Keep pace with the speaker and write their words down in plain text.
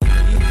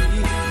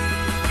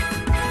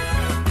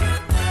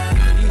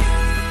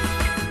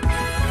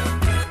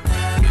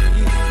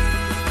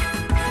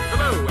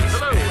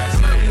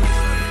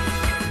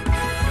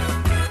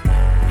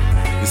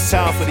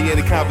for the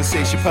End of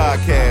Conversation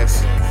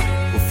podcast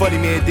with funny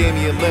man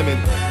Damian Lemon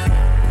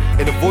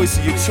and the voice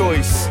of your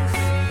choice,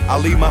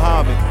 Ali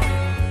Muhammad.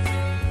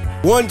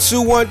 1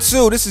 2 1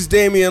 2. This is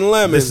Damian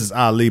Lemon. This is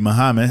Ali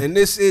Muhammad. And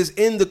this is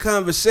In the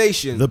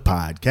Conversation. The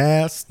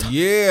podcast.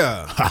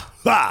 Yeah. Ha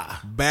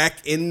ha.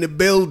 Back in the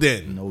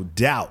building. No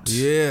doubt.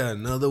 Yeah,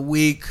 another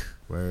week.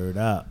 Word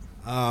up.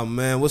 Oh,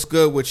 man, what's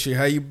good with you?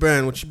 How you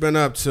been? What you been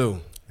up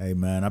to? Hey,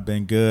 man, I've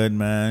been good,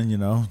 man. You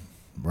know,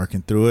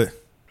 working through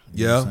it.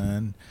 You know what I'm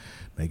saying?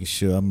 Making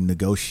sure I'm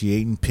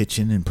negotiating,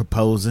 pitching, and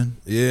proposing.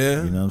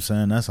 Yeah. You know what I'm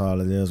saying? That's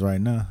all it is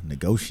right now.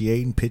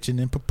 Negotiating, pitching,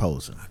 and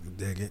proposing. I can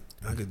dig it.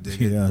 I could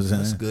dig You it. know what I'm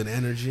That's saying? good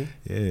energy.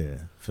 Yeah.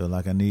 Feel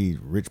like I need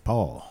Rich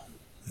Paul.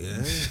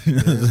 Yeah. You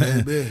know what I'm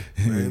saying?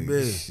 Very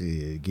big.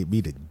 Shit, get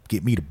me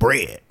the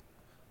bread.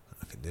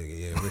 I can dig it.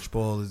 Yeah, Rich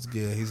Paul is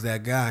good. He's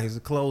that guy. He's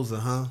a closer,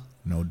 huh?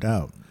 No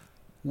doubt.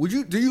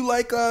 Do you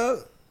like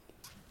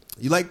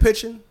you like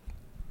pitching?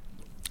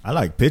 I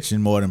like pitching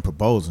more than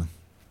proposing.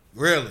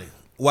 Really?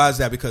 Why is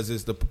that? Because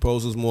it's the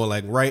proposals more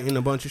like writing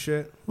a bunch of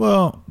shit?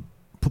 Well,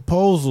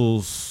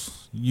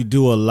 proposals, you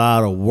do a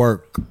lot of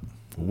work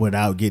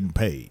without getting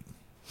paid.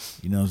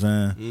 You know what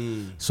I'm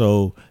saying?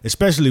 So,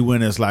 especially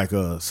when it's like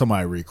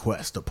somebody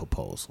requests a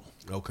proposal.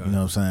 Okay. You know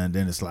what I'm saying?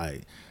 Then it's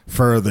like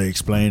further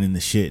explaining the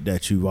shit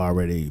that you've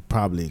already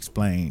probably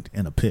explained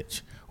in a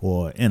pitch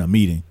or in a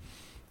meeting.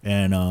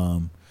 And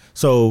and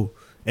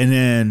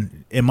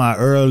then in my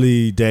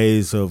early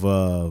days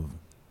of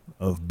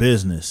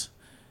business,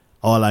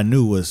 all I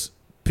knew was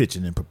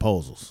pitching and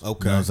proposals.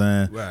 Okay. You know what I'm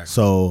saying? Right.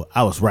 So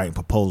I was writing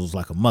proposals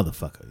like a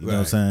motherfucker. You know what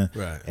I'm saying?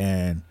 Right.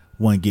 And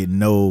wasn't getting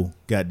no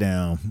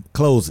goddamn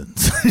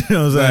closings. You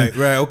know what I'm saying?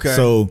 Right, okay.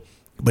 So,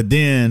 but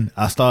then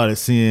I started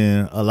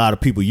seeing a lot of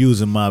people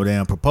using my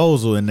damn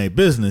proposal in their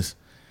business,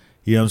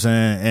 you know what I'm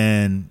saying,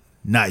 and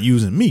not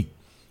using me.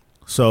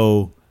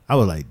 So I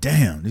was like,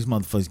 damn, these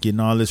motherfuckers getting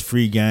all this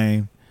free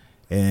game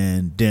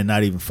and then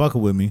not even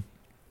fucking with me.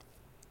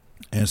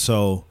 And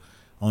so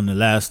on the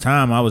last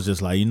time, I was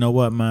just like, you know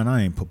what, man?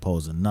 I ain't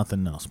proposing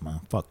nothing else,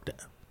 man. Fuck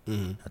that.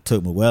 Mm-hmm. I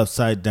took my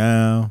website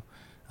down.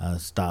 I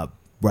stopped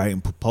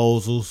writing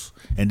proposals.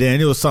 And then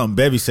it was something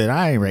Bevy said,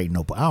 I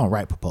don't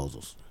write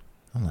proposals.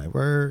 I'm like,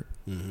 word?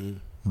 Mm-hmm.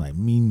 I'm like,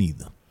 me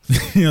neither. You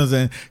know what I'm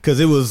saying? Because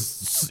it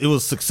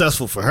was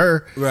successful for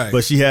her. Right.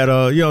 But she had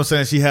you know what I'm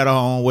saying? She had her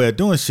own way of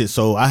doing shit.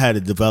 So I had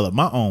to develop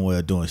my own way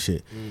of doing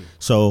shit.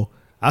 So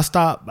I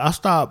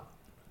stopped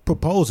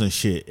proposing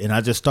shit and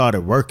I just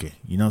started working.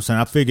 You know what I'm saying?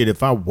 I figured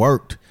if I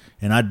worked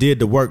and I did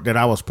the work that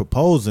I was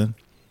proposing,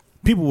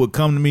 people would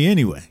come to me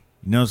anyway.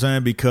 You know what I'm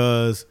saying?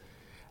 Because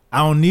I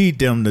don't need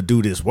them to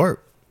do this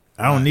work.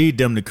 I don't need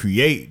them to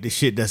create the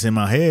shit that's in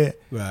my head.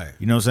 Right.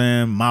 You know what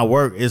I'm saying? My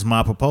work is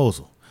my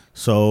proposal.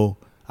 So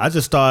I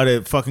just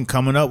started fucking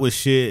coming up with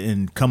shit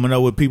and coming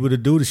up with people to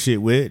do the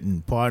shit with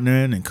and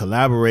partnering and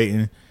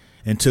collaborating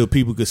until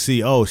people could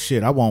see, oh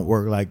shit, I won't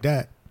work like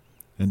that.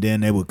 And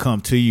then they would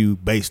come to you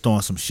based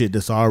on some shit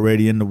that's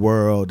already in the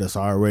world, that's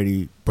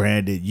already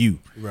branded you.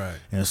 Right.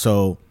 And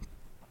so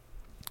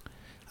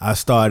I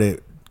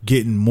started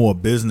getting more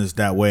business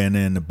that way, and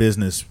then the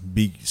business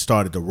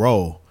started to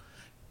roll.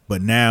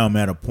 But now I'm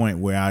at a point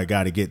where I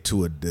got to get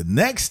to the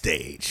next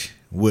stage,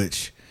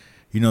 which,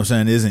 you know what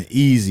I'm saying, isn't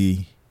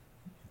easy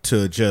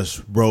to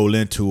just roll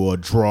into or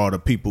draw the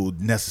people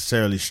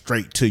necessarily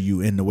straight to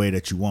you in the way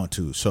that you want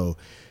to. So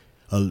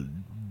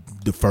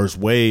the first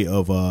way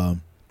of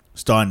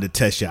starting to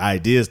test your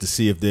ideas to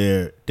see if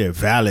they're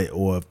valid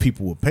or if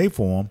people will pay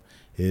for them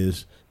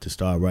is to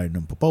start writing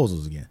them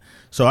proposals again.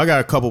 So I got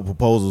a couple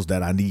proposals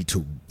that I need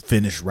to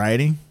finish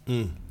writing.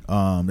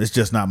 It's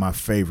just not my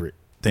favorite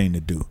thing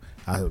to do.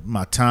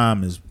 My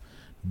time is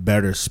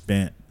better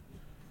spent,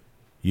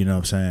 you know what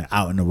I'm saying,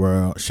 out in the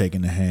world,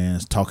 shaking the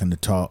hands, talking the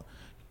talk,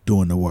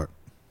 doing the work.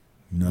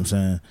 You know what I'm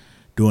saying?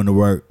 Doing the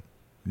work,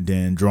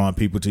 then drawing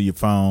people to your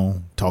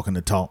phone, talking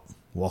the talk,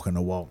 walking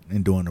the walk,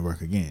 and doing the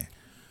work again.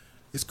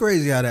 It's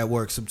crazy how that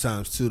works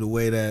sometimes, too, the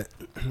way that,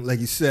 like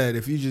you said,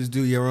 if you just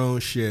do your own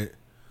shit,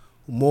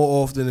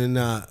 more often than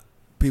not,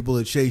 people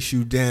will chase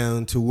you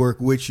down to work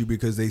with you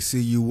because they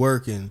see you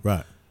working.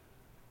 Right.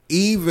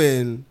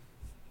 Even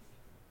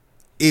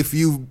if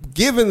you've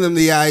given them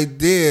the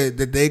idea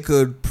that they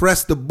could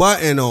press the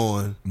button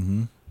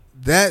on,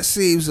 that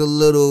seems a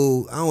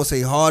little, I don't want to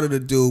say harder to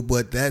do,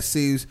 but that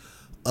seems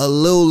a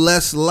little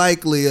less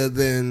likelier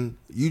than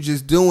you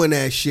just doing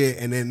that shit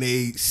and then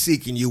they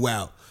seeking you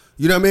out.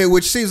 You know what I mean?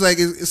 Which seems like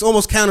it's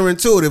almost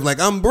counterintuitive. Like,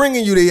 I'm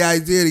bringing you the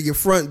idea to your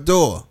front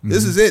door.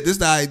 This is it. This is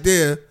the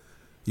idea.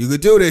 You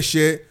could do this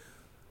shit.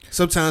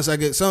 Sometimes I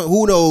get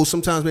who knows?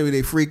 Sometimes maybe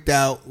they freaked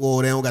out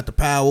or they don't got the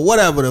power,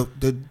 whatever.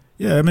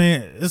 Yeah, I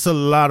mean, it's a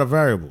lot of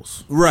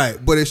variables.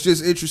 Right. But it's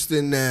just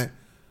interesting that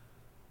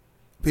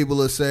people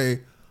will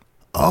say,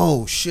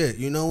 oh, shit,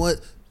 you know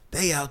what?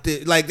 they out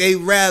there, like they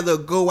rather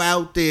go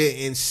out there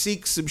and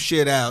seek some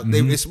shit out.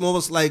 It's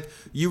almost like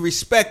you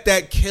respect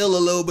that kill a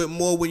little bit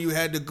more when you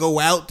had to go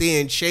out there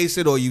and chase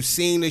it, or you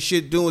seen the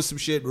shit doing some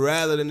shit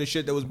rather than the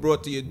shit that was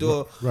brought to your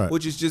door,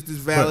 which is just as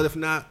valid, if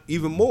not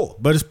even more.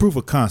 But it's proof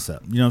of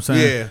concept, you know what I'm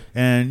saying? Yeah.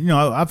 And, you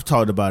know, I've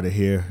talked about it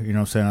here, you know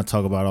what I'm saying? I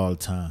talk about it all the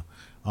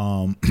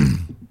time.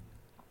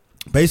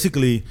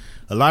 Basically,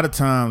 a lot of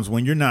times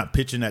when you're not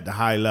pitching at the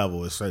high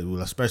level, it's like,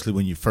 especially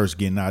when you're first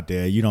getting out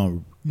there, you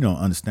don't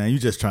understand. You're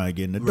just trying to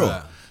get in the door.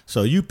 Right.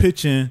 So you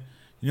pitching,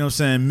 you know what I'm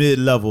saying,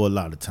 mid-level a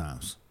lot of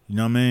times. You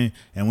know what I mean?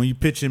 And when you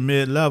pitching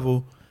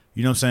mid-level,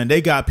 you know what I'm saying,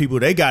 they got people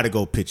they got to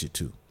go pitch it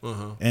to.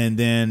 And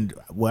then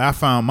where I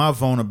found my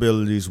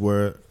vulnerabilities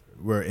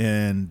were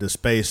in the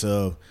space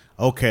of,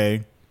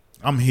 okay,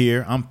 I'm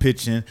here, I'm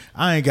pitching.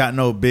 I ain't got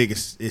no big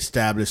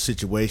established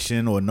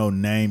situation or no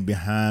name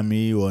behind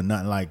me or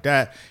nothing like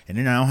that. And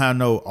then I don't have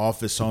no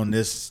office on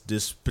this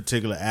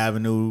particular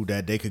avenue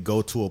that they could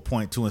go to or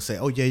point to and say,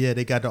 oh, yeah,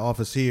 they got the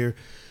office here.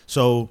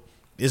 So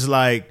it's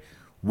like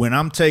when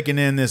I'm taking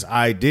in this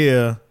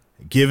idea,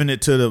 giving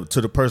it to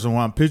the person who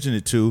I'm pitching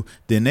it to,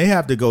 then they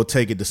have to go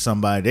take it to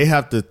somebody. They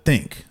have to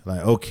think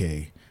like,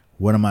 okay,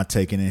 what am I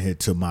taking in here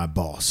to my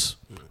boss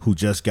who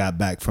just got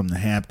back from the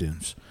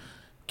Hamptons?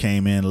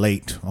 Came in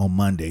late on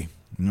Monday,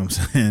 you know what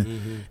I'm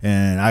saying?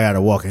 And I got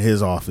to walk in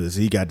his office.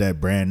 He got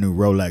that brand new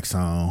Rolex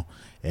on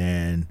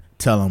and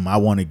tell him I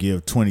want to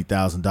give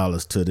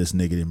 $20,000 to this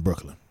nigga in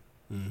Brooklyn.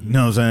 You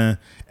know what I'm saying?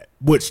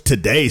 Which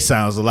today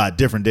sounds a lot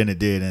different than it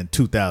did in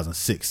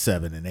 2006,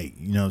 7, and 8.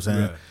 You know what I'm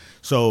saying? Right.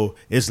 So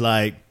it's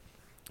like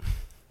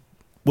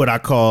what I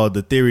call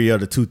the theory of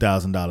the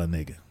 $2,000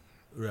 nigga.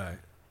 Right.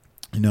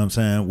 You know what I'm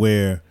saying?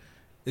 Where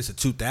it's a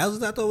 $2,000.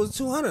 I thought it was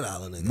 $200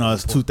 nigga. No,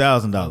 it's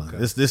 $2,000. Okay.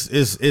 This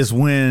is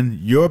when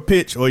your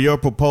pitch or your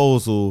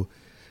proposal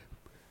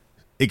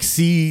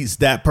exceeds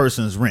that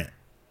person's rent.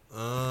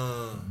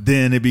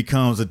 Then it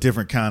becomes a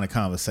different kind of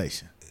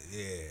conversation.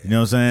 Yeah, you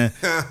know what I'm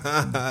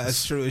saying?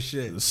 That's true as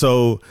shit.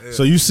 So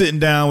you sitting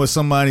down with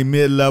somebody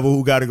mid-level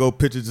who got to go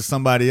pitch it to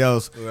somebody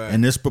else, right.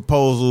 And this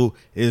proposal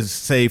is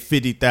say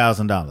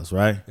 $50,000,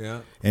 right?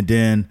 Yeah, and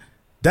then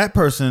that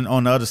person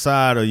on the other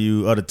side of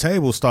the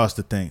table starts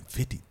to think,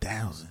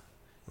 50,000.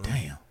 Damn.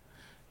 You know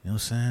what I'm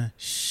saying?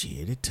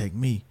 Shit, it take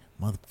me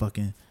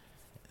motherfucking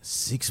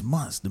 6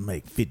 months to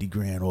make 50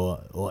 grand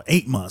or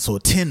 8 months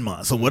or 10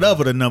 months or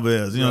whatever the number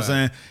is. You know what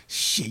I'm saying?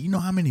 Shit, you know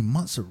how many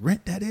months of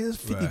rent that is?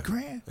 50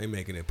 grand? They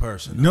making it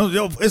personal.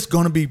 No, it's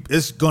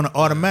gonna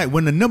automatic.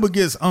 When the number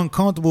gets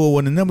uncomfortable,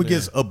 when the number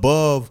gets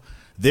above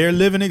their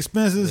living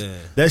expenses,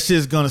 that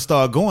shit's gonna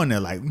start going there.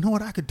 Like, you know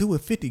what I could do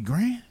with 50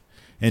 grand?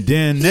 And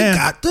then you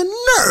got the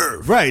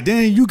nerve. Right.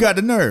 Then you got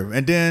the nerve.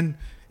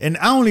 And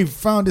I only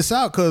found this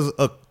out because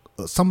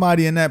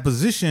somebody in that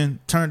position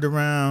turned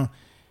around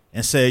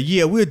and said,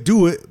 yeah, we'll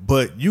do it,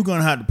 but you're going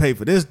to have to pay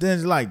for this. Then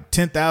it's like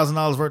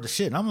 $10,000 worth of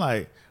shit. And I'm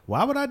like,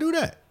 why would I do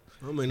that?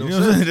 That don't make no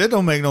sense. That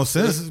don't make no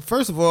sense.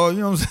 First of all,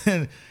 you know what I'm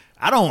saying?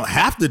 I don't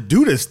have to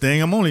do this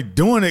thing. I'm only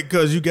doing it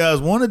because you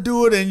guys want to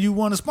do it and you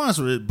want to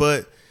sponsor it.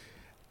 But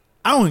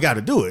I don't got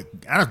to do it.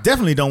 I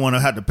definitely don't want to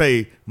have to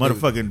pay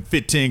motherfucking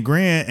 15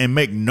 grand and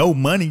make no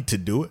money to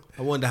do it.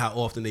 I wonder how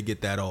often they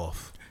get that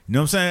off. You know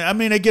what I'm saying? I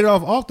mean, they get it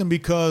off often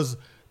because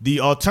the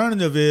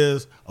alternative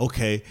is,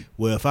 okay,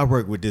 well, if I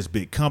work with this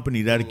big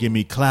company, that'll give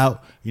me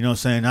clout. You know what I'm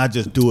saying? I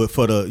just do it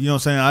for the, you know what I'm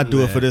saying? I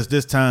do it for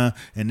this time.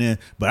 And then,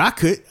 but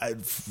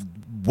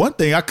one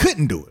thing, I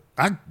couldn't do it.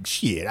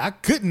 I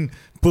couldn't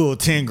pull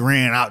 10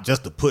 grand out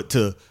just to put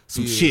to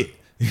some shit.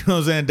 You know what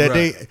I'm saying?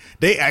 That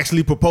they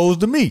actually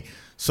proposed to me.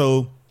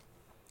 So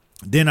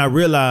then I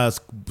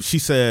realized she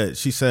said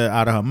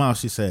out of her mouth,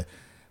 she said,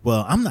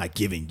 well, I'm not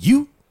giving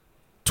you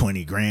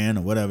 20 grand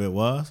or whatever it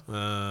was.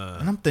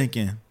 And I'm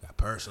thinking,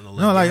 personal.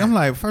 No, like I'm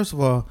like, first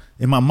of all,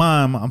 in my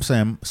mind, I'm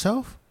saying,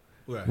 self,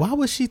 why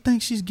would she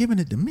think she's giving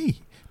it to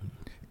me?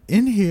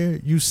 In here,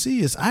 you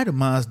see it's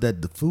itemized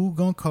that the food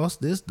gonna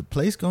cost this, the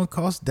place gonna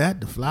cost that,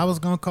 the flowers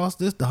gonna cost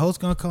this, the host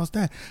gonna cost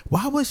that.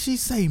 Why would she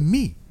say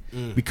me?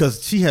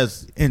 Because she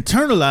has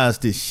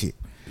internalized this shit.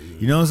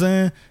 You know what I'm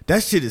saying?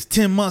 That shit is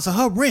 10 months of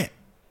her rent.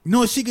 You know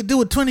what she could do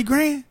with 20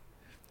 grand?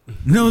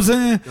 You know what I'm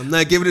saying? I'm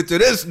not giving it to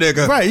this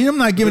nigga. Right, I'm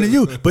not giving it to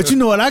you. But you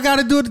know what I got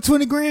to do with the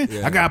 20 grand?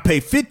 Yeah. I got to pay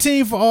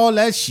 15 for all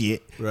that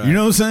shit. Right. You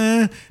know what I'm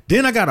saying?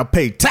 Then I got to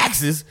pay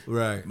taxes.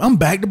 Right. I'm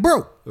back to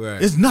broke.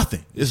 Right. It's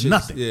nothing. It's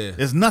nothing. Yeah.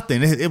 It's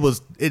nothing. It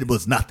was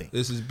nothing.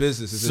 This is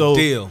business. It's a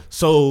deal.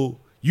 So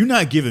you're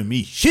not giving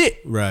me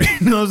shit. Right.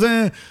 You know what I'm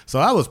saying? So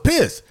I was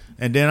pissed.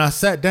 And then I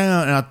sat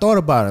down and I thought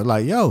about it.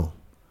 Like, yo,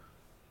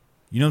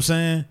 you know what I'm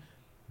saying?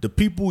 The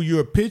people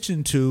you're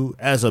pitching to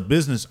as a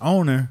business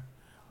owner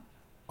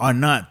are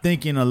not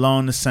thinking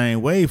along the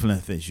same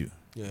wavelength as you.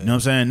 Yeah. You know what I'm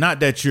saying? Not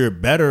that you're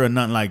better or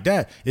nothing like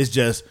that. It's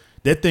just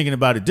they're thinking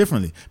about it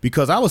differently.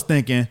 Because I was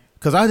thinking,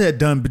 because I had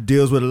done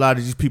deals with a lot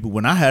of these people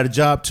when I had a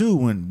job too.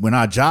 When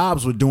our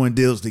jobs were doing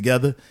deals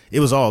together,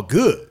 it was all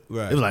good.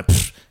 Right. It was like,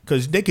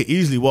 because they could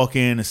easily walk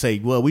in and say,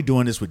 well, we're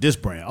doing this with this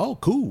brand. Oh,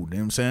 cool. You know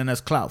what I'm saying?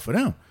 That's clout for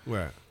them.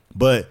 Right.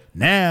 But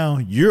now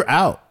you're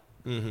out.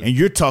 and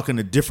you're talking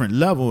a different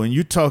level, and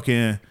you're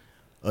talking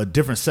a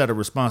different set of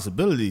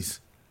responsibilities.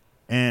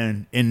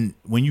 And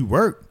when you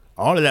work,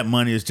 all of that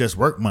money is just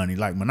work money,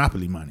 like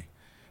Monopoly money.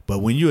 But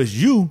when you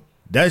as you,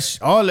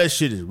 that's all that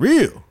shit is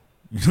real.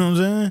 You know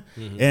what I'm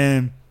saying?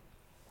 And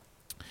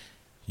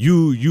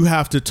you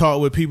have to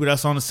talk with people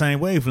that's on the same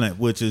wavelength,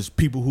 which is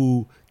people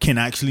who can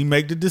actually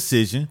make the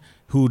decision,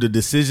 who the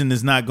decision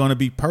is not going to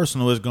be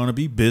personal, it's going to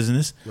be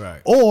business.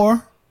 Right.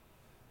 Or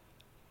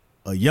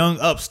a young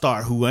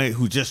upstart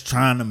who just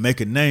trying to make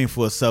a name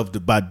for herself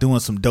by doing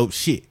some dope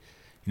shit.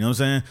 You know what I'm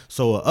saying?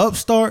 So an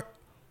upstart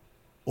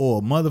or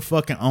a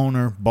motherfucking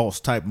owner,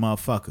 boss type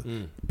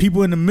motherfucker.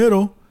 People in the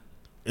middle,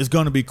 it's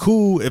going to be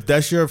cool. If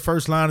that's your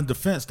first line of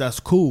defense, that's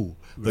cool.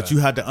 But you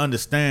have to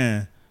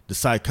understand the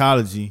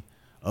psychology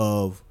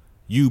of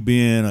you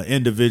being an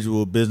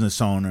individual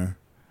business owner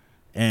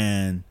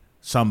and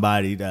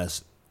somebody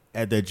that's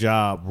at their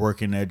job,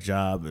 working their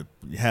job,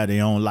 have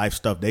their own life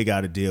stuff they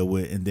got to deal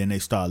with, and then they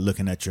start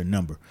looking at your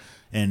number.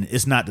 And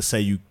it's not to say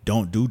you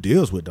don't do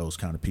deals with those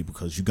kind of people,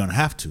 because you're going to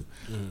have to.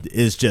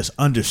 It's just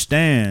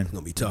understand It's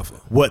gonna be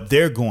tougher. what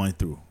they're going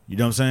through. You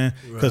know what I'm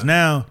saying? Because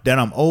now that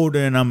I'm older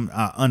and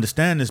I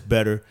understand this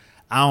better,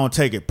 I don't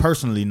take it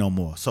personally no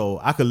more. So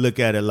I could look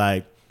at it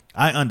like,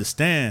 I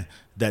understand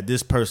that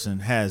this person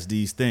has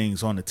these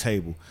things on the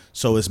table.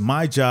 So it's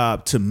my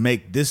job to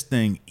make this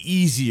thing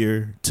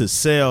easier to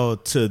sell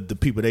to the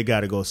people they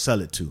got to go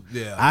sell it to.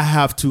 Yeah. I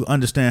have to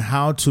understand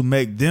how to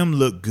make them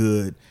look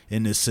good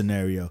in this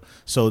scenario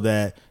so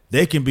that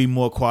they can be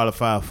more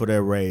qualified for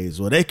their raise,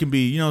 or they can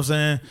be, you know what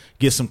I'm saying,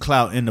 get some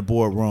clout in the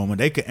boardroom, and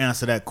they can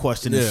answer that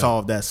question and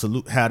solve that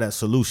have that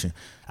solution.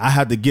 I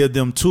have to give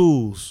them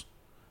tools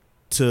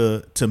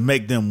to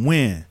make them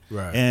win.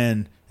 Right.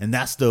 And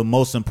that's the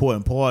most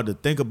important part to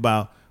think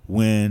about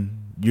when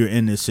you're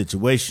in this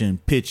situation,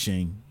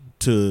 pitching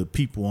to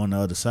people on the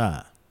other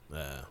side.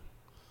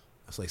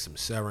 That's like some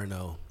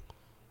Cyrano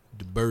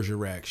de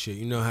Bergerac shit.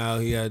 You know how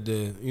he had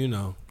to,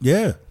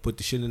 Yeah. put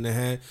the shit in the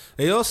hand.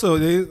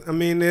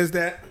 There's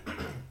that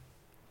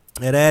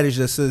adage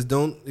that says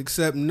don't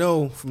accept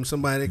no from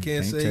somebody that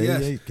can't say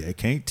yes. They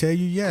can't tell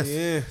you yes.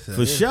 Yeah.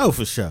 For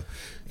sure.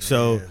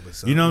 So,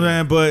 but you know what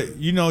I'm saying? But,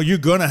 you're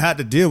going to have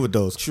to deal with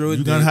those. True.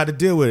 You're going to have to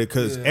deal with it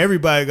because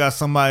everybody got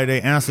somebody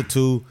they answer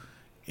to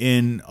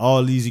in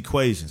all these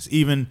equations.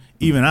 Even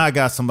I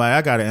got somebody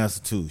I got to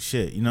answer to.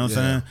 Shit, you know what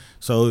I'm saying?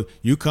 So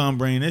you come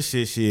bring this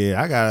shit,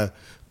 I got to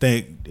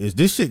think, is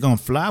this shit going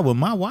to fly with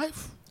my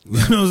wife? You know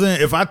what I'm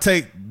saying? If I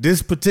take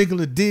this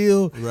particular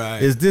deal,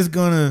 is this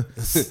going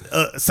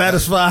to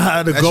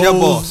satisfy the That's goals? your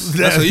boss.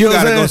 That's what you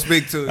got to go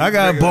speak to. I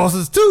got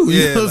bosses too.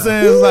 You know what I'm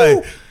saying?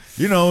 It's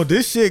like,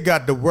 this shit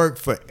got to work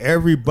for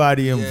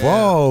everybody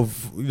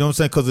involved. You know what I'm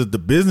saying? Because if the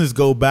business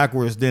go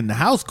backwards, then the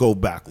house go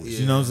backwards.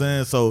 You know what I'm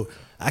saying? So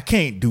I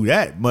can't do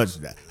that much.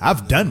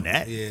 I've done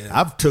that. Yeah.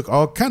 I've took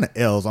all kind of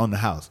L's on the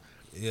house.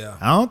 Yeah.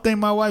 I don't think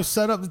my wife's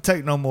set up to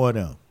take no more of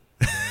them.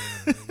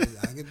 I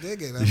can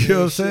dig it. You know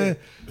what I'm saying?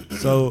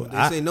 So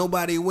They say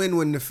nobody win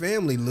when the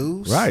family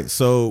lose. right.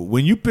 So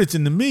when you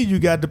pitching to me, you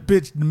got to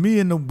pitch to me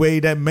in a way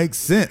that makes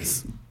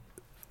sense.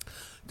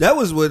 That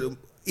was what,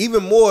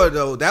 even more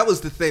though, that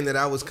was the thing that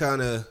I was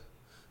kind of,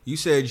 you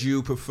said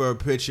you prefer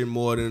pitching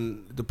more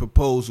than the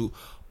proposal.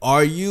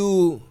 Are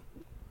you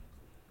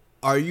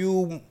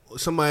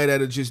somebody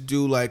that'll just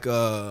do like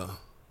a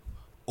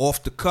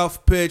off the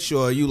cuff pitch,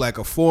 or are you like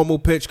a formal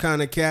pitch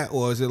kind of cat,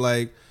 or is it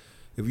like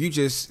if you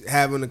just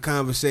having a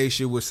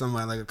conversation with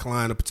somebody like a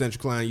client, a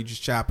potential client, you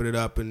just chopping it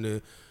up and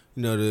the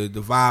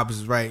vibes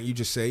is right, and you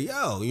just say,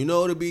 yo,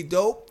 it'll be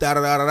dope, da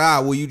da da da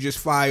da. Will you just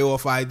fire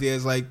off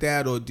ideas like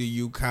that, or do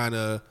you kind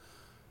of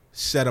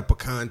set up a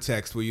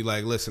context where you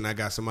like, listen, I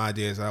got some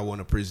ideas that I want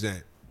to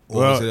present?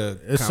 Or is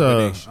it a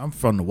combination? I'm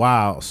from the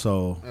wild,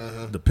 so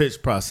the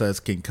pitch process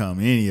can come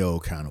any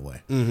old kind of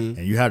way, and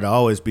you have to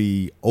always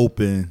be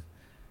open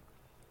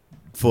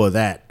for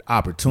that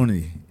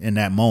opportunity in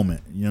that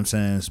moment. You know what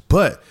I'm saying?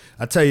 But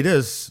I tell you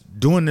this,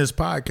 doing this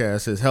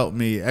podcast has helped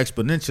me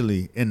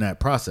exponentially in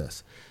that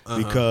process,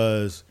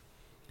 because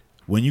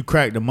when you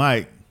crack the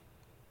mic,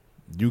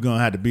 you're going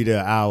to have to be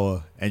there an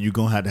hour and you're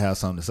going to have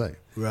something to say.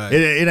 Right.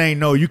 It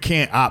ain't you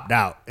can't opt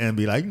out and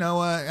be like, you know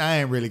what, I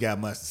ain't really got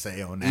much to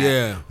say on that.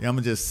 Yeah. I'm going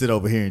to just sit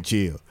over here and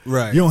chill.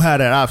 Right. You don't have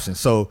that option.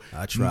 So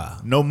I try.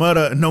 No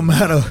matter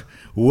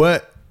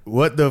what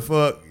the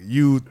fuck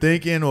you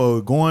thinking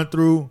or going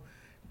through,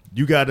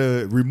 you got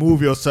to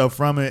remove yourself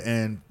from it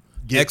and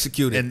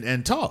execute it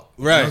and talk.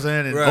 Right. You know what I'm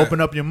saying? And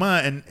open up your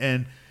mind.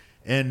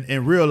 And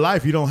in real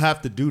life, you don't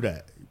have to do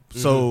that.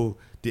 So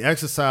the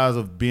exercise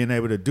of being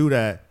able to do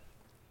that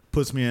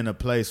puts me in a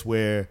place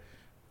where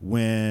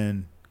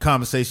when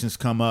conversations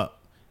come up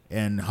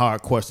and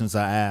hard questions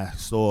are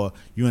asked, or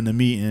you're in the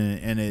meeting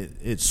and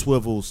it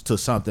swivels to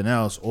something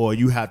else, or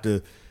you have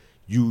to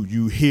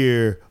you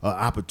hear an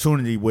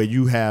opportunity where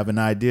you have an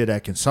idea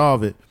that can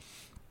solve it,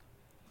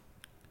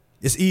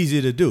 it's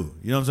easy to do.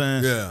 You know what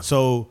I'm saying? Yeah.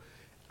 So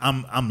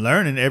I'm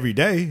learning every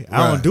day.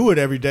 I don't do it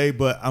every day,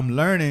 but I'm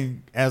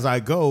learning as I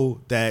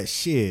go that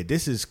shit,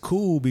 this is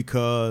cool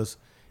because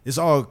it's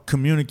all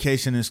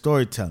communication and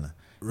storytelling.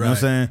 You know what I'm Right.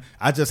 saying?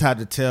 I just had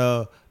to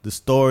tell the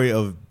story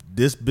of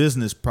this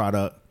business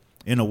product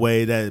in a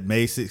way that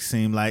makes it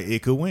seem like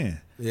it could win.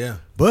 Yeah.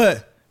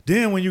 But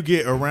then when you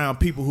get around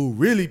people who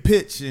really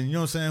pitch, and you know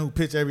what I'm saying, who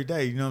pitch every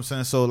day, you know what I'm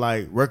saying? So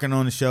like working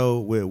on the show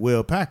with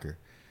Will Packer,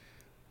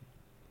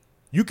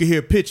 you could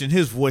hear pitch in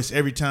his voice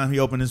every time he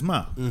opened his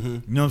mouth. You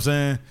know what I'm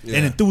saying? Yeah.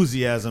 And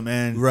enthusiasm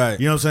and Right.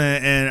 you know what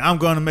I'm saying? And I'm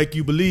gonna make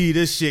you believe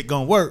this shit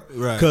gonna work.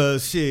 Right.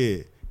 Cause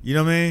shit, you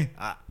know what I mean?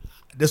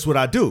 That's what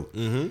I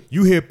do.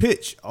 You hear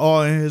pitch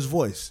all in his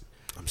voice.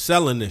 I'm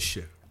selling this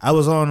shit.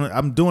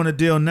 I'm doing a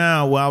deal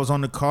now where I was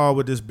on the call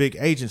with this big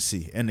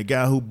agency, and the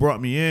guy who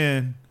brought me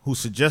in, who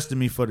suggested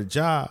me for the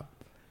job,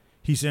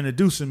 he's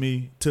introducing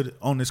me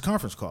on this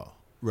conference call.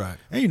 Right.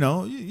 And you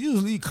know,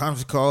 usually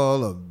conference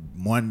call are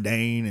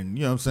mundane, and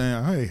you know what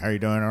I'm saying, hey, how you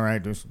doing? All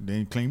right,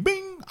 then clean,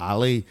 bing,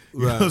 Ali. You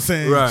know what I'm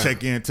saying? Right.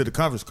 Check into the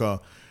conference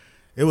call.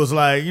 It was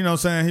like, you know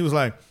what I'm saying? He was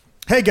like,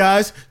 hey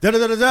guys, da da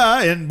da da da,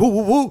 and woo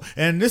woo woo,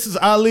 and this is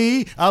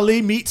Ali.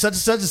 Ali meet such and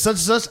such and such and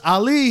such.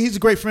 Ali, he's a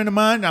great friend of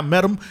mine. I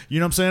met him, you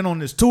know what I'm saying, on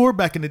this tour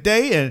back in the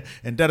day,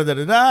 and da da da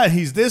da da. And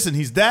he's this and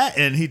he's that,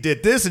 and he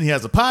did this, and he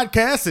has a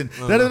podcast, and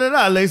da da da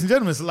da. Ladies and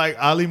gentlemen, it's like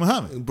Ali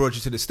Muhammad. Brought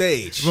you to the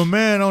stage. My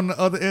man on the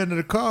other end of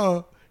the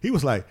call, he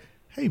was like,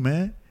 hey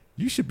man,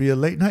 you should be a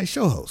late night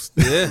show host.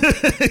 Yeah. You know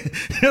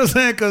what I'm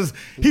saying? Because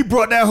he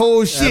brought that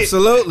whole shit.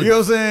 Absolutely. You know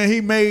what I'm saying? He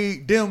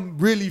made them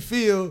really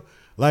feel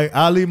like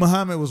Ali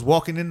Muhammad was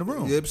walking in the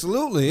room. Yeah,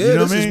 absolutely. Yeah, You know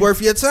this what I is mean?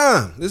 worth your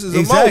time. This is a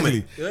Exactly.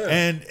 moment. Yeah.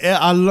 And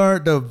I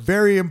learned a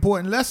very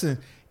important lesson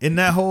in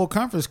that whole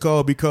conference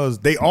call because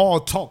they all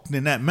talked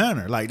in that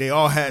manner. Like they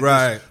all had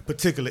Right. this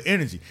particular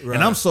energy. Right.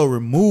 And I'm so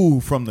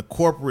removed from the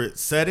corporate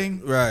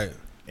setting. Right.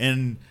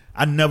 And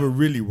I never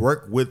really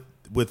worked with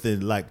a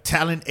like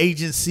talent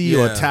agency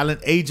or Yeah.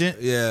 talent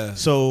agent. Yeah.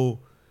 So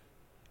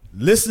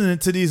listening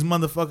to these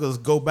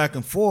motherfuckers go back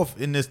and forth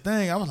in this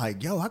thing, I was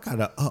like, yo, I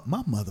gotta up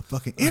my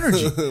motherfucking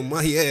energy.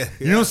 Yeah.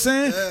 You know what I'm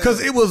saying?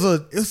 Because it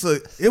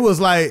was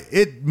like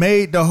it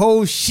made the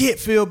whole shit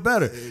feel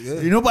better.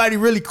 Nobody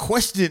really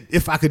questioned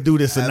if I could do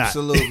this or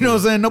Absolutely. not. You know what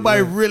I'm saying?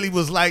 Nobody Yeah. really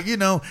was like, you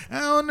know, I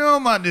don't know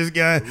about this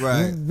guy.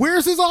 Right.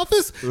 Where's his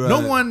office? Right.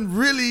 No one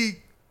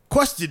really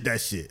questioned that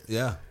shit.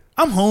 Yeah.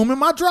 I'm home in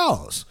my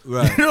drawers.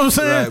 Right. You know what I'm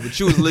saying? Right. But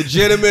you was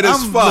legitimate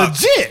as I'm fuck.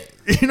 legit.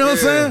 You know what I'm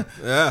saying?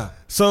 Yeah.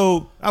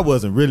 So I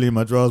wasn't really in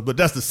my drawers, but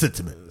that's the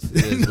sentiment.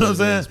 You know what I'm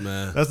saying? is,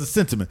 man. That's the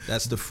sentiment.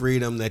 That's the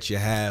freedom that you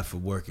have for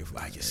working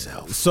by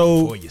yourself.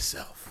 So- for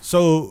yourself.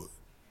 So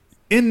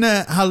in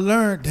that, I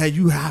learned that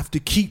you have to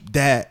keep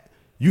that.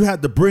 You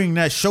have to bring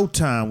that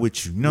showtime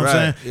with you. You know what I'm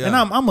Right, saying? yeah. And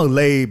I'm a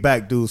laid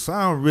back dude, so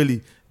I don't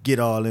really get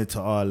all into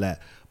all that.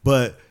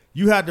 But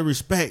you have to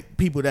respect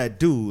people that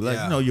do. Like,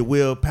 Yeah. you know, your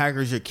Will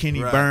Packers, your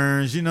Kenny Right.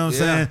 Burns, you know what I'm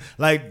Yeah. saying?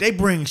 Like, they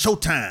bring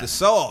showtime. The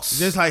sauce.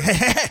 Just like,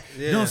 hey,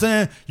 you know what I'm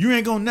saying? You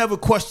ain't gonna never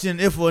question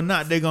if or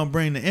not they gonna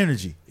bring the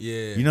energy.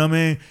 Yeah. You know what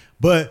I mean?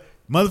 But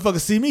motherfuckers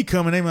see me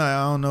coming, they be like,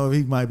 I don't know if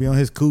he might be on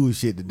his cool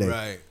shit today.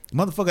 Right.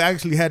 Motherfucker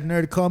actually had the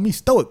nerve to call me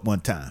stoic one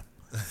time.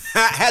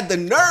 I had the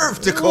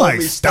nerve to call Like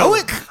me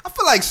stoic? I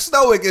feel like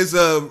stoic is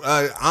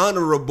a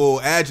honorable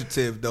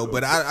adjective though,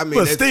 but I mean,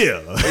 But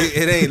still.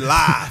 it ain't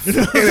live.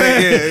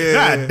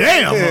 God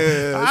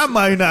damn. I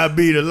might not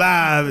be the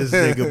livest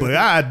nigga, but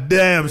I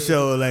damn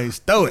sure ain't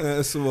stoic.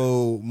 That's some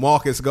old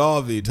Marcus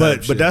Garvey type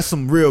But shit. that's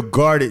some real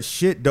guarded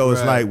shit though.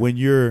 It's Right. like when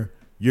you're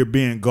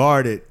being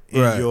guarded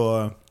in Right.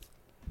 your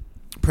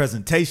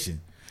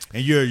presentation.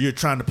 And you're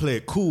trying to play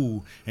it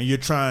cool, and you're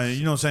trying,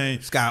 you know what I'm saying?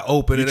 It's got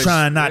open. You're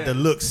trying not to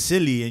look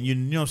silly, and you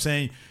know what I'm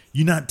saying?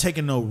 You're not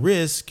taking no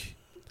risk.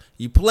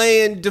 You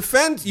playing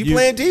defense. You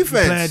playing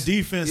defense. You playing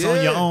defense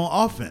on your own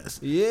offense.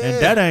 Yeah.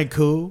 And that ain't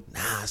cool.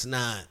 Nah, it's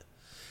not.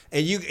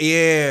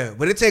 And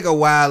but it take a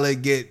while to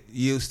get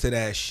used to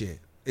that shit.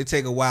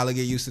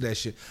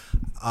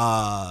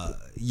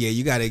 Yeah,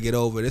 you got to get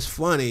over it. It's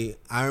funny.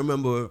 I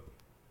remember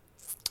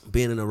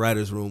being in the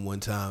writer's room one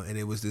time, and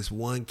it was this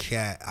one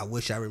cat. I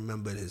wish I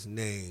remembered his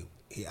name.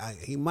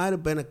 He might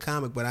have been a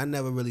comic, but I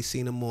never really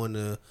seen him on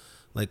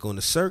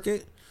the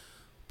circuit.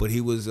 But he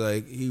was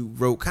like, he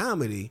wrote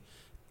comedy,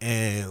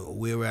 and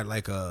we were at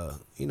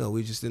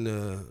we just in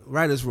the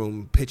writer's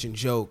room pitching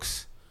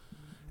jokes,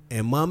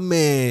 and my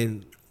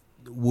man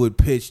would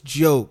pitch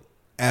joke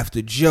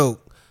after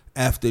joke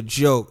after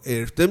joke. And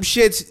if them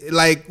shits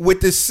like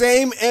with the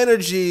same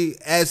energy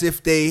as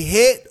if they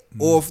hit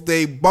or if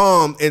they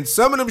bombed, and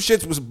some of them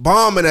shits was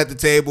bombing at the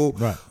table.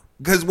 Right.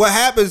 Because what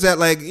happens at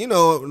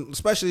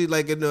especially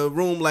like in a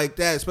room like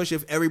that, especially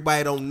if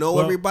everybody don't know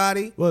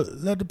everybody. Well,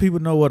 let the people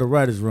know what a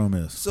writer's room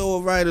is. So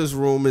a writer's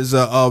room is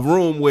a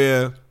room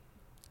where,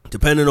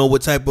 depending on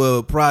what type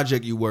of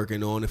project you're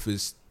working on, if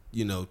it's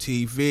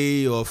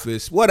TV or if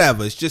it's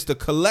whatever, it's just a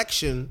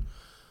collection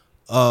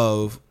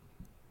of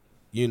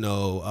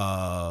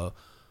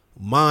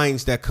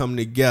minds that come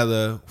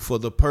together for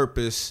the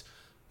purpose.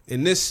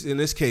 In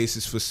this case,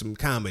 it's for some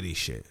comedy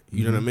shit.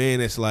 You know what I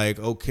mean? It's like,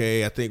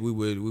 okay, I think we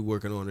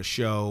working on a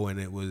show, and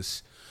it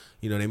was,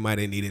 they might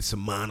have needed some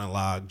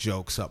monologue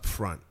jokes up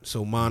front.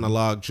 So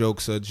monologue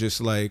jokes are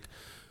just like,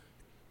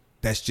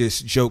 that's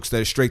just jokes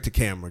that are straight to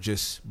camera,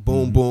 just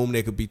boom, boom.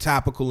 They could be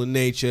topical in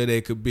nature.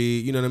 They could be,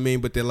 you know what I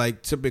mean? But they're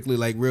like typically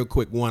like real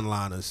quick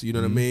one-liners, you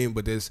know what I mean?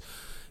 But there's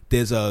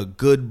a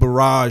good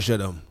barrage of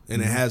them,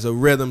 and it has a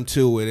rhythm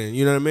to it, and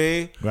you know what I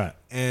mean? Right.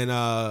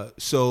 And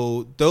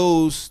so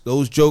those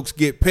jokes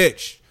get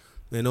pitched,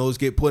 and those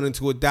get put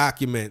into a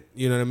document,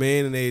 you know what I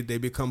mean? And they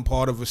become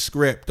part of a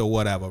script or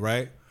whatever,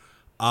 right?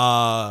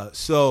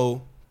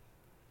 So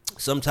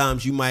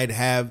sometimes you might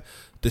have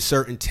the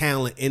certain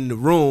talent in the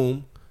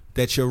room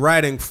that you're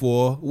writing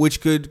for,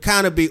 which could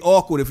kind of be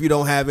awkward if you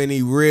don't have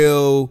any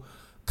real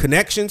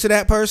connection to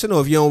that person,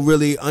 or if you don't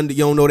really you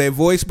don't know their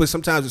voice. But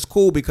sometimes it's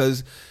cool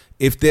because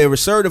if they're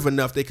assertive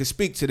enough, they can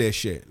speak to their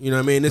shit. You know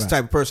what I mean? This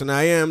type of person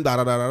I am, da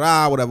da da da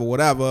da,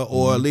 whatever.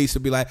 Or at least to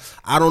be like,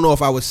 I don't know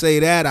if I would say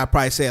that. I'd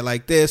probably say it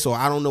like this, or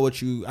I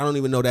don't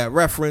even know that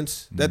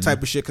reference, that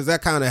type of shit, because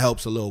that kind of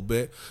helps a little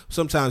bit.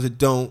 Sometimes it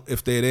don't.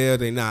 If they're there,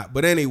 they not.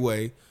 But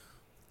anyway,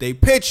 they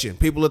pitching.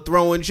 People are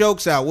throwing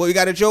jokes out. Well, you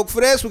got a joke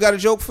for this? We got a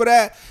joke for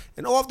that.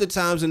 And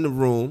oftentimes in the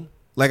room,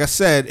 like I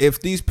said, if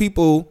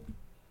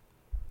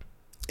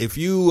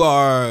you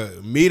are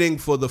meeting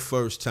for the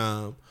first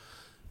time,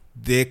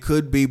 there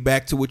could be,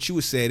 back to what you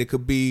were saying, it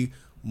could be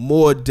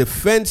more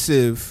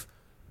defensive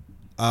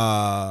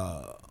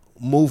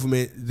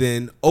movement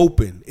than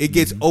open. It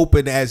gets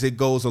open as it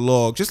goes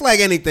along, just like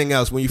anything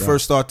else when you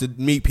first start to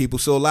meet people.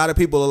 So a lot of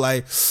people are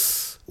like,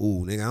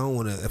 ooh, nigga, I don't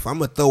want to. If I'm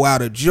gonna throw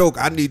out a joke,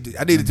 I need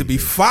it to be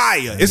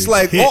fire. It's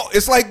like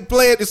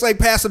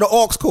passing the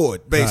aux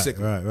chord,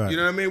 basically. Right. You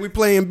know what I mean? We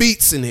playing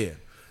beats in here.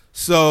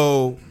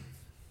 So,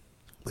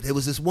 but there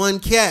was this one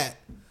cat.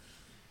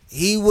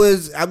 He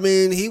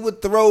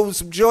would throw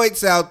some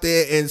joints out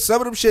there, and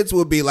some of them shits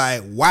would be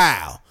like,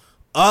 wow.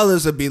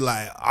 Others would be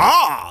like,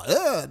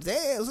 damn,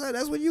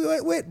 that's what you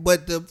went with.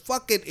 But the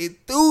fucking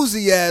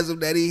enthusiasm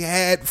that he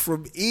had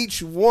from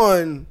each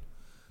one,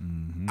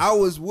 I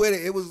was with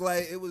it. It was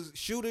like, it was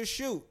shoot or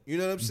shoot. You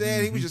know what I'm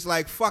saying? He was just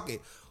like, fuck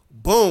it.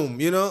 Boom,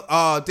 you know?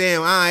 Oh,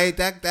 damn, all right,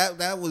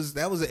 that was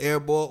an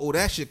air ball. Oh,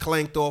 that shit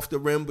clanked off the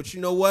rim. But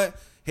you know what?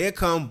 Here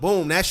come,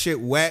 boom, that shit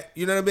wet.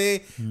 You know what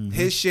I mean?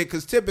 His shit,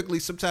 because typically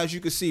sometimes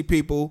you can see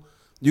people,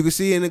 and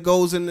it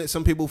goes in,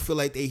 some people feel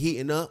like they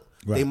heating up.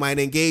 Right. They might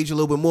engage a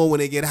little bit more when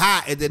they get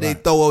hot, and then they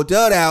throw a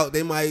dud out.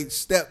 They might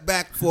step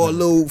back for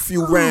a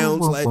few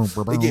rounds. Like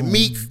they get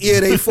meat,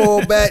 they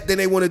fall back. Then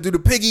they want to do the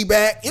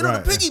piggyback. You know,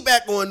 the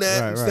piggyback on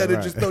that instead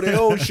of just throw their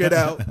own shit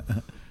out.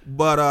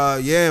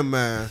 But yeah,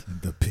 man,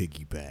 the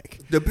piggyback.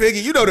 The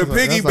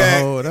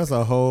piggyback. That's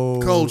a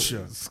whole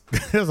culture.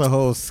 There's a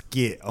whole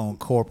skit on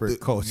corporate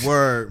culture.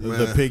 Word, man.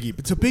 To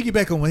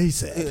piggyback on what he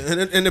said,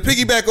 and the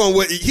piggyback on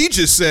what he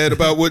just said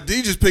about what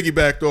he just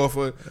piggybacked off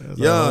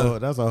of.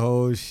 That's a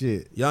whole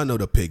shit. Y'all know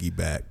the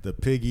piggyback. The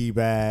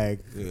piggyback.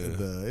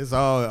 Yeah. It's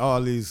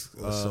all these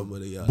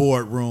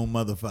boardroom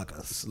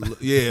motherfuckers.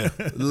 Yeah,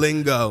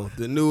 lingo.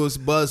 The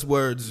newest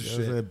buzzwords.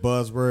 Shit.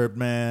 Buzzword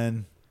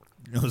man.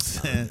 You know what I'm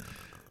saying?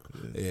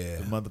 Yeah,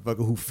 the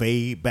motherfucker who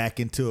fade back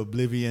into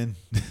oblivion.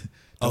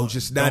 Don't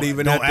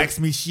ask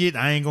me shit.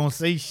 I ain't gonna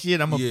say shit.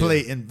 I'm gonna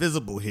play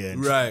invisible here.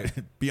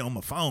 And be on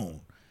my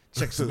phone.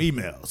 Check some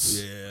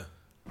emails. Yeah.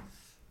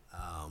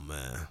 Oh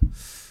man.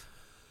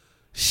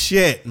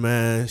 Shit,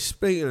 man.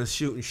 Speaking of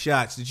shooting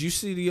shots, did you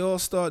see the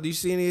All-Star? Did you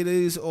see any of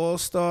these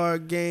All-Star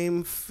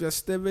game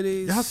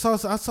festivities? Yeah, I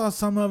saw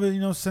some of it.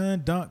 You know what I'm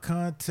saying? Dunk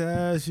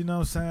contest. You know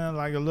what I'm saying?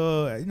 Like a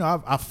little. You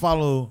know, I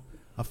follow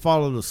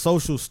the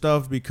social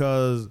stuff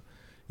because,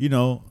 you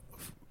know,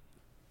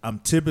 I'm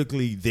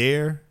typically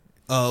there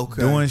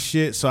doing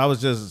shit. So I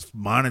was just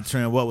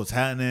monitoring what was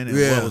happening and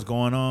what was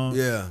going on.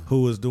 Yeah.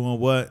 Who was doing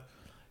what.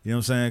 You know what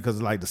I'm saying?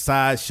 Because, like, the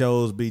side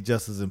shows be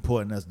just as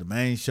important as the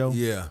main show.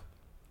 Yeah.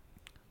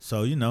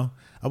 So, you know,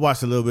 I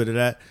watched a little bit of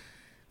that.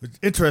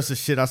 Interesting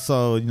shit. I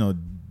saw, you know,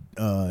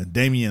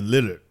 Damian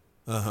Lillard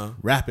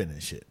rapping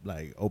and shit,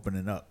 like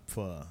opening up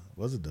for,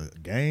 was it the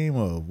game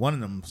or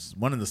one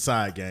of the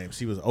side games?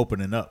 He was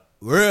opening up.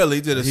 Really?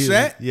 He did a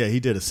set? He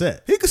did a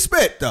set. He could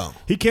spit though.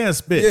 He can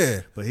spit.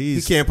 Yeah, but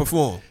he can't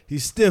perform.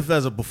 He's stiff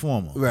as a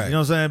performer. Right. You know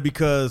what I'm saying?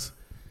 Because,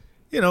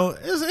 you know,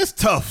 it's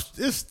tough.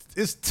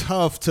 It's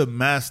tough to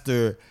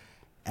master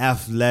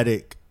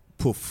athletic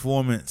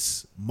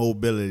performance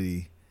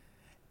mobility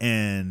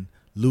and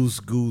loose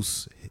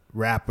goose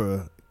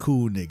rapper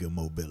cool nigga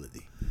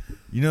mobility.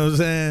 You know what I'm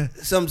saying?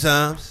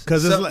 Sometimes,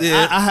 because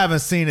I haven't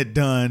seen it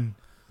done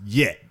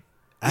yet.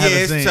 I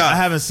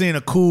haven't seen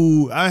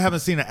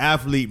an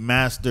athlete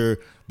master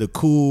the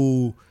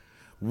cool,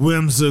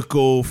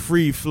 whimsical,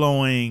 free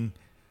flowing,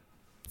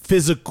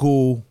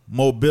 physical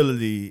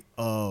mobility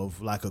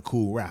of like a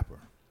cool rapper.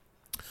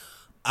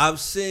 I've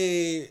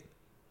seen,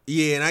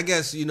 and I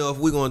guess, you know, if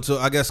we're going to,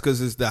 I guess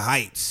because it's the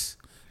heights.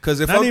 Because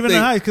if not even the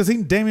height, because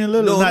Damian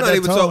Lillard. No,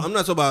 I'm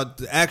not talking about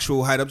the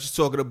actual height. I'm just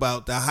talking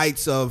about the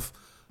heights of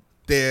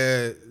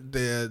the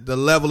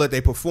level that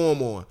they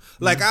perform on.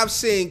 Like I've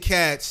seen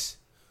cats,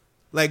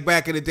 like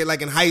back in the day,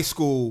 like in high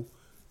school,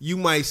 you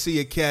might see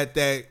a cat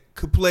that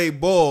could play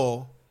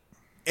ball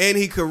and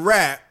he could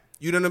rap,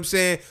 You know what I'm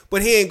saying?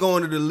 But he ain't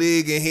going to the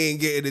league and he ain't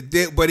getting the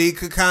dick. But he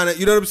could kind of,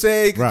 you know what I'm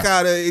saying? He could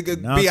kind of, it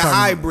could be a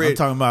hybrid. I'm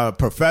talking about a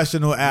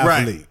professional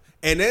athlete. Right.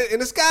 And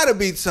it's got to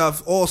be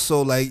tough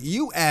also. Like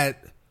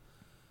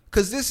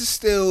because this is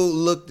still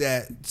looked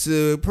at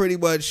to pretty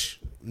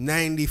much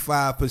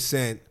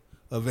 95%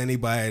 of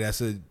anybody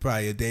that's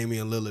probably a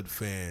Damian Lillard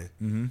fan.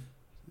 Mm-hmm.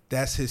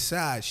 That's his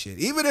side shit.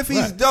 Even if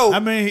he's dope.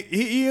 I mean,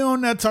 he on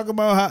that talking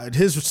about how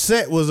his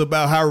set was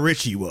about how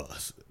rich he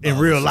was. In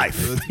real life,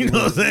 you know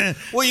what I'm saying?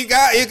 Well, you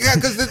got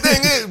because the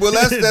thing is, well,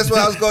 that's what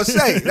I was gonna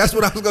say. That's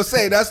what I was gonna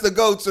say. That's the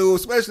go-to,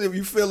 especially if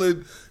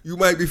you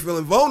might be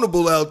feeling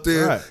vulnerable out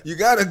there. Right. You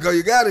gotta go.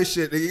 You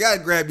gotta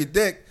grab your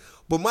dick.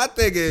 But my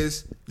thing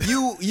is,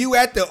 you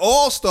at the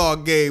All-Star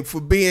game for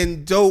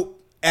being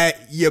dope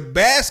at your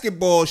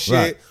basketball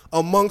shit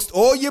amongst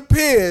all your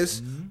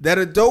peers that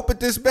are dope at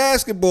this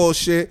basketball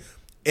shit.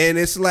 And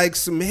it's like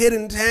some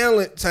hidden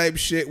talent type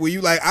shit where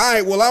you like, all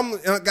right, well,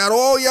 I got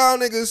all y'all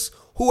niggas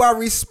who I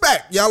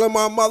respect. Y'all are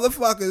my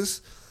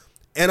motherfuckers.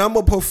 And I'm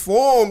going to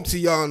perform to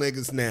y'all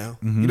niggas now.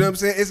 Mm-hmm. You know what I'm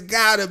saying? It's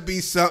got to be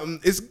something.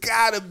 It's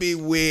got to be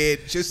weird.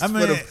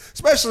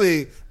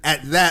 Especially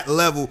at that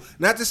level.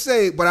 Not to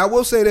say, but I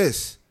will say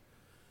this.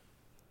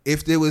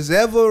 If there was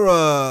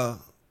ever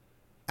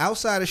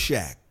outside of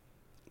Shaq,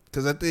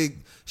 because I think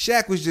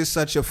Shaq was just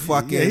such a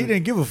fucking... Yeah, he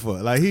didn't give a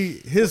fuck. Like,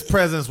 his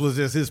presence was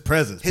just his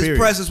presence, His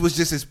presence was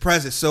just his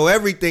presence. So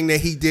everything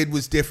that he did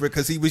was different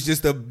because he was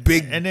just a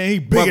big... And then he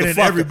bigger than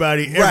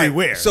everybody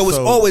everywhere. So it's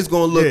always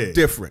going to look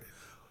different.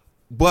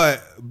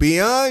 But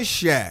beyond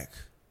Shaq,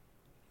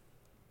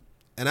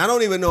 and I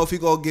don't even know if he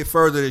going to get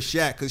further than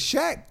Shaq, because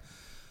Shaq...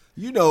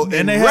 You know,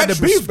 and they had the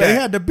beef. They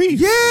had the beef.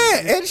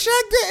 Yeah, and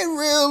Shaq didn't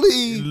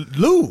really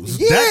lose.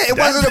 Yeah,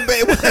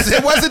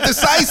 it wasn't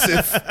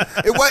decisive.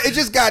 It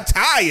just got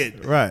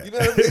tired. Right. You know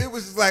what I mean? It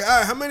was just like, all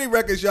right, how many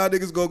records y'all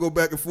niggas gonna go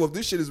back and forth?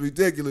 This shit is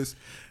ridiculous.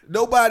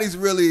 Nobody's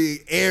really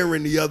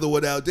airing the other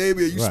one out.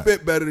 Damian, you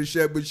spit better than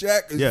Shaq, but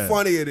Shaq is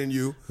funnier than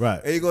you.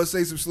 Right. And you're gonna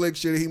say some slick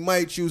shit. He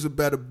might choose a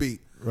better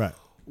beat. Right.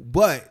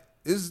 But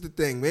this is the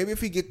thing. Maybe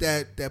if he get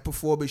that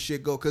performance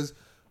shit go, because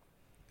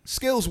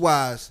skills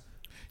wise.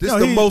 This is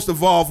the most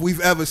evolved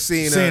we've ever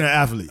seen an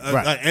athlete,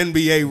 an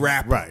NBA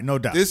rapper. Right, no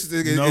doubt. This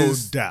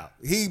is doubt.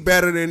 He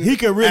better than he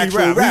can really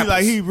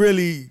rap. He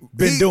really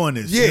been doing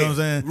this. Yeah, you know what I'm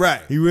saying?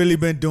 Right. He really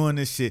been doing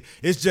this shit.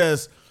 It's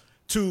just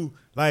it's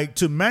like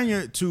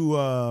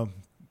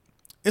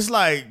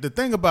the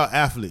thing about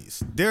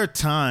athletes, their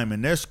time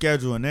and their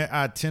schedule and their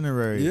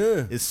itinerary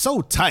is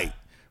so tight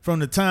from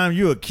the time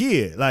you're a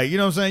kid. Like, you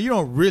know what I'm saying? You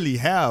don't really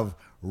have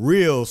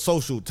real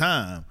social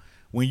time.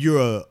 When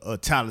you're a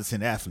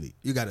talented athlete,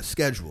 you got a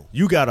schedule.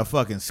 You got a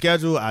fucking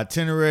schedule,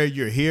 itinerary.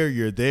 You're here,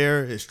 you're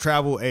there. It's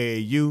travel,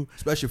 AAU.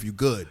 Especially if you're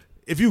good.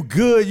 If you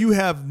good, you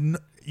have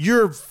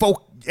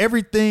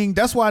everything.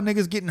 That's why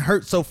niggas getting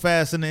hurt so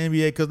fast in the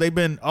NBA because they've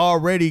been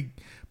already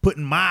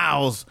putting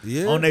miles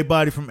on their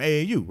body from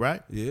AAU,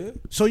 right? Yeah.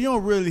 So you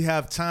don't really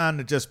have time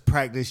to just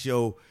practice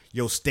your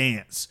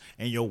stance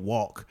and your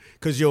walk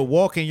because your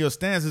walk and your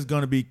stance is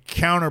going to be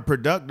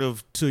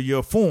counterproductive to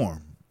your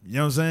form. You know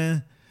what I'm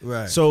saying?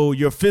 Right. So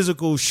your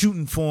physical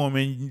shooting form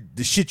and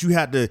the shit you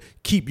have to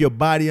keep your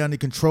body under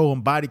control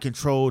and body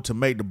control to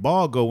make the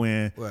ball go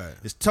in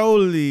is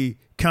totally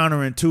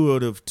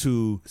counterintuitive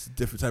to it's a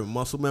different type of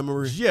muscle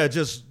memory. Yeah,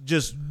 just you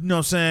know what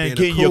I'm saying,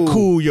 getting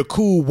your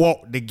cool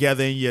walk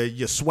together and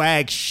your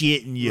swag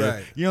shit and your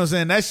you know what I'm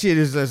saying, that shit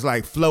is just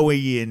like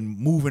flowy and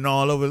moving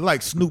all over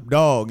like Snoop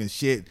Dogg and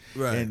shit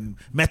and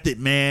Method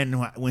Man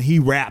when he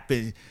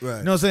rapping. You know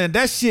what I'm saying,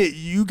 that shit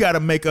you got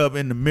to make up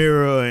in the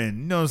mirror and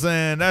you know what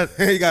I'm saying, that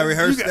you got to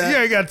rehearse that.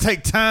 Yeah, you got to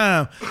take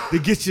time to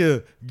get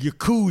your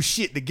cool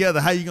shit together.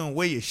 How you gonna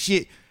wear your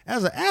shit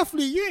as an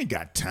athlete? You ain't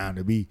got time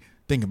to be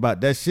thinking about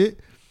that shit.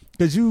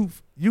 Cause you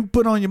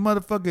put on your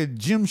motherfucking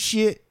gym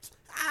shit.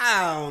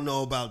 I don't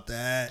know about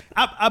that.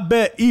 I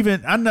bet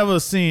I never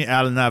seen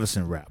Allen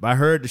Iverson rap. I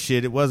heard the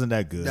shit. It wasn't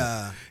that good.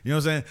 Nah. You know what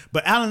I'm saying?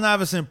 But Allen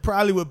Iverson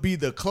probably would be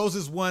the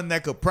closest one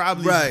that could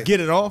probably get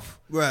it off.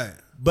 Right.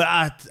 But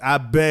I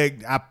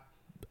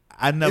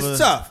never. It's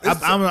tough.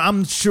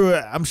 I'm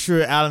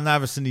sure Allen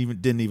Iverson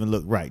didn't even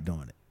look right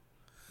doing it.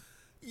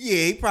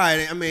 Yeah, he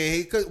probably. I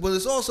mean, well,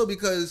 it's also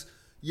because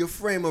your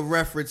frame of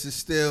reference is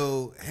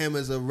still him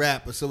as a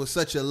rapper, so it's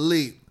such a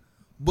leap.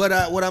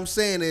 But what I'm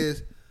saying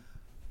is,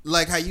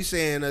 like how you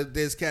saying,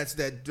 there's cats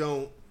that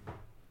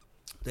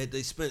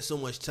they spent so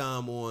much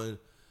time on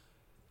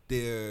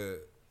their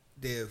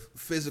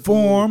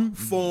physical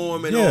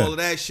form and all of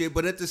that shit.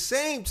 But at the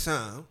same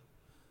time,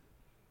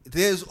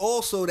 there's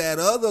also that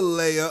other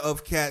layer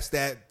of cats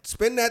that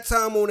spend that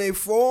time on their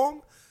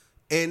form,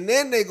 and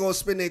then they gonna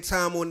spend their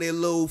time on their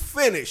little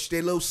finish,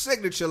 their little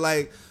signature,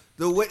 like.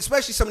 The way,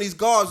 especially some of these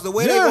guards, the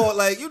way they go,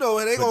 like, you know,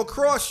 and they gonna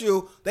cross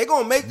you, they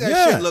gonna make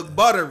that shit look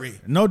buttery.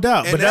 No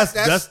doubt, and but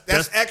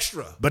that's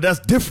extra. But that's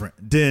different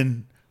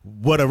than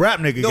what a rap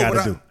nigga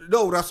gotta do.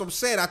 No, that's what I'm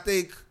saying. I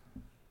think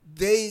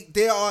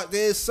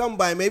there's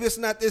somebody. Maybe it's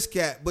not this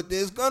cat, but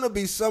there's gonna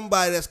be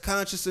somebody that's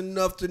conscious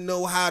enough to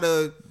know how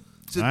to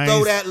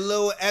throw that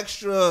little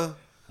extra.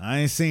 I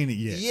ain't seen it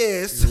yet.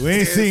 Yeah, we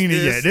ain't seen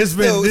it yet. This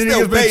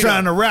niggas been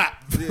trying to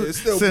rap it's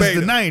still since beta.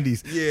 the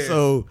 90s. Yeah.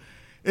 So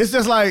it's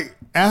just like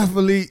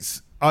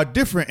athletes are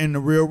different in the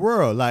real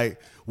world.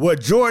 Like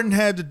what Jordan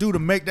had to do to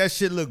make that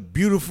shit look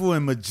beautiful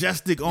and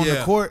majestic on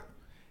the court,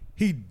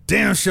 he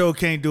damn sure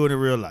can't do it in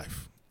real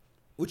life.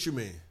 What you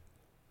mean?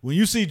 When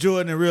you see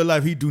Jordan in real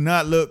life, he do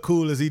not look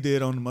cool as he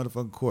did on the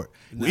motherfucking court.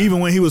 Nah. Even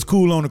when he was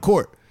cool on the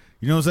court.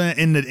 You know what I'm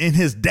saying? In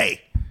his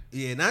day.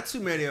 Yeah, not too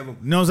many of them.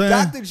 You know what I'm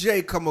saying? Dr.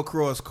 J come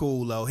across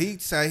cool though. He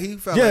said he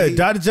felt yeah, like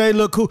Dr. J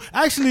look cool.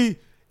 Actually,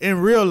 in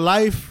real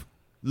life,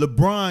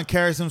 LeBron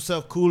carries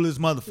himself cool as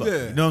motherfucker.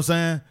 Yeah. You know what I'm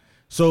saying?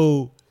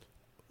 So,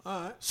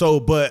 all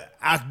right. But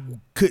I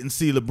couldn't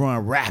see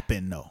LeBron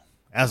rapping though.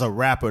 As a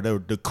rapper,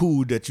 the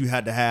cool that you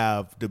had to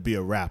have to be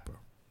a rapper.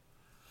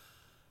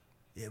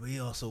 Yeah, but he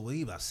about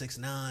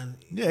 6'9".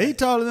 Yeah, he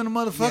taller than a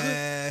motherfucker.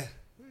 Yeah.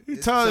 He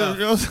taller, you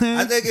know what I'm saying?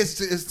 I think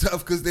it's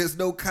tough because there's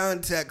no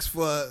context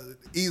for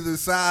either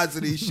sides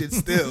of these shit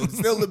still.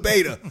 Still the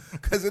beta.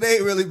 Because it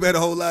ain't really been a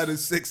whole lot of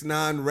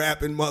 6'9"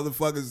 rapping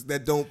motherfuckers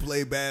that don't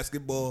play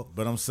basketball.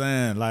 But I'm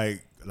saying,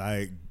 like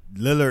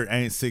Lillard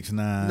ain't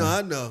 6'9". No,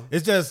 I know.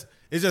 It's just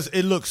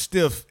it looks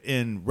stiff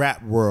in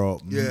rap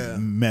world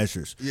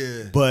measures.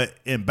 Yeah. But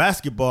in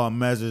basketball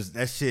measures,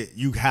 that shit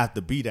you have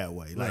to be that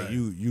way. Like Right.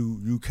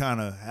 you kind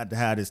of have to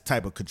have this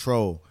type of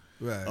control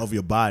Right. of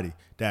your body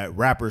that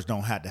rappers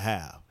don't have to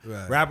have.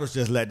 Right. Rappers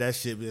just let that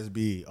shit just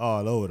be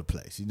all over the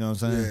place. You know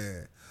what I'm saying?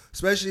 Yeah.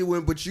 Especially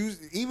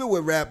even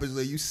with rappers,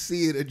 like, you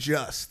see it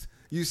adjust.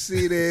 You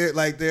see their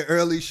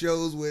early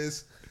shows where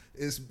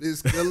it's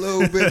a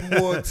little bit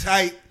more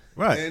tight.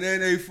 Right. And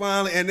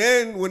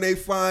then when they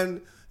find,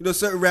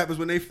 certain rappers,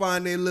 when they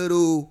find their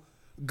little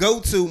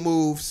go-to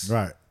moves,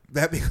 Right.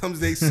 that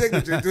becomes their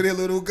signature to their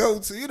little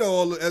go-to.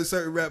 All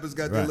certain rappers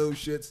got their Right. little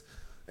shits.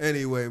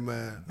 Anyway,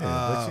 man.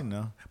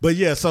 Yeah, but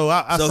yeah, so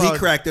I so saw, he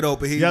cracked it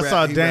open. I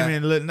saw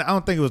Damian Lillard. I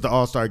don't think it was the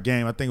All-Star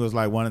game. I think it was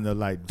like one of the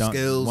dunk,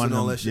 Skills one and of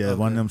all them, that shit. Yeah, Okay.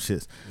 one of them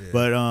shits. Yeah.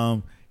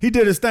 But he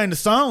did his thing. The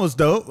song was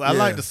dope. I Yeah.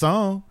 like the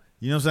song.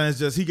 You know what I'm saying? It's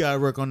just he got to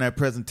work on that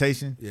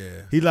presentation.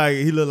 Yeah. He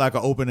looked like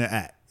an opening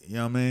act. You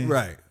know what I mean?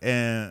 Right.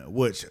 And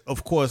which,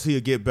 of course,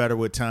 he'll get better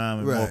with time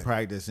and more Right.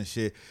 practice and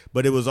shit.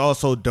 But it was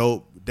also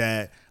dope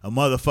that a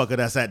motherfucker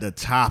that's at the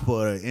top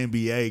of the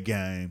NBA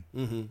game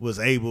was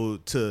able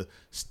to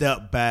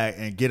step back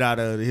and get out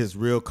of his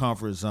real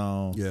comfort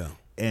zone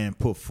and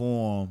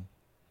perform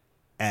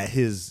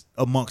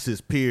amongst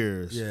his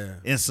peers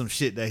in some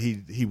shit that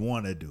he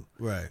want to do.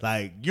 Right.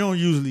 Like, you don't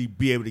usually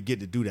be able to get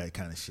to do that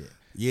kind of shit.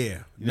 Yeah,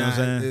 You know what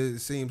I'm saying? It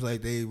seems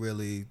like they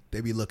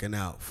be looking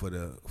out for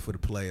the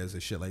players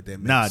and shit like that.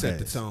 Nowadays. Set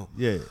the tone.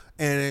 Yeah.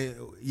 And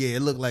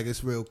it looked like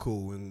it's real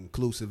cool and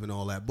inclusive and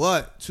all that.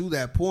 But to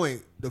that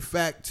point, the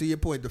fact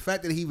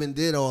that he even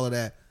did all of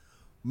that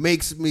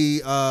makes me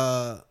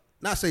not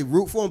say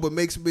root for him, but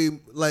makes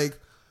me like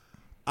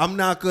I'm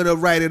not gonna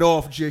write it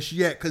off just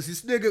yet because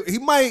this nigga he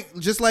might,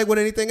 just like with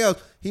anything else,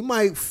 he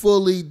might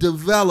fully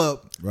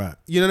develop. Right.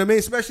 You know what I mean?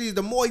 Especially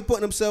the more he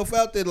putting himself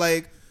out there,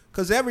 like.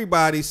 Because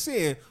everybody's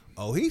saying,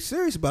 oh, he's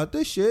serious about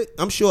this shit.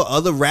 I'm sure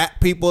other rap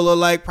people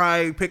are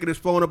probably picking his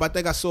phone up. I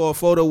think I saw a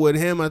photo with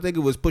him. I think it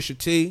was Pusha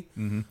T.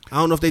 I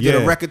don't know if they did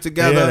a record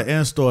together. They had an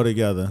in-store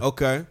together.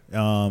 Okay.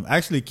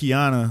 Actually,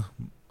 Kiana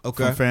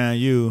from Fan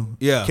U,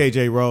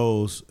 KJ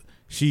Rose,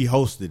 she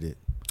hosted it.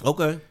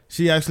 Okay.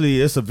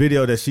 It's a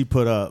video that she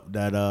put up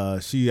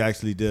that she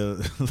actually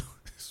did.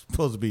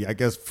 Supposed to be, I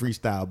guess,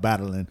 freestyle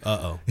battling. You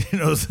know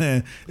what I'm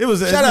saying? It was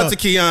shout out to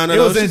Kiana. It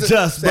was in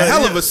jest, but a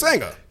hell of a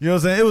singer. You know what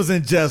I'm saying? It was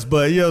in jest,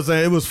 but you know what I'm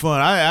saying? It was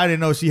fun. I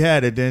didn't know she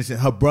had it. Then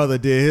her brother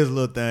did his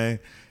little thing,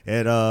 and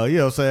you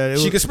know what I'm saying?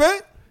 She could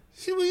spit.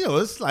 She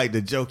was, it's like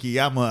the jokey.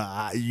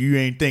 You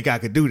ain't think I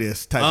could do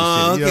this type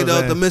of shit. You know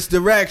okay, the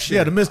misdirection.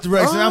 Yeah, the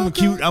misdirection. I'm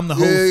cute. I'm the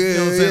host. You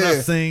know what I'm saying? I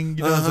sing.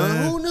 You know what I'm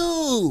saying? Who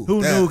knew?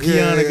 Who knew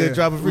Kiana could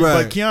drop a free?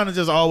 Right. But Kiana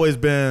just always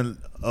been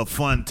a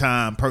fun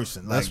time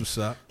person. That's what's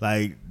up.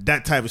 Like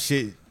that type of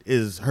shit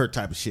is her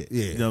type of shit.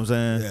 Yeah. You know what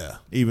I'm saying? Yeah.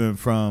 Even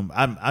from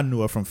I knew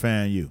her from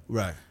Fan U.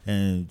 Right.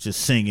 And just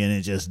singing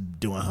and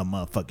just doing her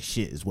motherfucking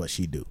shit is what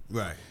she do.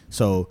 Right.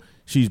 So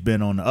she's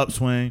been on the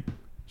upswing.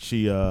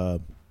 She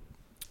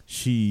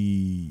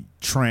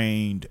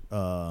trained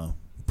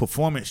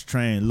performance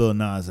trained Lil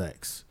Nas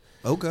X.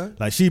 Okay.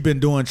 Like she been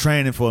doing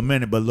training for a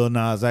minute, but Lil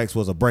Nas X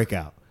was a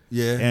breakout.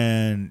 Yeah.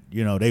 And,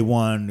 they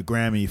won the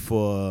Grammy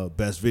for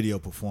Best Video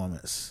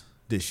Performance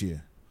this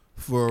year.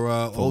 For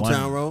Old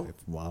Town Road?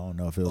 Well, I don't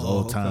know if it was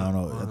Old Town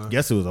or I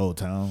guess it was Old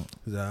Town.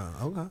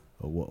 Okay.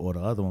 Or the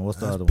other one. What's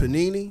the other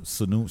Panini? one?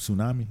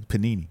 Tsunami?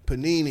 Panini.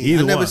 Panini.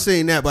 I never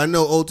seen that, but I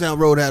know Old Town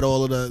Road had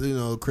all of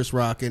the, Chris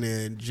Rock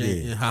and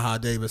Haha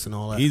Davis and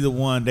all that. Either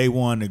one, they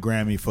won the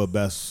Grammy for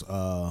Best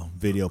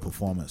Video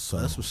Performance. So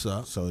that's what's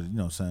up. So, you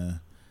know what I'm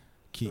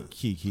saying?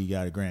 Kiki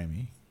got a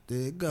Grammy. There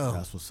you go.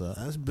 That's what's up.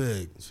 That's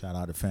big. Shout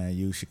out to Fan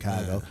U,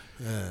 Chicago.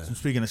 Yeah. So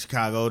speaking of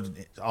Chicago,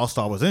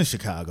 All-Star was in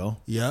Chicago.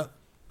 Yep.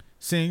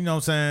 See, you know what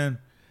I'm saying?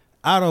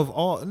 Out of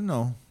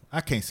all,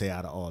 I can't say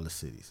out of all the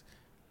cities,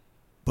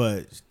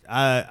 but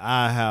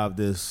I have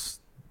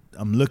this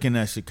I'm looking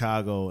at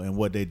Chicago and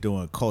what they're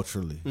doing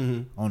culturally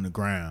on the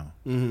ground.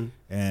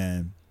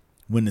 And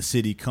when the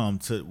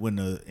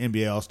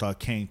NBA All-Star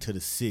came to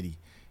the city,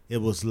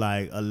 it was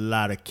like a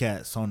lot of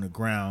cats on the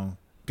ground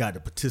got to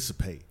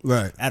participate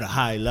at a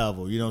high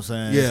level. You know what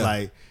I'm saying? Yeah. It's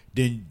like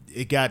then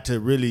it got to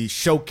really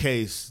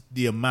showcase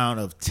the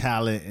amount of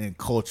talent and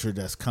culture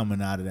that's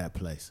coming out of that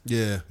place.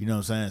 Yeah. You know what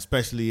I'm saying?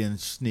 Especially in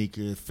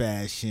sneakers,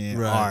 fashion,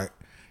 Right. art.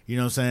 You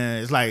know what I'm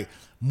saying? It's like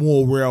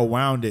more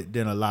well-rounded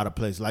than a lot of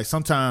places. Like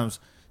sometimes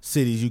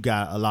cities, you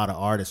got a lot of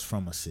artists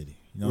from a city.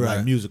 You know, Right.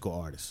 like musical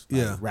artists,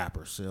 like Yeah.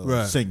 rappers,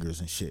 Right. singers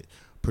and shit,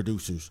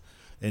 producers.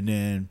 And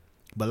then,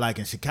 but like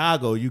in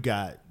Chicago, you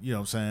got, you know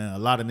what I'm saying, a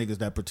lot of niggas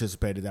that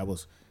participated that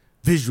was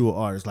visual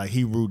artists. Like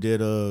Hebrew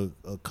did a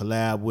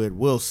collab with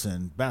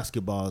Wilson,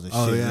 basketballs and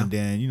shit. Yeah. And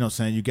then, you know what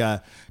I'm saying, you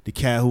got the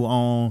cat who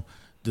owned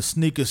the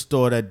sneaker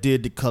store that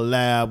did the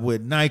collab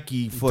with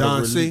Nike for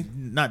Don C?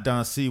 Not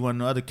Don C, one of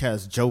the other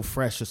cats, Joe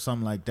Fresh or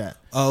something like that.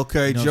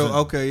 Okay, You know what Joe. I'm saying?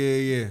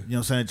 Okay, yeah. You know what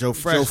I'm saying? Joe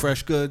Fresh. Joe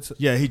Fresh Goods.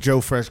 Yeah, he Joe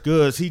Fresh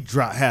Goods. He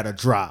had a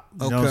drop. You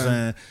know what I'm Okay.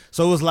 saying?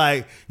 So it was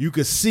like you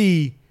could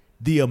see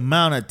the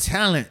amount of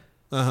talent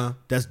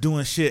that's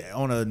doing shit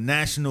on a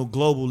national,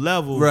 global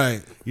level.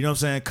 Right. You know what I'm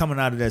saying? Coming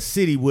out of that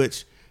city,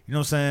 which, you know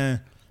what I'm saying?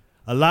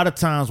 A lot of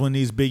times when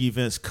these big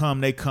events come,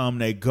 they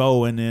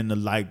go, and then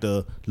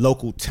the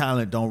local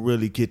talent don't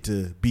really get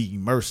to be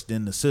immersed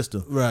in the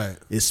system. Right.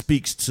 It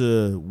speaks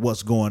to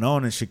what's going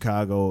on in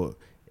Chicago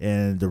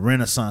and the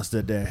renaissance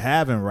that they're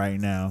having right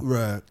now.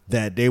 Right.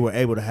 That they were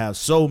able to have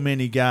so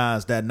many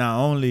guys that not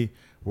only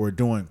were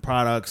doing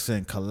products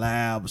and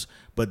collabs,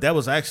 but that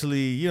was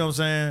actually, you know what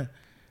I'm saying,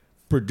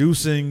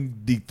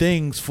 producing the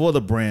things for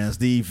the brands,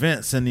 the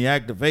events and the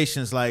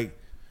activations. Like,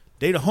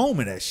 they the home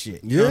of that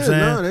shit. You know what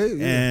I'm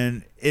saying?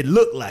 And it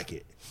looked like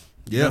it.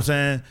 You know what I'm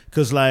saying?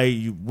 Because, like,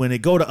 when they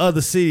go to other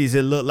cities,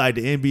 it looked like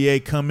the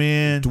NBA come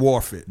in.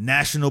 Dwarf it.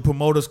 National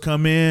promoters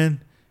come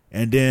in,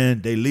 and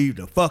then they leave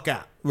the fuck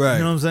out. Right. You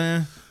know what I'm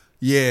saying?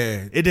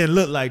 Yeah. It didn't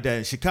look like that.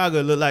 In Chicago,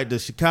 it looked like the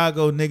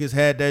Chicago niggas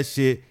had that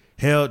shit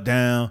held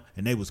down,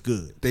 and they was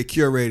good. They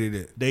curated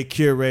it. They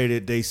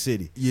curated their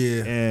city.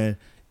 Yeah. And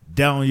that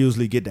don't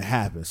usually get to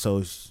happen.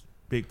 So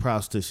big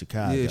props to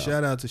Chicago. Yeah,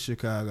 shout out to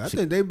Chicago. I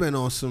think they've been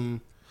on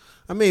some,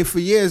 I mean, for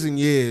years and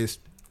years,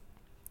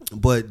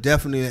 but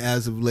definitely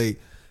as of late,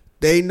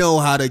 they know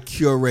how to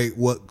curate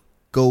what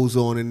goes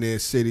on in their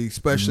city,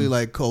 especially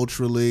like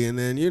culturally. And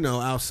then, you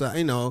know, outside,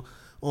 you know,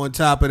 on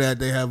top of that,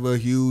 they have a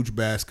huge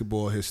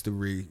basketball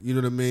history. You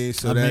know what I mean?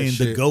 So I mean,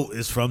 shit, the GOAT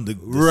is from the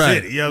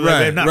Right, city. You know,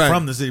 right, not right.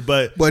 from the city,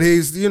 but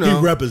he's, you know,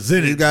 he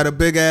represented. He's got a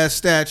big ass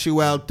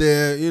statue out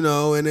there, you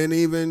know, and then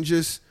even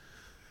just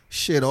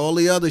shit, all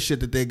the other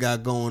shit that they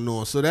got going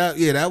on. So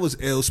that was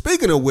ill.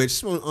 Speaking of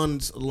which, on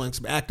like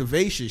some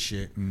activation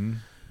shit,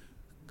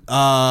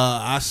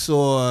 I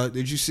saw.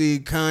 Did you see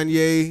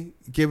Kanye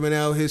giving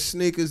out his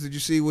sneakers? Did you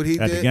see what he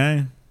at did? the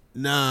game?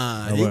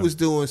 Nah, Oh, he what? was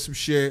doing some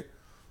shit.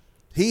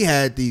 He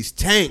had these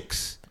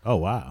tanks Oh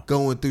wow.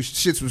 going through.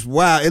 Shits was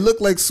wild. It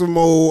looked like some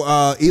old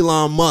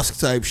Elon Musk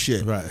type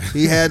shit. Right.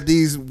 He had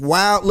these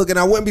wild looking.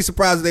 I wouldn't be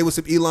surprised if they were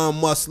some Elon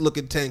Musk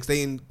looking tanks.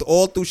 They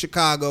all through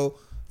Chicago,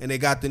 and they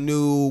got the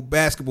new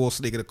basketball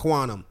sneaker, the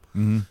Quantum.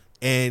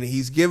 And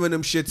he's giving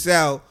them shits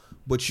out,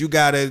 but you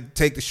gotta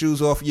take the shoes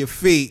off your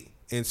feet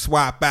and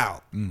swap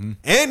out.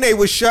 And they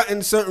was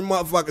shutting certain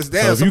motherfuckers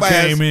down. So if you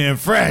came in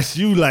fresh,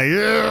 you like,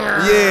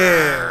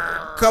 yeah.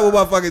 Couple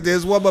motherfuckers.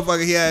 There's one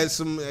motherfucker. He had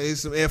some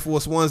Air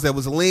Force Ones that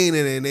was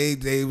leaning, and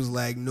they was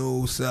like,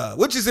 no sir,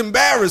 which is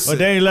embarrassing. But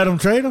they ain't let them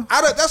trade them.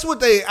 That's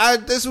what they.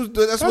 That's what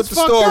the fucked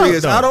story up,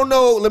 is. though. I don't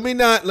know. Let me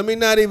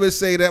not even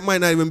say that.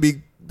 Might not even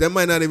be. That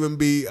might not even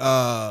be.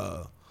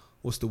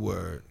 What's the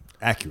word?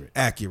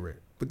 Accurate.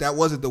 But that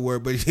wasn't the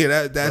word. But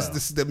yeah,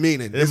 that's the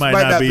meaning. It might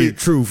not be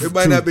true. It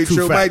might not be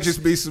true. It might facts.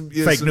 just be some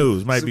Fake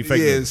news. Might be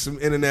fake news. some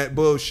internet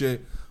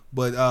bullshit.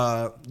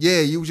 But yeah,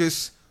 you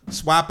just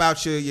swap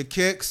out your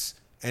kicks,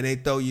 and they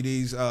throw you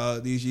these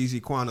Yeezy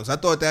Quantos. I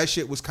thought that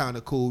shit was kind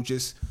of cool.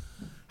 Just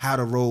how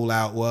the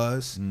rollout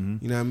was. You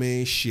know what I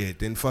mean? Shit.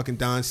 Then fucking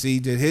Don C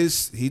did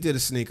a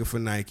sneaker for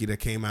Nike that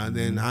came out. And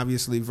then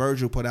obviously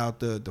Virgil put out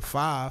the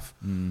 5.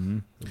 I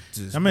mean,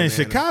 banana.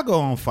 Chicago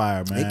on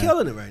fire, man. They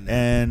killing it right now.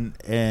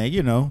 And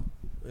you know,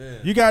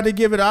 you got to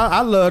give it.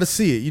 I love to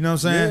see it. You know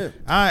what I'm saying?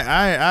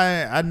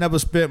 I never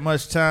spent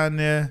much time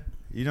there.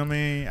 You know what I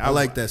mean? I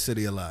like that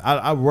city a lot.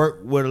 I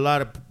work with a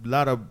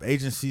lot of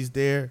agencies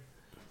there.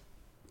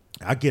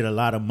 I get a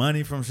lot of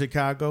money from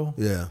Chicago.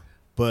 Yeah.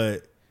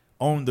 But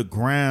on the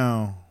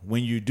ground,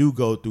 when you do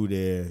go through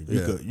there,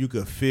 you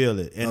could feel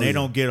it, and they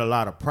don't get a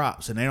lot of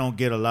props, and they don't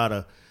get a lot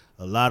of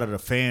the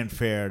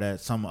fanfare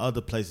that some other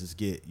places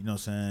get. You know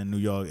what I'm saying? New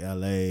York,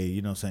 LA.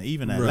 You know what I'm saying?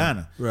 Even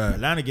Atlanta. Right.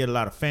 Atlanta get a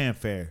lot of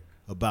fanfare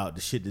about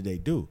the shit that they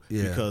do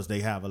because they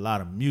have a lot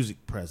of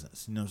music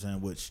presence. You know what I'm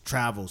saying? Which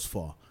travels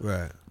far.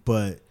 Right.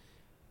 But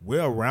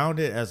we're around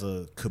it as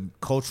a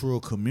cultural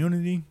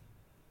community.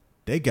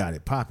 They got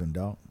it popping,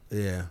 dog.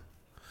 Yeah.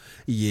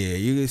 Yeah,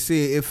 you can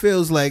see it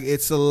feels like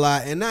it's a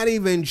lot, and not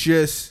even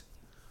just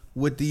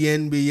with the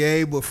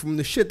NBA, but from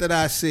the shit that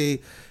I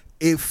see,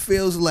 it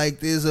feels like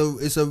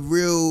it's a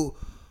real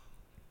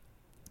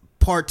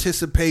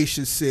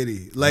participation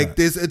city. Like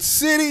there's a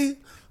city,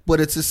 but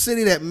it's a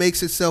city that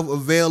makes itself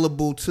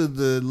available to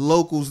the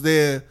locals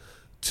there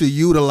to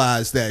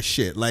utilize that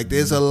shit. Like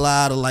there's a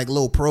lot of like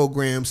little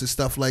programs and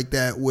stuff like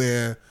that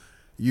where,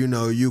 you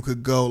know, you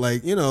could go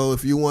like, you know,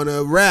 if you want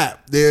to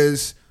rap,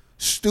 there's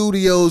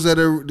studios that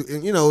are,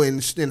 you know,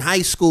 in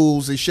high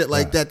schools and shit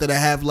like that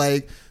have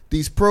like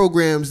these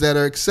programs that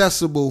are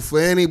accessible for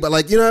anybody.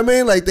 Like, you know what I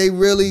mean? Like they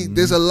really,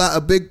 there's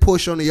a big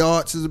push on the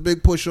arts. There's a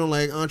big push on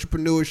like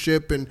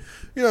entrepreneurship and,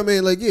 you know what I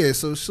mean? Like, yeah,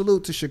 so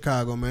salute to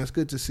Chicago, man. It's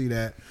good to see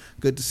that.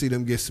 Good to see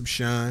them get some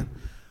shine.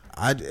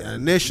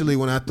 Initially,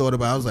 when I thought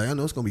about it, I was like, I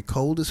know it's going to be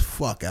cold as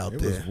fuck out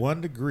there. It was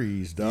 1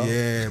 degree, dog.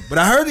 Yeah, but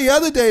I heard the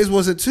other days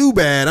wasn't too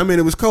bad. I mean,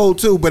 it was cold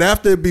too, but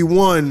after it be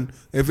 1,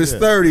 if it's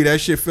 30, that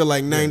shit feel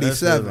like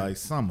 97. That like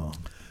summer.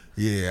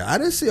 Yeah, I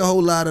didn't see a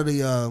whole lot of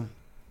the,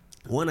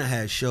 1, I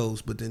had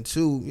shows, but then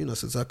 2, you know,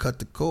 since I cut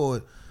the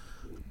cord,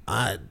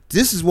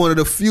 this is one of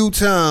the few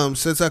times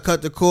since I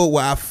cut the cord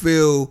where I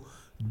feel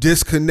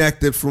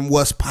disconnected from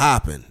what's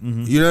popping.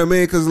 You know what I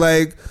mean? Because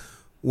like,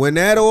 when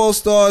that all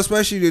starts,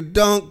 especially the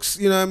dunks,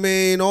 you know what I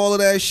mean, all of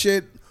that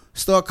shit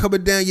start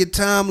coming down your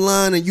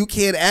timeline and you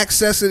can't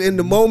access it in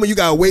the moment. You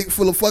gotta wait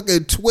for the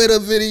fucking Twitter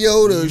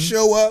video to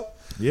show up.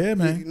 Yeah,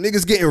 man.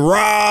 Niggas getting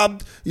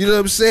robbed. You know what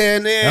I'm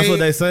saying? That's what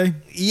they say?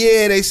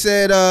 Yeah, they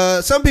said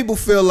some people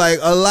feel like,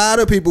 a lot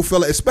of people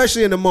feel like,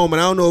 especially in the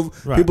moment, I don't know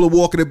if people are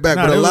walking it back,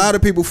 but a lot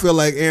of people feel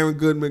like Aaron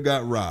Goodman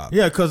got robbed.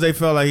 Yeah, because they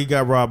felt like he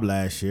got robbed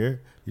last year.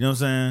 You know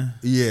what I'm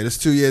saying? Yeah, that's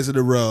 2 years in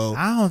a row.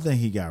 I don't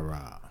think he got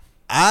robbed.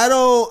 I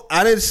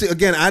didn't see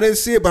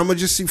it, but I'm gonna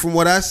just see from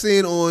what I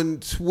seen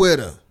on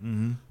Twitter.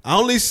 I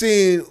only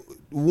seen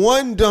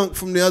one dunk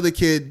from the other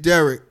kid,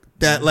 Derek,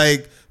 that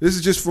like, this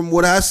is just from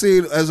what I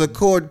seen as a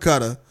cord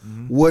cutter,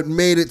 what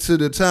made it to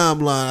the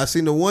timeline. I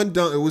seen the one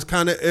dunk, it was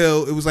kind of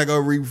ill. It was like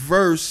a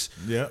reverse.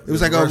 Yeah. It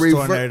was like a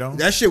reverse tornado.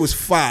 That shit was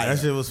fire.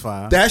 That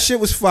shit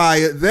was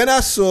fire. Then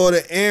I saw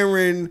the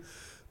Aaron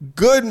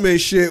Goodman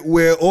shit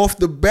where off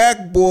the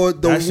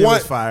backboard, that shit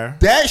was fire.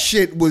 That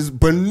shit was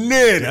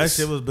bananas. That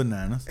shit was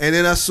bananas. And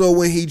then I saw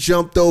when he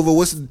jumped over,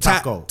 what's the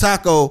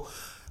Taco.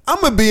 I'm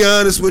gonna be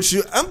honest with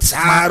you, I'm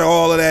tired of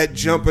all of that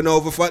jumping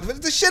over.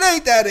 The shit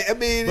ain't that. I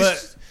mean, but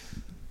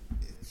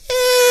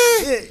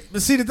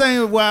see, the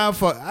thing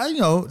is,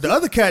 you know, the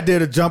other cat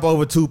did a jump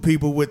over 2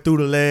 people through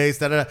the legs.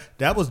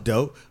 That was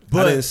dope.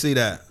 But I didn't see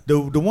that.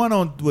 The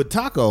one with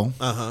Taco.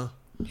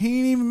 He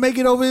didn't even make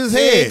it over his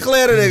head. He ain't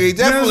clear the nigga. He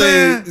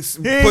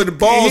definitely put the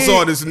balls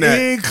on his neck.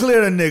 He ain't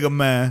clear the nigga,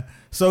 man.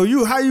 So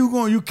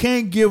you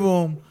can't give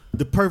him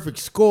the perfect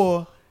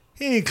score.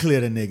 He ain't clear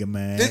the nigga,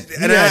 man.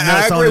 And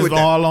I agree with that.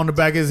 All on the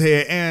back of his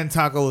head, and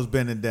Taco was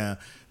bending down.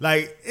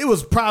 Like, it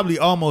was probably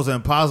almost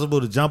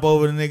impossible to jump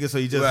over the nigga, so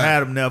you just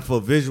had him there for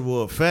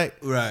visual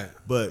effect. Right.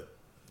 But,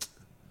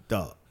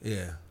 dog.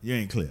 Yeah. You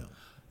ain't clear.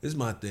 This is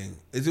my thing.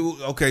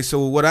 Okay,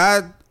 so what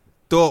I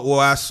thought,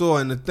 I saw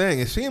in the thing,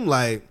 it seemed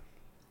like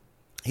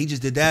he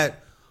just did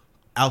that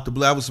out the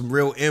blue. That was some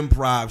real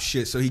improv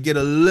shit. So he get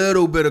a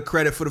little bit of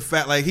credit for the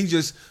fact, like he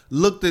just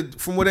looked at,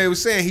 from what they were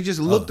saying, he just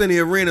looked in the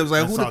arena. It was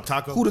like,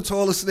 who the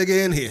tallest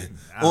nigga in here?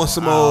 I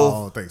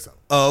don't think so.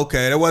 Oh,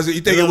 okay. That wasn't.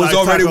 You think it was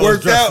already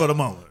worked out for the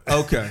moment?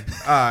 Okay.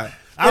 All right.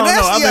 I don't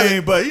know. I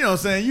mean, but you know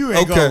what I'm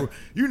saying.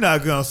 You're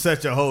not gonna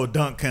set your whole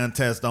dunk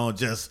contest on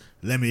just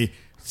let me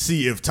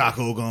see if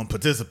Taco gonna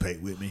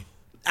participate with me.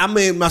 I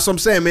mean, that's what I'm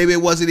saying. Maybe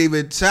it wasn't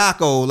even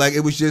Taco. Like, it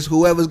was just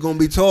whoever's going to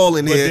be tall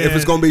in here. If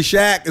it's going to be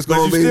Shaq, it's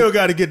going to be... you still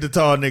got to get the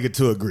tall nigga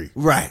to agree.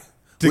 Right.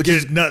 To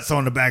get nuts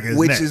on the back of his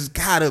neck. Which has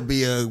got to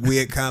be a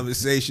weird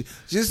conversation.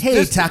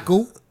 Hey,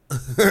 Taco.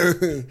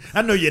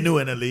 I know you're new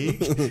in the league.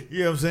 You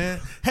know what I'm saying?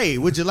 Hey,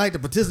 would you like to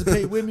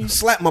participate with me?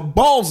 Slap my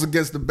balls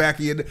against the back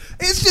of your neck.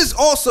 It's just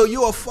also,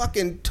 you're a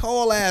fucking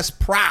tall-ass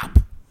prop.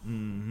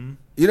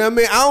 You know what I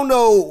mean? I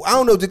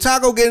don't know. Did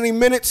Taco get any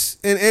minutes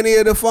in any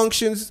of the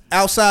functions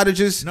outside of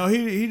just... No,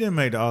 he didn't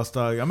make the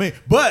All-Star. I mean,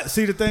 but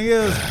see, the thing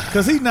is,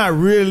 because he don't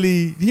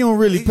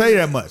really play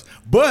that much.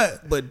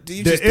 But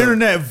the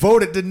internet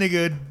voted the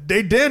nigga,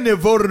 they damn near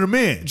voted him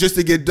in. Just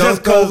to get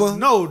dunked over?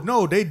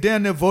 No, they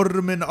damn near voted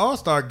him in the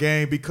All-Star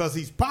game because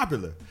he's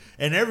popular.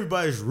 And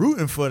everybody's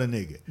rooting for the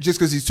nigga. Just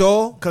because he's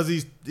tall? Because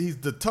he's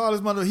the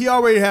tallest mother. He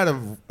already had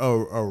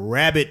a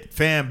rabid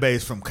fan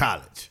base from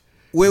college.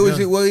 Where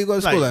you go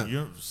to school at?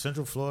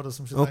 Central Florida or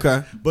some shit okay.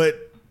 like that.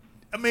 But,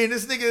 I mean,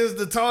 this nigga is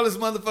the tallest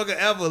motherfucker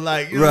ever.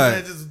 Like, you know what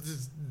I'm saying?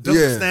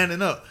 Just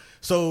standing up.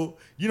 So,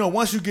 you know,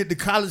 once you get the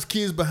college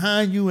kids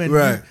behind you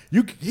and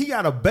he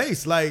got a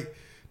base. Like,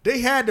 they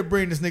had to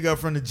bring this nigga up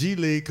from the G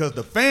League because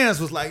the fans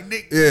was like,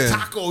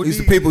 Taco. He's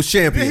the people's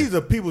champion. He's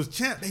the people's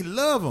champ. They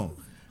love him.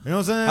 You know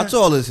what I'm saying? How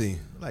tall is he?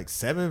 Like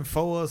 7'4"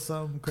 or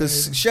something.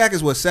 Because Shaq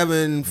is what,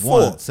 7'4"?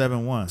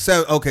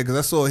 7'1". Okay, because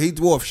I saw he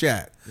dwarfed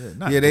Shaq.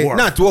 Not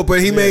dwarf, but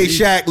he made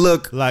Shaq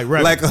look like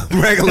a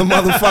regular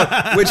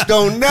motherfucker, which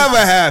don't never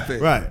happen.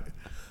 Right.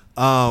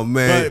 Oh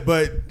man,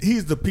 but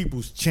he's the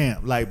people's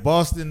champ. Like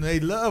Boston, they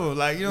love him.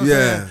 Like, you know what Yeah.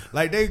 I'm saying?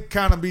 Like they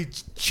kind of be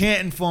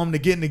chanting for him to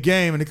get in the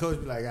game, and the coach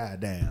be like, "Ah,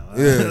 damn." You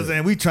know Yeah. what I'm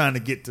saying? We trying to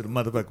get to the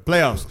motherfucking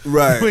playoffs.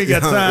 Right. We ain't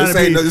got time This to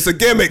ain't be. no- it's a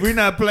gimmick. We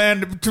not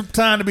planning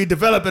time to be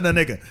developing a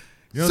nigga.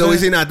 You know so what I'm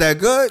is he saying? not that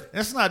good?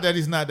 It's not that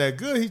he's not that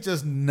good. He's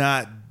just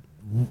not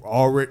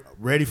already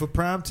ready for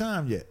prime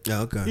time yet.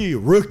 Yeah, okay. He a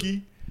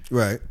rookie.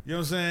 Right. You know what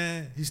I'm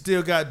saying? He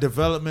still got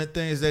development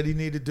things that he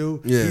need to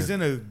do. Yeah. He's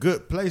in a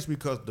good place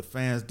because the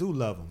fans do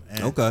love him.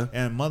 And, Okay.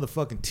 And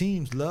motherfucking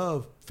teams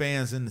love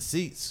fans in the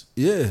seats.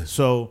 Yeah.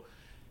 So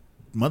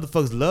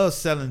motherfuckers love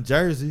selling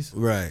jerseys.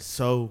 Right.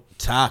 So,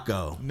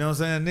 Taco. you know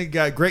what I'm saying? Nigga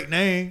got a great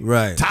name.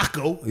 Right.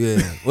 Taco. Yeah.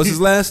 What's his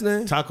last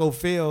name? Taco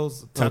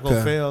Fields. Taco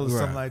Okay. Fields or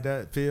Right. something like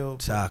that. Field.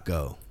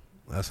 Taco.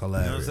 That's You know what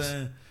I'm hilarious.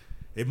 saying?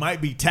 It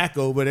might be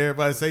taco, but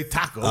everybody say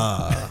taco.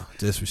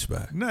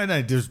 Disrespect. No, it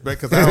ain't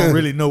disrespect because I don't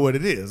really know what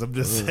it is. I'm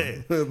just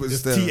saying. But It's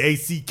still.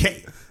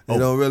 TACK. They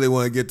don't really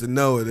want to get to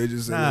know it. They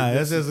just say, Nah,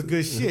 that's just a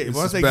good shit. This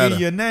Once is they better.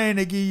 give you a name,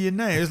 they give you a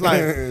name. It's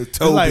like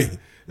Toby.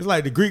 It's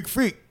like the Greek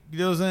freak. You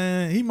know what I'm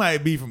saying? He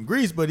might be from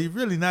Greece, but he's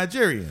really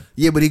Nigerian.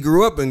 Yeah, but he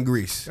grew up in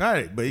Greece. All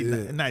right, but he's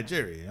Yeah.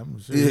 Nigerian.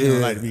 I'm sure he don't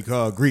like to be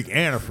called Greek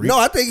and a freak. No,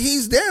 I think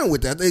he's down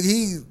with that.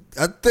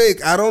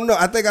 I don't know.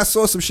 I think I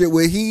saw some shit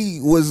where he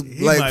was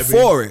He like might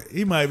for be, it.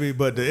 He might be,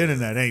 but the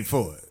internet ain't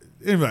for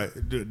it. Anyway,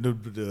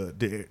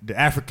 the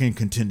African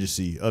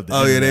contingency of the Oh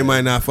yeah, internet. they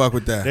might not fuck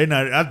with that. They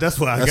not. That's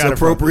why I That's got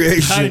appropriation.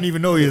 it from. I didn't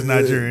even know he was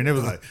Nigerian. It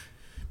was like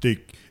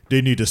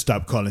they need to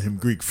stop calling him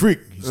Greek freak.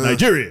 He's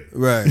Nigerian.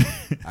 Right.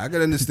 I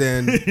can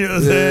understand. You know what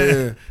I'm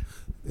saying?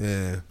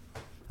 Yeah.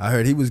 I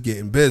heard he was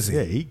getting busy.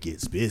 Yeah, he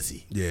gets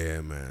busy.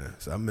 Yeah, man.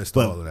 So I missed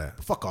But all of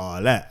that. fuck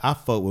all that. I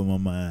fuck with my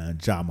man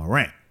Ja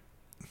Morant.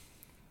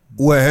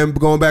 What, him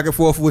going back and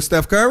forth with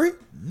Steph Curry?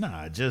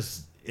 Nah,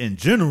 just in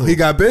general. He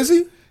got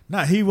busy?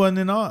 Nah, he wasn't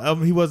in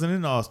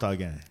the All-Star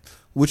game.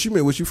 What you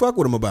mean? What you fuck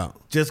with him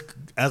about? Just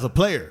as a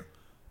player.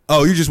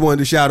 Oh, you just wanted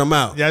to shout him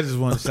out. Yeah, I just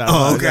want to shout Oh,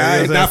 out. okay. You know what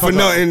I'm saying? Not for Fuck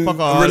nothing fuck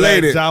all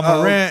related. That. Ja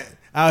Oh. Morant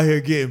out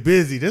here getting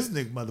busy. This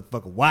nigga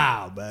motherfucker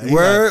wild, man. He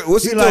Word? like-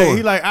 What's he like, doing?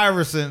 He like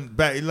Iverson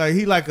back. Like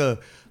he like the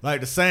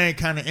same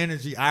kind of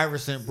energy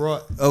Iverson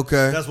brought.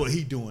 Okay. That's what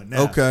he doing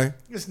now. Okay.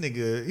 This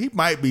nigga, he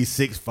might be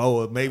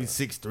 6'4", maybe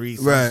 6'3",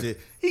 some Right.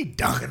 shit. He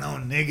dunking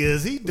on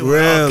niggas. He doing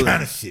Really? all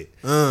kind of shit.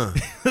 You know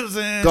what I'm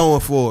saying? Going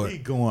for He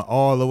it. going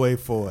all the way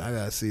for it. I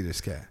gotta see this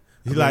cat.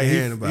 He I've like been he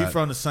hearing about it.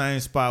 from the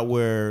same spot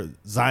where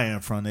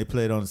Zion from. They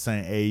played on the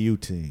same AAU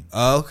team.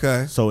 Oh,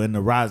 okay. So in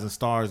the Rising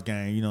Stars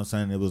game, you know what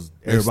I'm saying, it was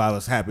everybody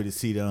was happy to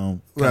see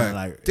them. Kinda Right.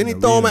 Like Didn't in he the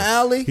throw him arena. an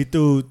alley? He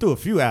threw a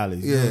few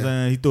alleys. You know what I'm Yeah.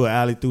 saying? He threw an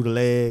alley through the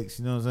legs.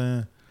 You know what I'm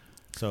saying?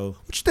 So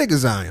What you think of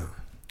Zion?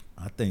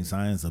 I think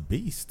Zion's a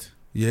beast.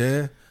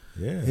 Yeah.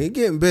 Yeah. He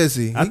getting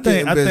busy. I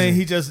think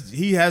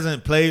he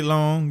hasn't played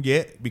long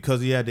yet because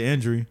he had the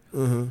injury.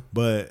 Mm-hmm.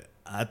 But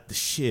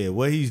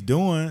what he's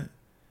doing,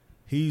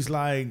 he's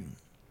like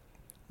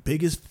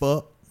big as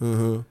fuck,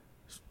 Mm-hmm.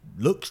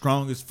 look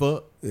strong as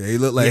fuck. Yeah, he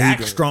looked like He he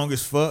acts strong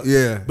as fuck.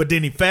 Yeah. But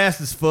then he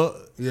fast as fuck.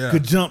 Yeah.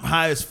 Could jump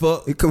high as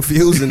fuck. He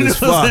confusing You know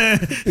as what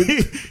fuck. I'm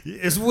saying?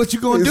 It's what you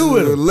gonna He's do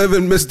with a him.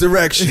 living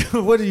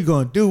misdirection. What are you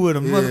gonna do with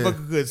him? Yeah.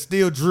 Motherfucker could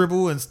still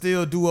dribble and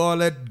still do all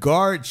that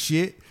guard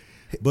shit.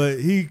 But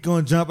he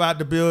gonna jump out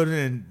the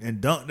building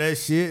and dunk that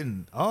shit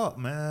and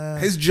man.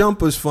 His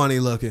jumper's funny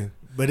looking.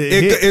 But it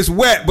hit. It's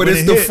wet, but When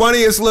it's it the hit.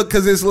 funniest look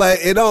because it's like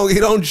he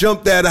don't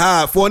jump that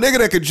high. For a nigga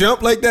that could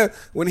jump like that,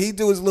 when he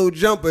do his little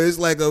jumper, it's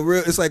like a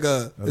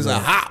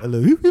hop. A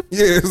little-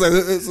 Yeah,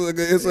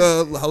 it's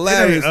a It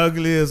hilarious. ain't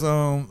ugly as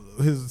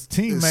his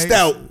teammate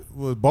Stout.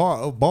 was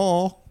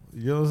Ball.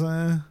 You know what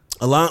I'm saying?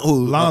 Lonzo,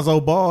 Lonzo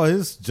Ball,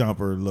 his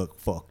jumper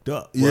looked fucked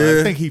up. Well, Yeah.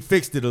 I think he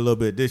fixed it a little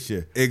bit this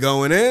year. it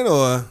going in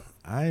or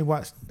I ain't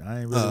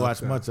really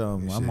watched okay. much of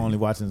him. You I'm see. only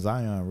watching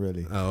Zion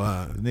really.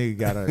 oh That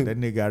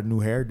nigga got a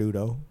new hairdo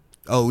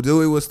though.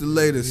 Dewey, what's the He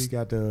latest?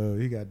 got the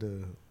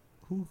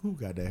who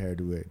got that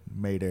hairdo that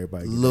made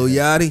everybody get Lil that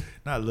hair? Yachty.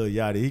 Not Lil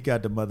Yachty. He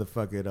got the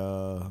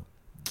motherfucking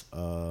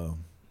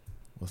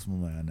what's my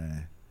man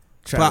name?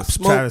 Pop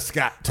Smoke? Travis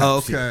Scott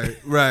type shit. Okay,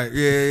 right,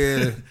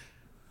 yeah,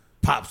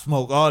 Pop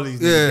Smoke, all these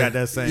Yeah. niggas got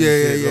that same Yeah,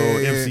 shit, yeah,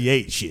 little yeah.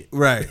 MC8 shit.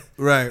 right.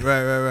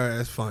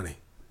 That's funny.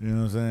 You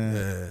know what I'm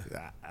saying?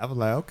 I was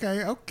like,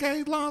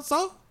 okay,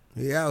 Lonzo.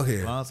 He out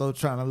here. Lonzo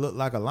trying to look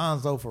like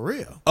Alonzo for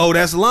real. Oh,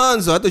 that's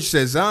Lonzo. I thought you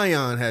said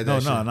Zion had No,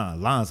 that shit. no,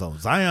 Lonzo.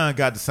 Zion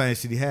got the same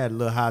shit. He had a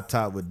little high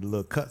top with the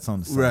little cuts on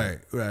the side.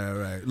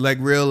 Right. Like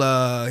real.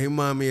 He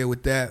remind me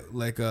with that.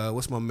 Like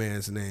what's my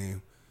man's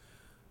name?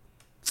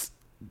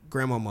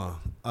 Grandmama.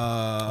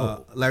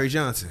 Larry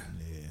Johnson.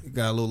 Yeah. He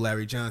got a little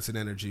Larry Johnson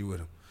energy with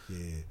him. Yeah.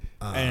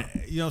 And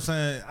you know what I'm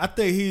saying? I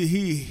think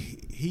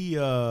he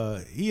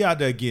out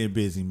there getting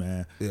busy,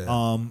 man.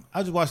 Yeah.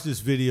 I just watched this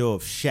video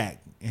of Shaq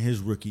in his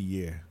rookie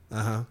year.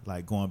 Uh-huh.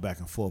 Like going back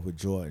and forth with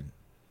Jordan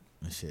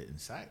and shit. And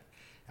Shaq,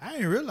 I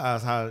didn't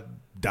realize how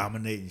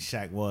dominating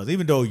Shaq was,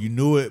 even though you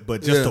knew it,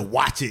 but just to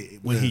watch it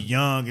when he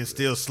young and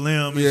still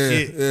slim and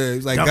shit. Yeah,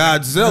 he's like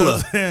Dunking, you know Godzilla.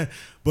 what I'm saying?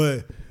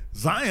 But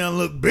Zion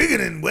looked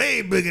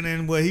way bigger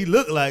than what he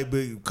looked like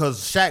because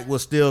Shaq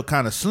was still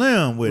kind of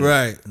slim with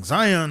Right. it.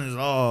 Zion is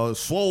all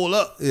swole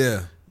up.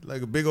 Yeah.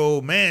 Like a big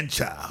old man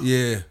child.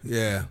 Yeah.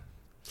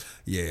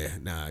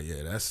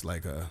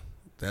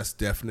 That's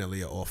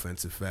definitely an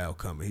offensive foul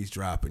coming. He's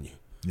dropping you.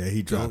 Yeah,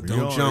 he dropped.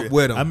 Don't jump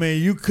with him. I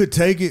mean, you could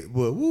take it,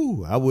 but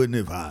I wouldn't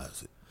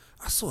advise it.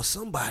 I saw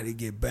somebody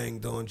get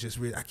banged on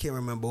I can't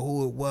remember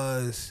who it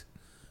was.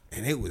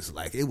 And it was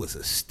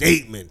a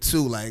statement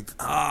too. Like,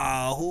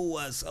 who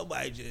was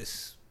somebody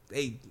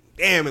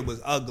it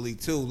was ugly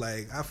too.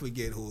 Like, I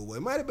forget who it was.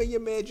 It might have been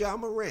your man Ja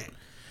Morant.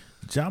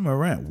 Ja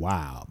Morant,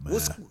 wow, man.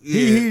 Yeah.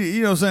 He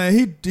you know what I'm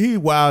saying? He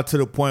wild to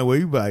the point where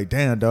you be like,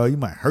 damn, dog, you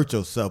might hurt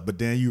yourself, but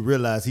then you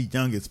realize he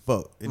young as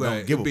fuck and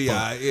don't give a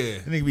fuck. Yeah.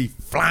 Nigga be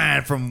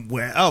flying from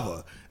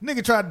wherever.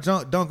 Nigga tried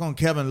to dunk on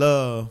Kevin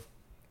Love,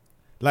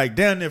 like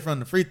down there from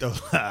the free throw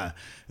line.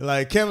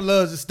 Like Kevin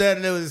Love's just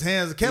standing there with his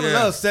hands. Kevin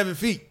Love's 7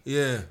 feet.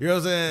 Yeah. You know what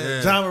I'm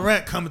saying? Yeah. Ja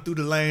Morant coming through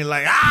the lane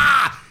like,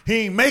 he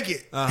ain't make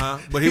it.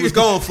 But he was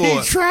going for he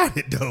it. He tried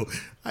it though.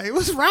 Like,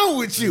 what's wrong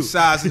with you?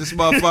 Size of this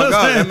motherfucker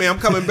up. I mean, I'm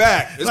coming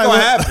back. It's like,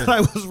 gonna happen.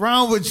 Like, what's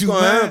wrong with you,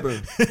 gonna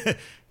man?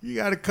 You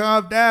gotta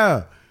calm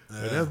down.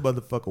 That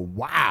motherfucker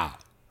wild.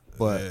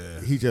 But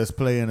he just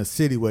play in a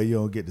city where you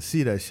don't get to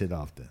see that shit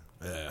often.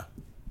 Yeah.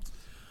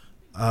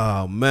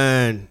 Oh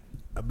man,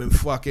 I've been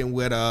fucking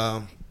with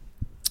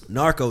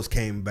Narcos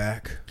came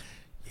back.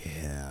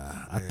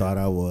 Yeah, I thought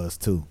I was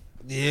too.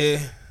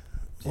 Yeah.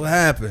 What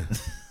happened?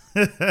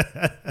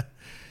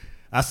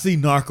 I see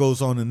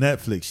Narcos on the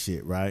Netflix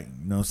shit, right?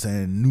 You know what I'm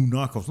saying? New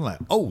Narcos. I'm like,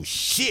 oh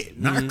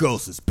shit,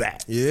 Narcos is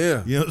back.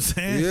 Yeah. You know what I'm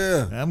saying?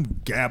 Yeah.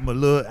 I'm grabbing my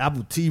little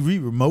Apple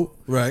TV remote.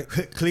 Right.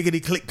 Clickety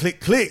click, click,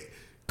 click.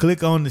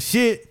 Click on the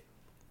shit.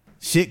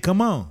 Shit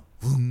come on.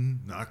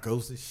 Boom,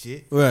 Narcos and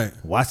shit. Right.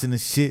 Watching the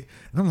shit.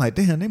 And I'm like,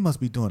 damn, they must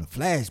be doing a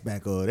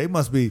flashback or they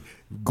must be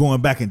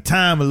going back in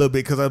time a little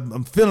bit because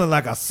I'm feeling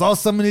like I saw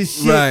some of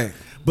this shit. Right.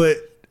 But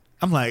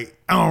I'm like,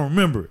 I don't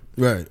remember it.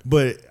 Right.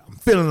 But I'm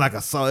feeling like I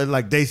saw it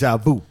like deja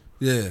vu.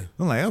 Yeah.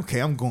 I'm like, okay,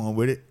 I'm going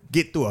with it.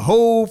 Get through a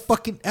whole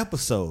fucking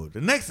episode.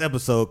 The next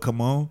episode come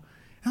on.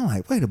 I'm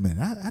like, wait a minute.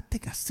 I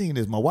think I seen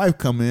this. My wife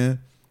come in.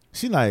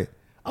 She like,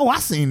 oh, I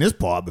seen this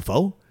part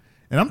before.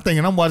 And I'm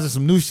thinking I'm watching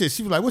some new shit.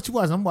 She was like, what you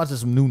watching? I'm watching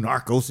some new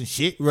Narcos and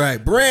shit. Right.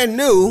 Brand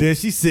new. Then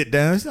she sit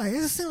down. She's like,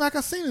 it seems like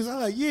I seen this. I'm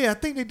like, yeah, I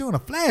think they're doing a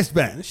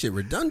flashback. This shit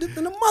redundant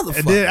than a motherfucker.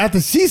 And then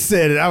after she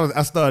said it,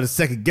 I started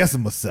second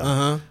guessing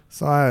myself.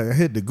 So I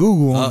hit the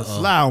Google on the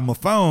slide on my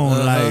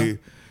phone, like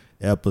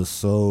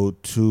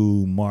episode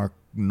 2,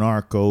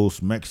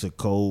 Narcos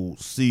Mexico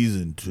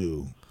season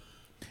 2.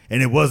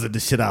 And it wasn't the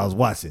shit I was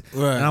watching.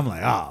 Right. And I'm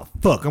like, oh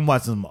fuck, I'm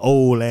watching some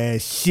old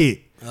ass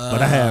shit.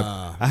 But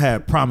I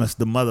had promised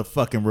the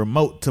motherfucking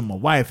remote to my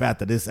wife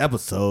after this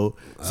episode.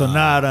 So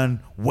now I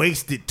done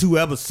wasted 2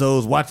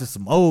 episodes watching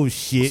some old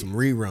shit. Some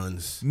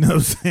reruns. You know what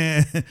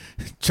I'm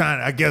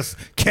saying?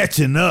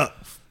 Catching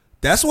up.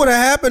 That's what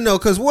happened though,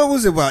 because what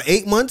was it, about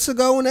 8 months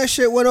ago when that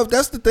shit went up?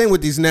 That's the thing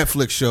with these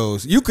Netflix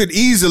shows. You could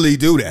easily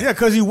do that. Yeah,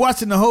 because you're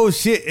watching the whole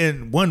shit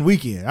in one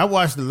weekend. I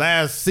watched the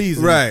last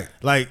season,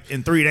 like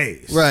in 3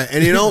 days. Right,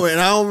 and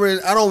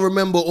I don't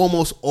remember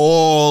almost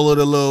all of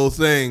the little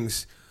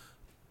things.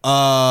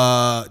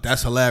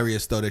 That's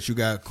hilarious though that you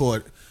got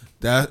caught.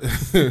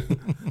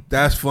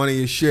 That's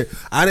funny as shit.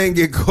 I didn't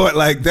get caught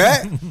like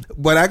that,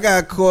 but I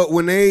got caught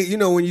when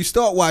when you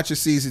start watching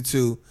season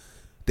 2,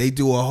 they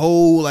do a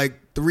whole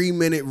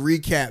 3-minute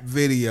recap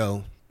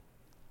video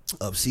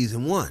of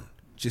season 1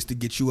 just to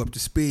get you up to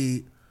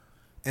speed.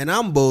 And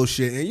I'm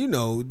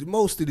bullshitting.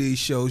 Most of these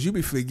shows you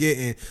be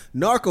forgetting.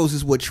 Narcos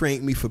is what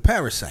trained me for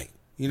Parasite.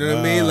 You know what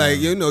I mean?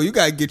 You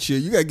gotta get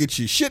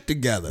your shit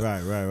together.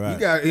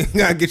 Right. You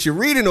gotta get your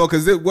reading on,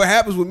 because what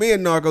happens with me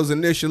and Narcos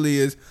initially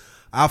is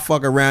I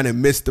fuck around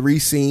and miss 3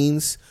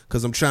 scenes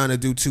because I'm trying to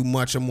do too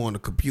much. I'm on the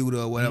computer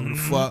or whatever the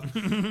fuck,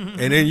 and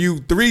then you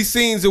 3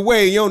 scenes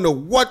away, you don't know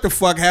what the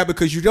fuck happened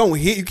because you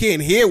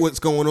can't hear what's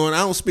going on. I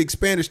don't speak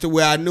Spanish to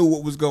where I knew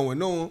what was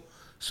going on,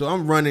 so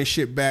I'm running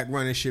shit back.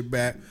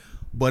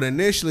 But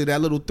initially,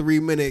 that little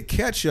 3-minute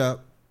catch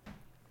up,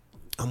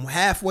 I'm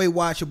halfway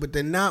watching, but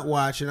then not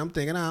watching. I'm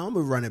thinking, I'm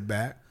gonna run it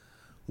back.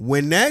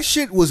 When that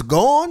shit was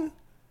gone,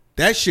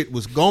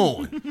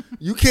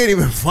 You can't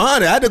even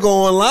find it. I had to go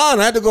online.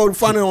 I had to go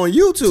find it on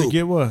YouTube. To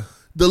get what?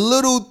 The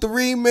little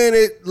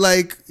 3-minute,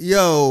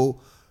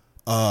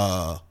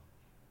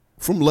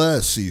 from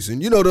last season.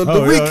 The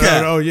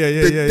recap.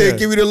 Yeah. They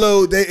give you the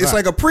little. It's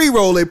like a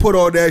pre-roll. They put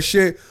all that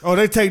shit. Oh,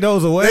 they take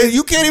those away?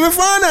 You can't even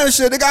find that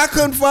shit. I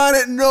couldn't find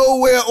it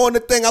nowhere on the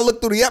thing. I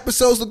looked through the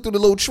episodes, looked through the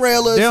little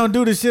trailers. They don't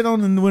do the shit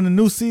when the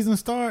new season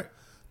start?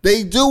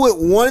 They do it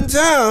one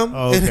time.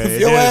 Oh, okay. And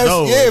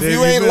if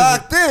you ain't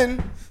locked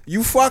in,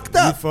 you fucked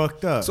up.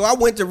 So I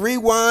went to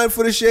rewind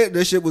for the shit.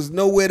 The shit was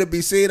nowhere to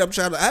be seen. I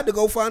had to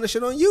go find the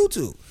shit on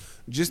YouTube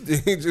just to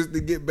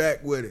get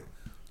back with it.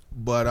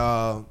 But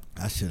I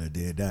should have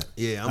did that.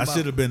 Yeah, I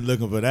should have been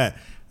looking for that.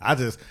 I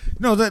just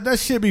that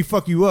shit be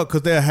fuck you up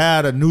because they'll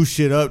have a new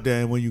shit up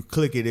there, and when you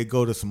click it, it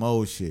go to some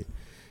old shit.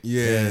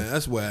 Yeah,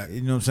 that's whack.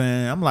 You know what I'm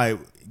saying? I'm like,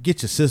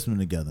 get your system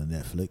together,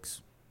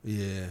 Netflix.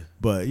 Yeah.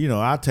 But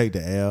I'll take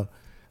the L.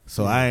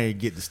 So I ain't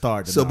get to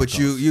start. So, but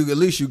you at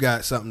least you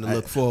got something to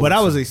look forward. But I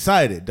to. was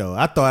excited though.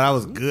 I thought I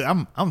was good.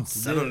 I'm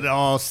settled,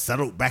 all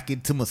settled back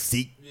into my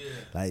seat.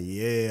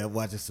 Yeah. I'm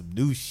watching some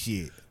new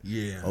shit.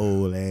 Yeah.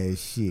 Old ass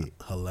shit.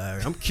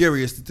 Hilarious. I'm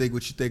curious to think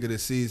what you think of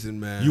this season,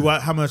 man.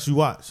 How much you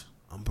watch?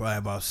 I'm probably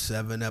about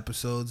 7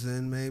 episodes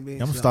in, maybe. I'm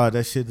gonna start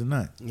that shit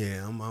tonight.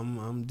 Yeah,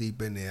 I'm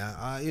deep in there.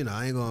 I ain't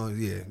gonna.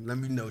 Yeah, let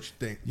me know what you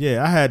think.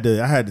 Yeah, I had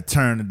to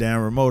turn the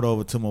damn remote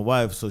over to my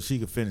wife so she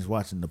could finish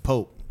watching the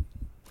Pope.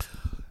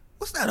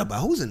 What's that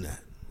about? Who's in that?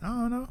 I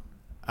don't know.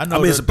 I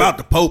mean, it's about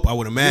the Pope, I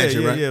would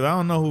imagine, right? Yeah, I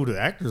don't know who the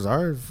actors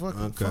are. Fuck.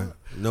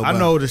 Nobody. I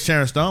know that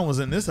Sharon Stone was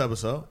in this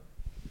episode.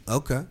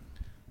 Okay.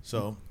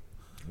 So,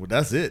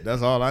 that's it.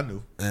 That's all I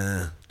knew.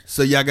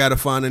 So y'all got to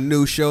find a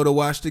new show to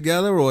watch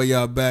together, or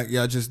y'all back?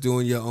 Y'all just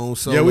doing your own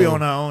solo? Yeah, we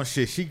on our own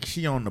shit.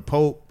 She on the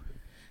Pope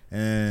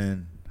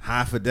and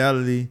High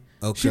Fidelity.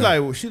 Okay.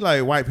 She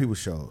like white people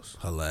shows.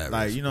 Hilarious.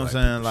 Like, you know what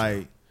I'm saying?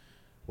 Like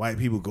white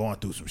people going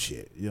through some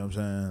shit. You know what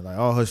I'm saying? Like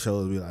all her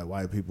shows be like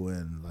white people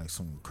in like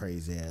some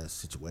crazy ass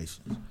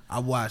situations.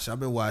 I've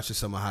been watching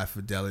some of High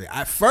Fidelity.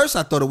 At first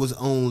I thought it was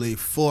only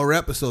 4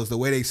 episodes, the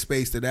way they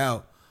spaced it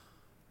out.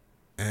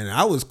 And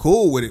I was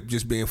cool with it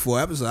just being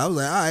 4 episodes. I was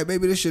like, all right,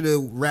 maybe this should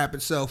wrap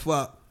itself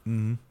up.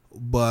 Mm-hmm.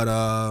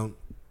 But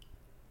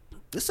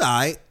it's all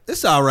right.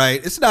 It's all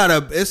right.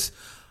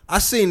 I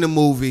seen the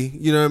movie,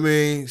 you know what I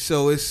mean?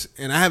 So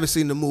and I haven't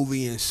seen the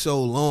movie in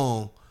so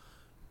long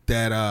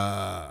that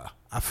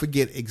I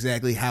forget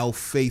exactly how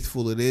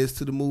faithful it is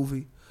to the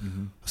movie.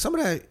 Mm-hmm.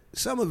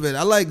 Some of it,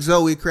 I like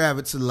Zoe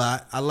Kravitz a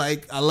lot. I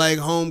like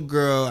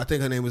Homegirl. I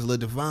think her name was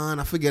LaDevon.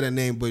 I forget her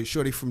name, but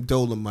shorty from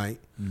Dolomite.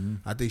 Mm-hmm.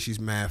 I think she's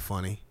mad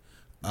funny.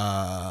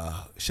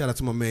 Shout out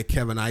to my man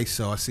Kevin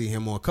Iso. I see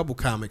him on a couple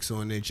comics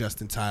on there.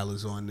 Justin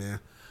Tyler's on there.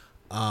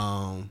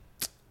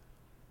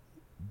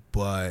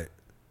 But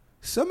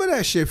some of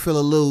that shit feel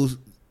a little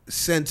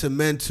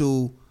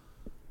sentimental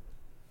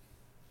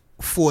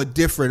for a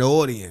different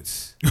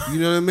audience. You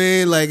know what I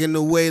mean? Like in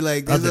the way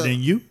like other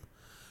than you?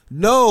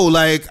 No,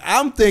 like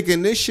I'm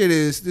thinking this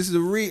is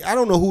I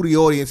don't know who the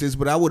audience is,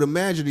 but I would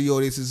imagine the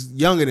audience is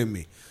younger than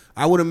me.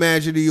 I would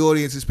imagine the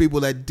audience is people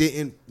that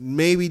didn't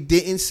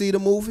see the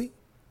movie.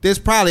 There's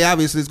probably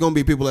obviously there's gonna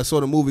be people that saw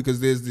the movie because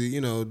there's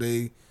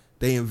the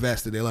they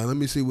invested. They're like, let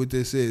me see what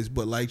this is.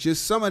 But like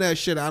just some of that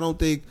shit, I don't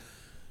think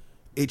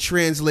it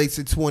translates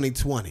to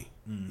 2020.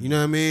 You know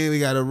what I mean? We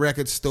got a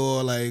record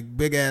store, like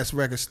big ass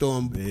record store.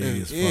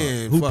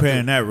 Who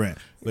paying that rent?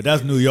 But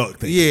that's New York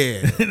thing.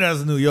 Yeah,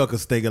 that's New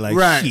Yorkers thinking like,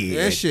 right. Shit.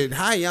 That shit.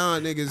 How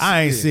y'all niggas?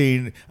 I ain't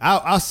seen.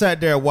 I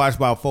sat there and watched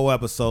about 3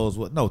 episodes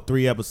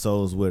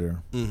with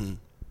her,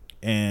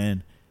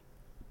 and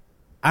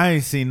I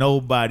ain't seen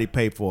nobody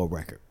pay for a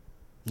record.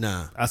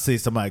 Nah, I see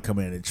somebody come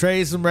in and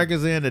trade some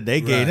records in that they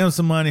gave them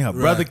some money. Her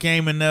brother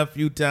came in there a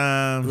few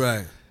times.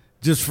 Right,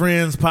 just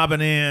friends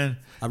popping in.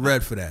 I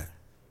read for that.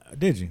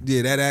 Did you?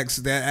 Yeah, that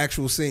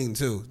actual scene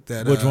too.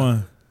 That which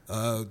one?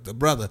 The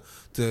brother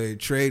to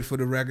trade for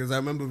the records. I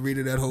remember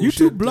reading that whole you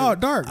shit. You too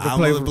dark to I'm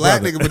play a for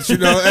black brother. nigga, but you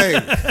know, hey.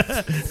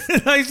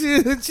 Like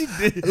she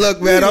did.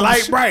 Look, man, I'm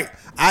light bright.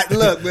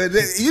 Look, man,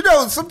 you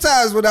know,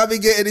 sometimes when I be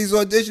getting these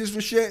auditions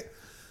for shit,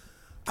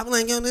 I'm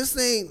like, yo, this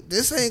ain't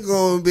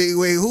gonna be,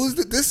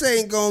 this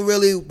ain't gonna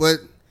really, but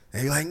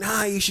they like,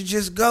 nah, you should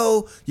just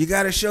go. You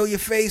gotta show your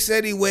face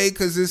anyway,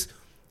 because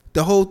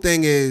the whole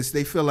thing is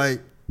they feel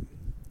like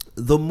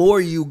the more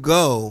you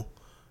go,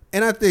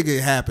 and I think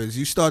it happens,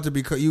 you start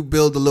to you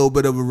build a little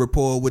bit of a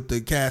rapport with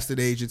the casting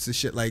agents and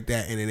shit like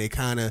that, and then they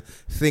kind of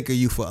think of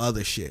you for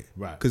other shit,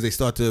 right? Because they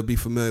start to be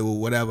familiar with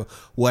whatever.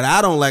 What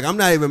I don't like, I'm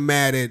not even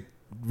mad at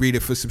Rita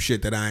for some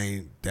shit that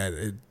I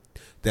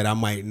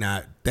might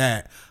not.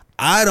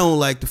 I don't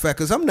like the fact,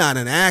 because I'm not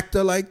an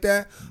actor like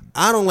that.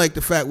 I don't like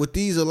the fact with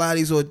a lot of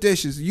these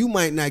auditions, you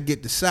might not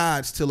get the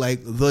sides till like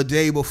the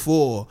day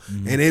before,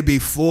 and it'd be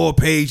 4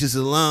 pages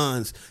of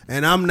lines,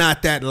 and I'm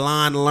not that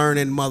line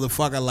learning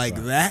motherfucker like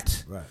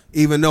that. Right.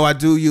 Even though I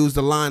do use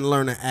the Line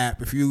Learner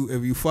app. If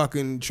you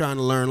fucking trying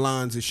to learn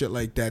lines and shit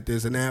like that,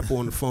 there's an app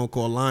on the phone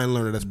called Line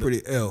Learner that's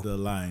pretty ill. The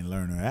Line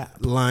Learner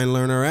app. Line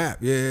Learner app.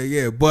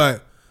 Yeah.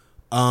 But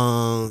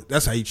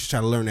that's how you just try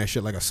to learn that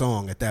shit like a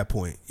song at that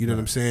point. You know what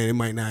I'm saying? It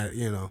might not,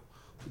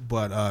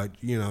 but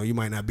you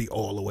might not be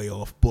all the way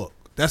off book.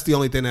 That's the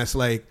only thing that's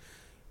like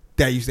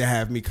that used to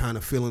have me kind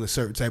of feeling a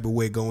certain type of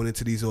way going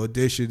into these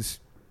auditions.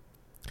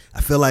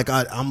 I feel like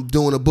I'm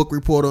doing a book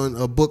report on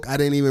a book I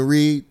didn't even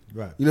read.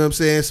 Right. You know what I'm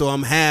saying? So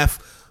I'm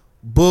half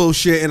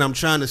bullshit and I'm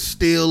trying to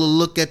steal a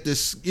look at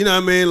this. You know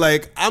what I mean?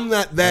 Like I'm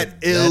not that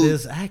ill. That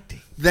is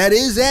acting. That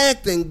is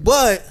acting,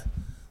 but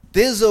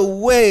there's a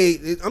way.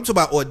 I'm talking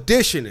about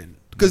auditioning,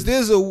 because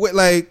there's a way.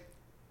 Like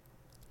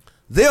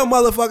there are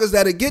motherfuckers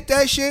that'll get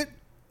that shit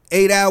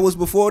 8 hours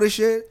before the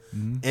shit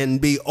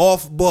and be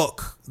off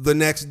book the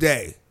next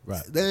day.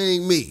 Right. That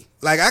ain't me.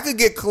 Like I could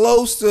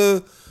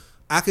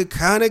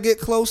kind of get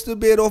close to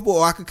being off book,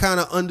 or I could kind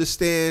of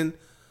understand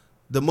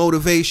the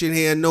motivation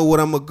here and know what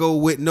I'm gonna go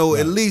with.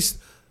 At least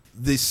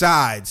the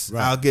sides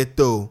Right. I'll get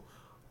through.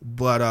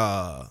 But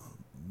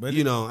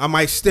you know, I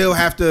might still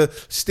have to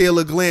steal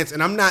a glance,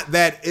 and I'm not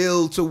that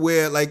ill to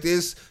where like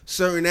there's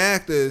certain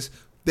actors,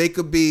 they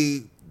could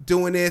be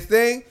doing their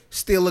thing,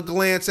 steal a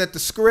glance at the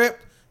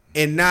script,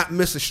 and not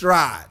miss a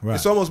stride. Right.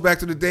 It's almost back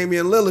to the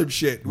Damian Lillard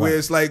shit, where Right.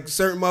 it's like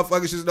certain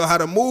motherfuckers just know how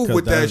to move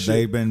with that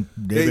shit. They've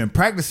been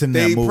practicing that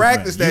they movement.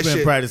 practice that You've been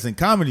shit. practicing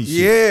comedy shit.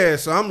 Yeah,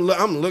 so I'm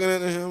looking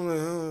at him,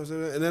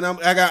 and then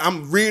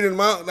I'm reading them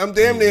out. I'm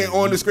damn near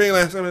on the screen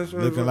like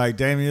Looking like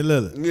Damian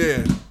Lillard.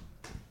 yeah.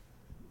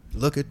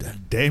 Look at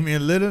that.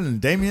 Damian Lillard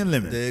and Damian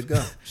Lemon. There you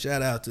go.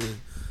 Shout out to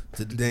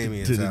the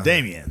Damians. To the out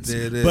Damians.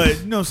 there. There it is.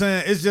 But you know what I'm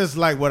saying? It's just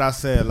like what I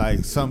said,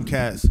 like some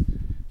cats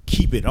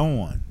keep it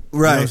on. You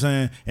know Right. what I'm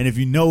saying? And if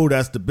you know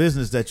that's the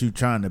business that you're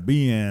trying to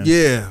be in,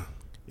 yeah.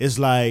 it's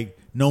like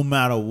no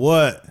matter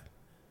what,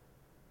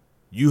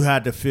 you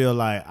had to feel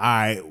like, all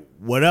right,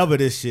 whatever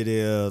this shit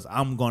is,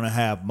 I'm gonna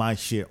have my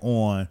shit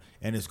on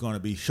and it's gonna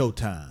be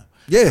showtime.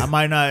 Yeah. I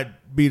might not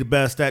be the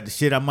best at the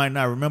shit. I might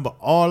not remember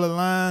all the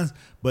lines,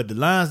 but the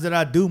lines that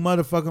I do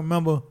motherfucking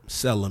remember,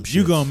 Sell them shit.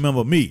 you gonna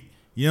remember me.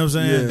 You know what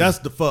I'm saying? Yeah. That's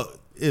the fuck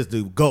is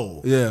the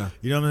goal. Yeah.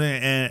 You know what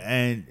I'm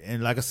saying?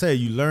 And like I said,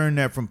 you learn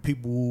that from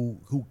people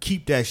who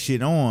keep that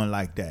shit on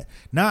like that.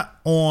 Not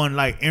on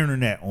like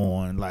internet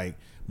on like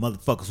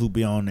motherfuckers who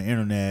be on the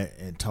internet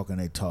and talking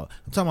they talk.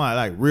 I'm talking about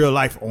like real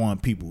life on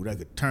people that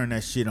could turn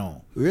that shit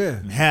on. Yeah.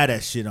 And have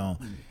that shit on.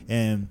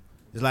 And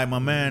it's like my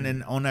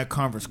man on that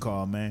conference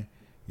call, man.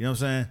 You know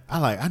what I'm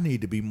saying? I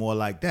need to be more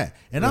like that.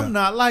 And I'm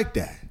not like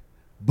that.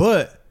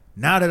 But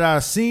now that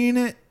I've seen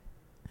it,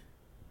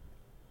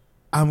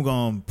 I'm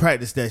going to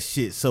practice that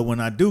shit. So when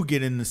I do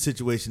get in the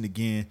situation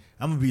again,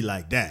 I'm going to be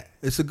like that.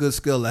 It's a good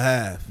skill to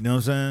have. You know what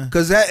I'm saying?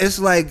 Cause that it's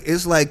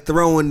like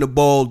throwing the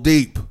ball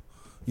deep.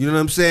 You know what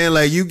I'm saying?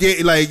 Like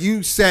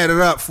you set it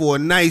up for a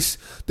nice.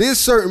 There's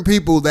certain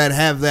people that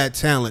have that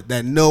talent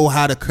that know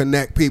how to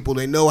connect people.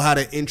 They know how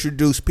to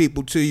introduce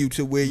people to you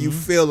to where you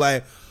feel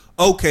like,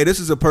 okay, this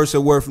is a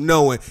person worth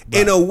knowing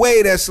in a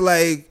way that's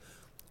like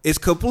it's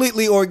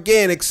completely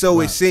organic.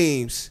 So it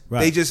seems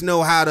they just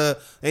know how to.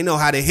 They know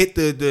how to hit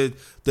the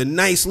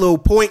nice little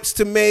points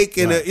to make,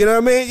 and you know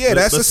what I mean? Yeah,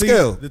 that's a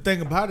skill. The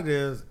thing about it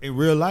is, in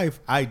real life,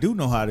 I do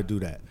know how to do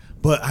that,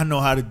 but I know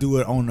how to do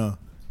it on a,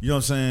 you know what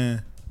I'm saying,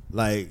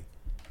 like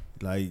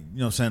you know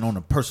what I'm saying, on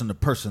a person to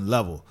person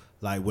level,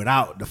 like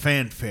without the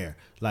fanfare,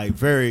 like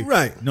very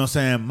Right. You know what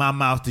I'm saying, my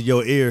mouth to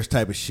your ears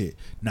type of shit.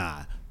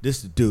 Nah,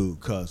 this the dude,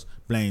 cause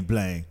blang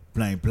blang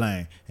blang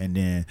blang, and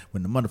then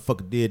when the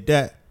motherfucker did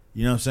that,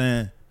 you know what I'm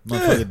saying,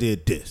 motherfucker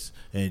did this.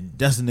 And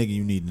that's the nigga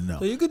you need to know.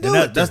 So you could And do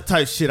it that's then. the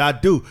type of shit I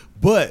do.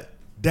 But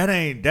that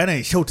ain't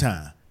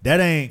showtime.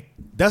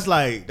 That's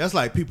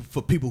like people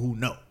for people who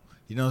know.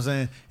 You know what I'm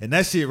saying? And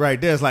that shit right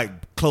there is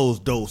like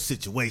closed door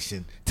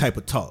situation type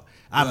of talk.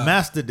 I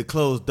mastered the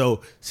closed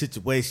door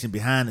situation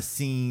behind the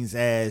scenes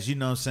as, you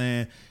know what I'm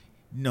saying,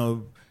 you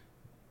know,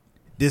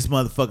 this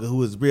motherfucker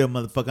who is a real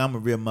motherfucker, I'm a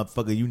real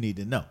motherfucker, you need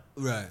to know.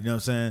 Right. You know what I'm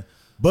saying?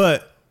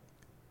 But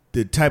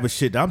the type of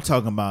shit that I'm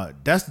talking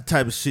about, that's the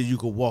type of shit you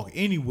could walk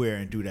anywhere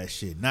and do that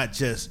shit, not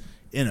just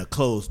in a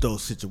closed door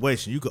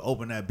situation. You could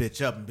open that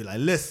bitch up and be like,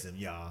 listen,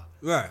 y'all.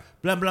 Right.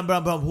 Blah, blah, blah,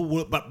 blah,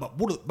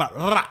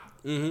 blah.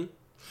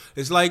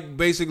 It's like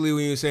basically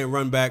when you're saying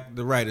run back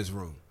the writer's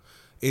room.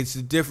 It's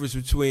the difference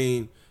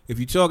between if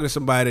you're talking to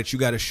somebody that you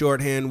got a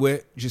shorthand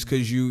with, just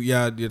because you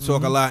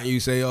talk a lot and you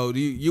say, oh,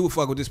 you would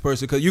fuck with this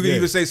person because you can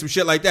even say some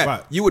shit like that.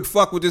 Right. You would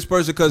fuck with this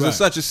person because of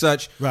such and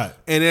such. Right.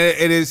 And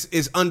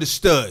it's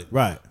understood.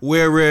 Right.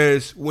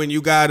 Whereas when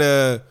you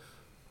gotta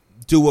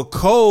do a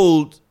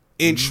cold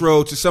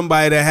intro to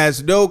somebody that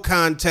has no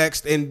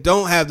context and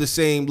don't have the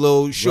same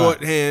little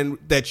shorthand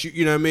that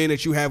you know what I mean,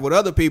 that you have with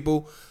other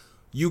people,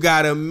 you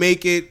gotta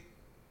make it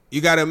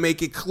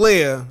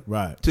clear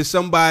to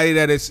somebody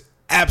that is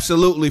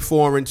absolutely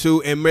foreign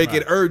to and make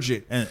it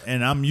urgent.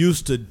 And I'm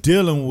used to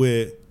dealing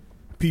with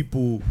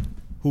people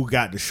who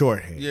got the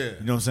shorthand. Yeah.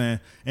 You know what I'm saying?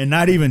 And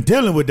not even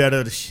dealing with that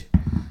other shit.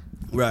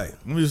 Right.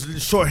 I'm just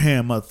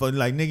shorthand motherfucker.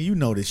 Like, nigga, you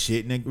know this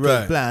shit. Nigga,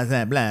 Right. blah,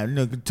 blah, blah. You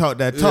know, talk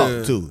that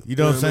talk too. You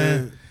know what I'm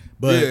saying? Man.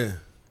 But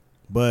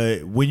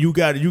but when you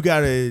got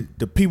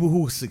the people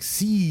who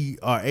succeed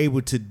are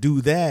able to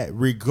do that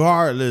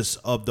regardless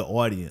of the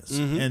audience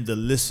and the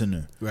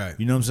listener. Right.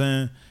 You know what I'm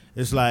saying?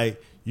 It's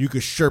like you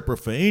could Sherpa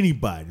for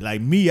anybody. Like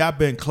me, I've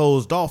been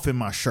closed off in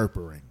my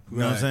Sherpering. You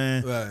know what I'm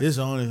saying? Right. This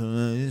only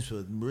this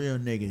for real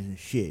niggas and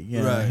shit. You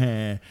know what I'm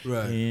saying?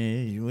 Right.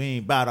 And we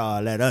ain't about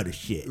all that other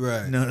shit.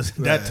 Right. You know what I'm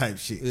saying? That type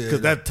shit. Yeah,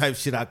 Because that type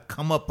shit I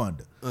come up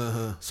under.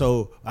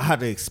 So I had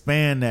to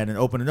expand that and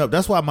open it up.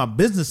 That's why my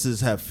businesses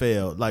have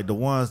failed. Like the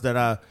ones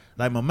that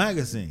like my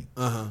magazine,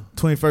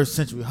 21st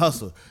Century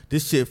Hustle.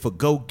 This shit for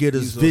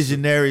go-getters,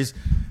 visionaries,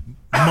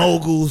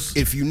 moguls.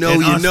 If you know,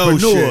 and you know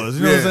entrepreneurs. shit. You know what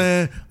I'm Yeah.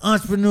 saying?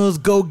 Entrepreneurs,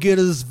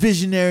 go-getters,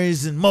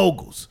 visionaries, and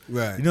moguls.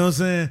 Right. You know what I'm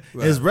saying?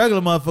 Right. It's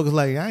regular motherfuckers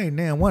like, I ain't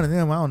damn one of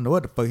them. I don't know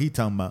what the fuck he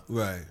talking about.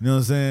 Right. You know what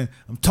I'm saying?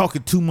 I'm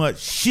talking too much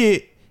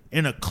shit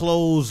in a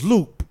closed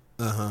loop.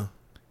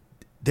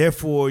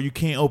 Therefore, you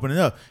can't open it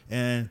up.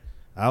 And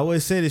I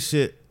always say this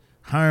shit.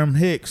 Hiram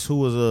Hicks, who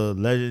was a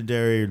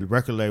legendary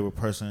record label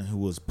person, who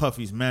was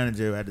Puffy's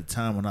manager at the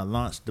time when I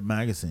launched the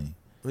magazine.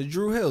 With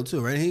Drew Hill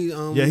too, right? He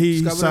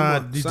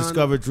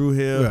discovered Drew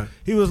Hill. Right.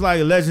 He was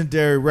like a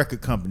legendary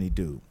record company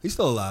dude. He's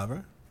still alive,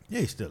 right? Yeah,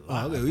 he's still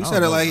alive. Oh, okay. You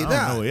said it like he died.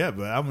 I don't know, yeah,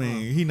 but I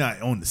mean, he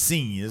not on the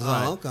scene. It's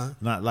okay.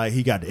 Not like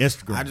he got the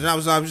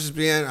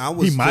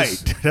Instagram. He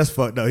might. That's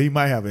fucked up. He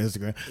might have an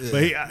Instagram,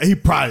 but he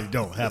probably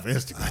don't have an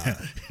Instagram.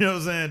 You know what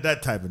I'm saying?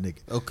 That type of nigga.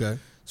 Okay.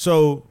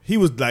 So he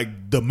was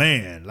like the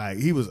man. Like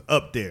he was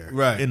up there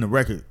in the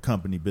record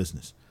company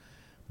business.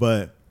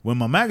 But when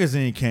my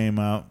magazine came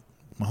out,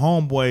 my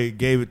homeboy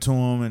gave it to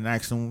him and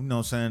asked him, you know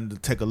what I'm saying, to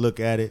take a look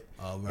at it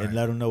and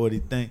let him know what he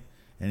think.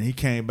 And he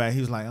came back. He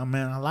was like, oh,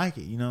 man, I like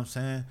it. You know what I'm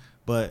saying?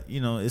 But, you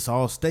know, it's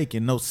all steak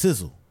and no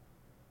sizzle.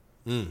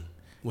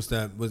 What's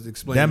that?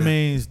 Explain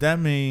that. That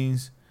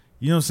means,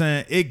 you know what I'm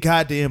saying, it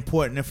got the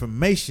important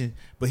information,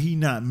 but he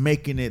not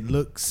making it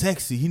look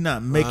sexy. He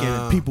not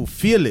making people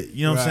feel it.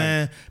 You know what I'm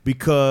saying?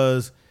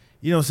 Because,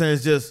 you know what I'm saying,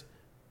 it's just,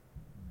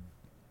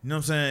 you know what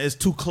I'm saying, it's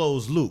too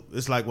closed loop.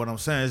 It's like what I'm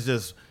saying, it's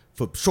just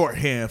for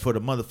shorthand for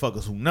the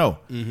motherfuckers who know.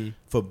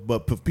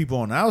 But for people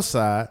on the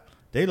outside,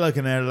 they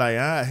looking at it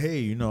like, hey,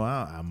 you know,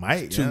 I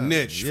might. It's too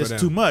niche. It's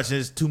too much.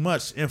 It's too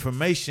much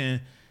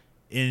information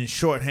in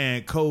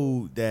shorthand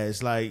code that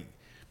it's like,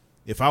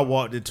 if I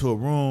walked into a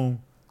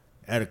room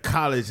at a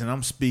college and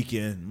I'm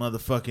speaking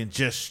motherfucking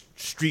just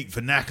street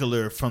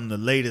vernacular from the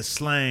latest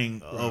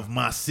slang of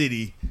my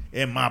city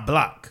and my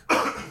block. You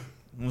know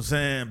what I'm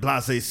saying?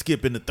 Blase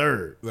skip in the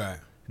third. Right.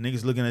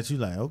 Niggas looking at you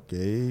like,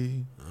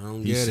 okay,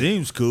 he get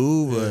seems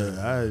cool, but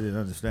I didn't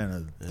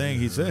understand a thing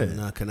he said. I'm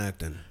not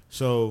connecting.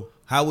 So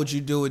how would you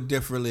do it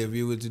differently if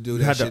you were to do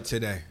that shit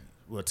today?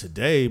 Well,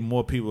 today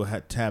more people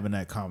having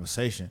that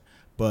conversation,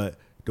 but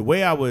the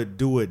way I would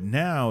do it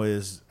now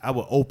is I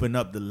would open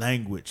up the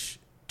language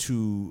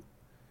to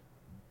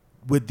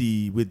with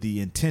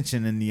the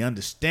intention and the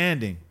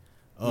understanding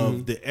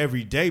of the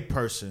everyday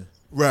person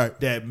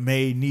that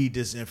may need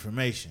this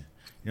information.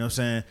 You know what I'm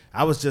saying?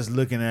 I was just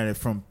looking at it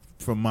from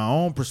my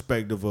own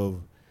perspective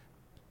of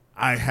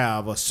I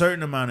have a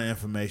certain amount of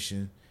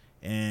information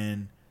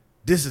and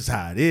this is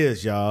how it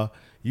is, y'all.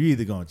 You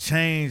either gonna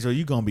change or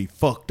you gonna be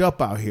fucked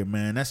up out here,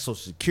 man. That Social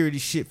Security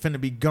shit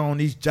finna be gone.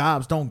 These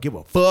jobs don't give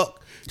a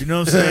fuck. You know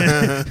what I'm saying?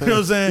 You know what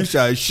I'm saying? You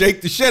try to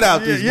shake the shit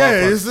out these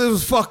motherfuckers. It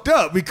was fucked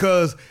up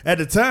because at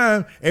the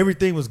time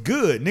everything was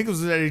good. Niggas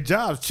was at their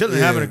jobs chilling,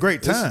 having a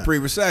great time. This is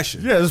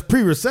pre-recession. Yeah, it's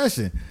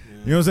pre-recession.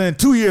 You know what I'm saying?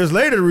 2 years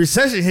later, the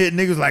recession hit.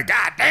 Niggas like,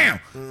 God damn.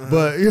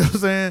 But you know what I'm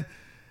saying?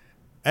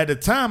 At the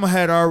time, I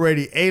had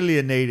already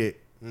alienated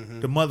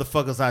the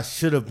motherfuckers I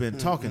should have been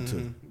talking to.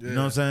 You know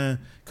what I'm saying?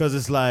 Because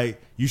it's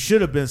like, you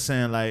should have been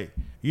saying like,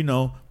 you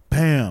know,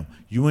 Pam,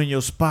 you in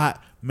your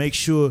spot. Make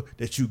sure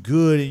that you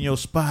good in your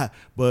spot,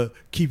 but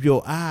keep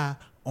your eye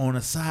on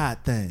a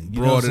side thing.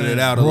 You Broaden it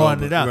out a little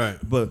bit. Right.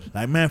 But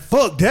like, man,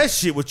 fuck that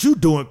shit, what you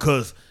doing,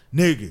 because,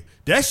 nigga,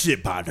 that shit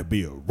about to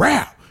be a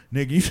wrap.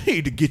 Nigga, you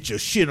need to get your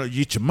shit on,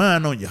 get your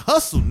mind on your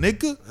hustle,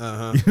 nigga.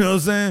 You know what I'm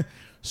saying?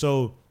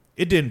 So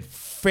it didn't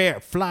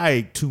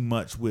fly too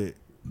much with,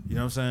 you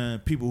know what I'm saying,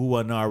 people who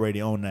wasn't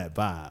already on that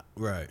vibe.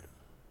 Right.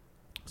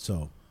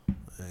 So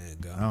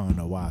I don't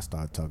know why I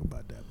started talking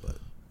about that, but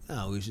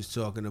no, we was just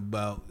talking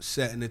about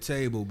setting the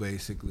table,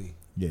 basically.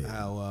 Yeah.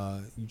 How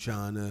you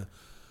trying to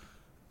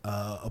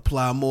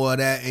apply more of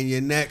that in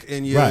your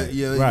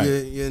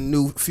your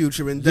new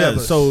future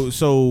endeavors. Yeah.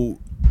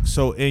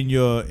 So in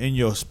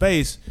your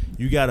space,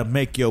 you got to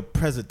make your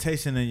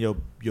presentation and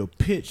your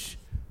pitch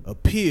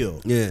appeal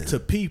to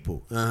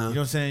people. You know what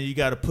I'm saying? You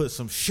got to put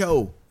some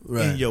show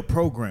in your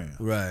program.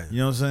 Right. You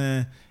know what I'm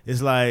saying?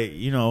 It's like,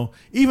 you know,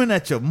 even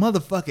at your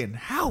motherfucking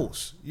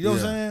house. You know what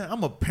I'm saying?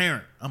 I'm a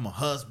parent. I'm a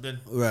husband.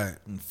 Right.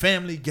 I'm a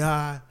family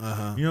guy. You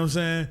know what I'm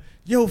saying?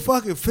 Your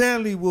fucking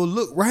family will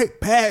look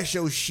right past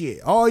your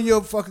shit. All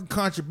your fucking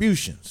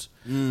contributions.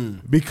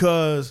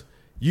 Because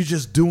you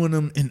just doing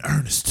them in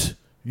earnest.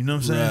 You know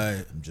what I'm saying?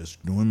 Right. I'm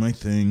just doing my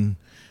thing.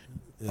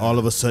 Yeah. All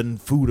of a sudden,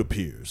 food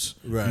appears.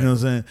 Right. You know what I'm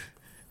saying?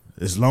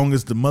 As long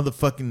as the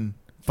motherfucking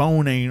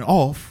phone ain't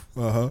off,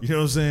 you know what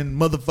I'm saying?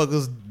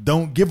 Motherfuckers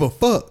don't give a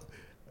fuck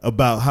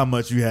about how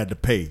much you had to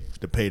pay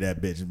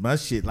that bitch. My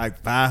shit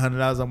like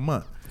 $500 a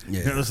month. Yeah.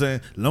 You know what I'm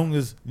saying? Long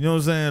as, you know what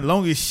I'm saying?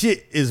 Long as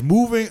shit is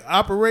moving,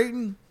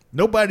 operating,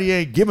 nobody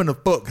ain't giving a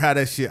fuck how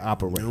that shit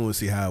operates. You don't want to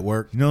see how it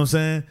works. You know what I'm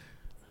saying?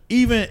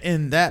 Even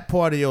in that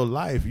part of your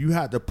life, you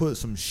have to put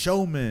some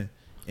showman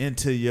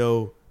into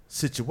your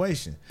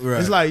situation. Right.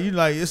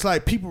 It's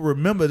like people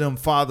remember them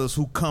fathers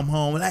who come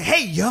home and like,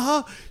 hey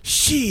y'all,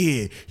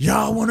 shit,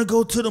 y'all want to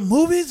go to the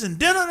movies and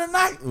dinner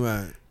tonight?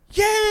 Right.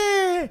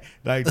 Yeah.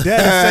 Like that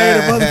say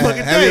the motherfucking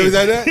day. Have you ever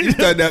done that? You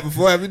done that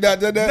before? Have you not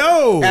done that?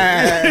 No.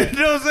 You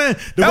know what I'm saying?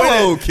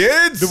 Hello,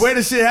 kids. The way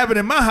the shit happened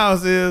in my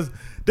house is,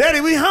 Daddy,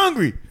 we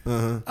hungry.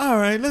 All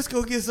right, let's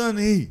go get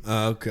something to eat.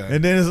 Okay.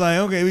 And then it's like,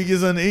 okay, we get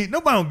something to eat.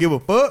 Nobody don't give a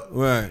fuck.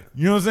 Right.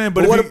 You know what I'm saying?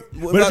 But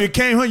if you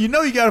came home, you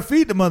know you got to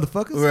feed the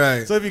motherfuckers.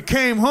 Right. So if you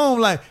came home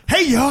like,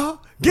 hey, y'all,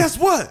 guess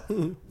what?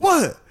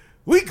 What?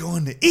 We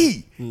going to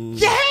eat.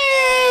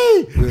 Yay!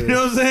 You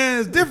know what I'm saying?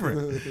 It's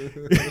different.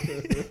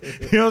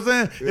 You know what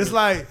I'm saying? It's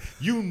like,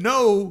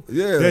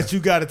 that you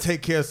got to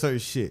take care of certain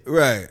shit.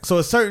 Right.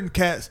 So certain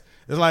cats,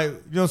 it's like,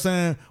 you know what I'm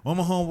saying? One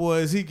of my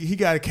homeboys, he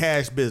got a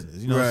cash business.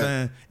 You know what I'm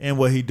saying? And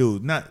what he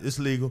do, it's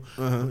legal.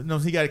 You know,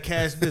 he got a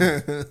cash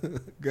business.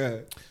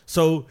 Good.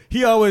 So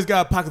he always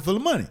got a pocket full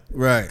of money.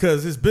 Right.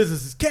 Because his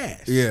business is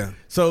cash. Yeah.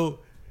 So,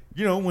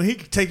 you know, when he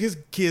could take his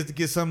kids to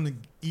get something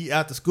to eat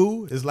after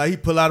school, it's like he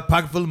pull out a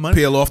pocket full of money.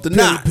 Peel off the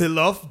knot. Peel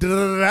off.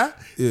 Da-da-da-da.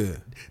 Yeah.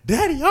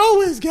 Daddy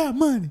always got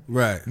money.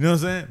 Right. You know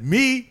what I'm saying?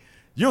 Me,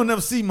 you don't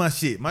never see my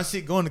shit. My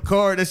shit go in the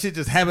car. That shit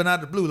just happen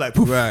out of the blue, like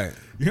poof. Right.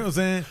 You know what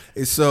I'm saying?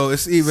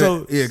 It's even.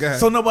 Go ahead.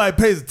 So nobody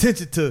pays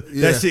attention to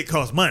that shit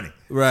costs money.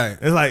 Right.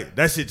 It's like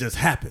that shit just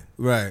happened.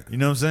 Right. You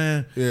know what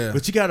I'm saying? Yeah.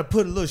 But you got to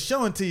put a little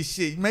show into your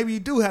shit. Maybe you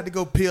do have to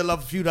go peel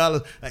off a few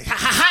dollars. Like ha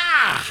ha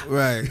ha.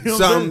 Right. You know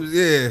Something.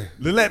 Yeah.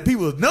 To let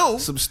people know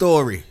some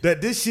story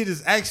that this shit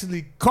is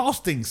actually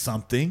costing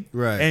something.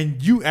 Right.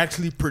 And you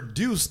actually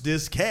produce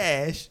this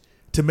cash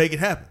to make it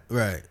happen.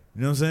 Right.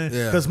 You know what I'm saying?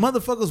 Yeah. Because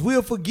motherfuckers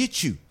will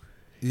forget you.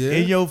 Yeah.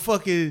 In your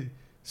fucking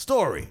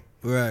story.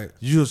 Right.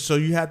 So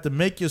you have to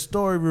make your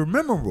story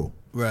memorable.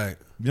 Right.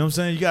 You know what I'm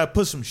saying? You got to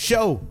put some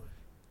show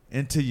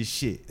into your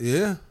shit.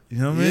 Yeah. You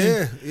know what I mean?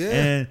 Yeah. Yeah.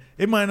 And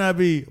it might not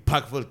be a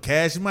pocket full of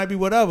cash. It might be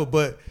whatever,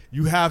 but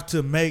you have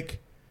to make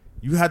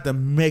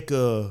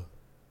a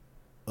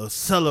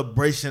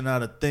celebration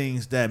out of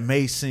things that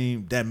may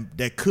seem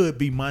that could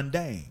be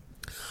mundane.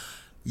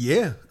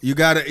 Yeah. You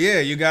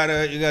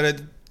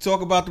gotta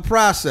talk about the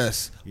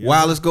process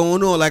while it's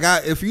going on. Like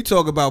if you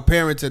talk about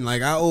parenting,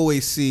 like I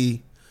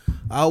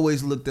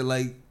always looked at,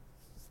 like,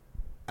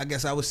 I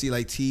guess I would see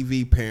like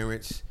TV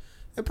parents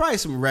and probably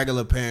some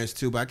regular parents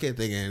too, but I can't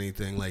think of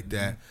anything like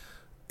that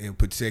in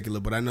particular.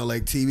 But I know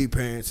like TV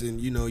parents,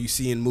 and you know, you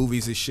see in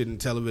movies and shit and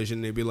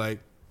television, they be like,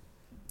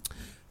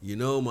 you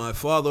know, my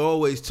father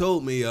always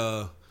told me,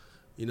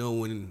 you know,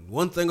 when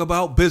one thing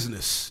about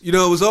business, you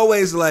know, it was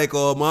always like,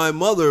 my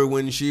mother,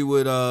 when she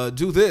would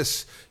do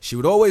this, she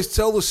would always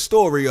tell the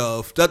story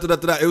of da da da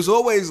da. It was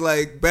always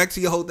like, back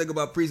to your whole thing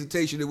about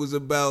presentation. It was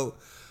about,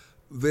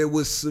 there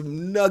was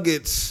some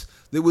nuggets,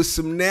 there was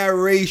some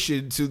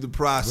narration to the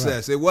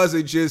process. Right. It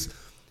wasn't just,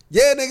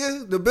 yeah,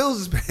 nigga, the bills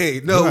is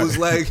paid. No, It was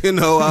like, you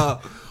know,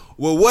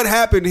 well, what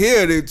happened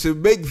here to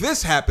make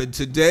this happen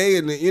today?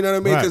 And you know what I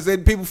mean? Because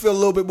then people feel a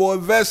little bit more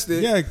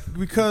invested. Yeah,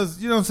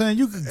 because, you know what I'm saying?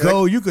 You could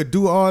go, you could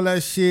do all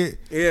that shit.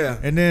 Yeah.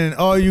 And then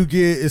all you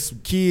get is some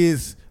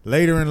kids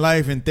later in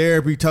life in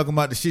therapy talking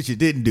about the shit you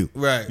didn't do.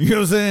 Right. You know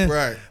what I'm saying?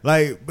 Right.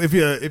 Like,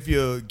 if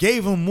you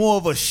gave them more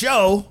of a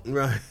show.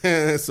 Right.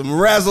 Some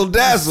razzle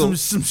dazzle.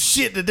 Some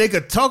shit that they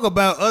could talk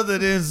about other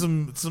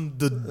than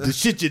the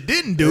shit you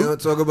didn't do. They don't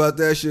talk about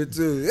that shit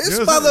too. This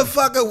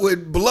motherfucker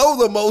would blow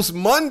the most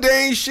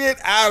mundane shit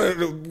out of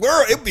the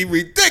world. It'd be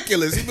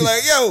ridiculous. He'd be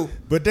like, yo.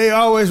 But they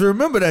always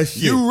remember that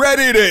shit. You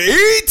ready to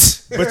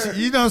eat? But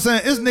you know what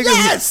I'm saying?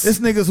 It's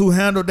niggas who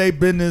handled their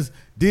business,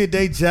 did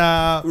their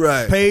job,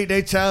 paid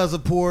their child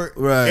support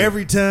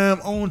every time,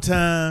 on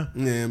time.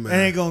 Yeah, man.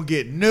 Ain't gonna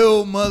get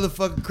no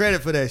motherfucking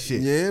credit for that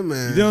shit. Yeah,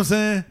 man. You know what I'm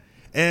saying?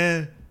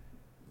 And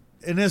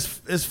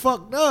it's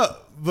fucked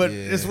up. But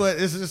it's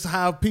just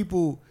how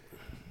people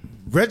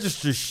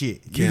register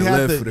shit. You can't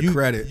live for the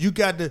credit. You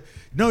got to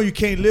you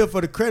can't live for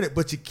the credit,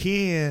 but you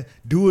can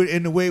do it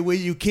in the way where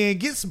you can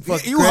get some fucking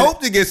credit. You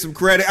hope to get some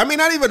credit. I mean,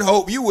 not even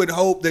hope. You would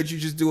hope that you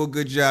just do a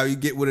good job. You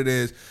get what it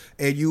is.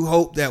 And you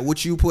hope that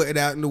what you put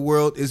out in the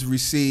world is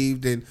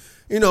received and,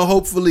 you know,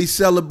 hopefully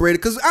celebrated.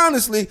 Because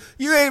honestly,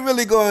 you ain't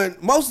really going,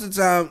 most of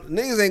the time,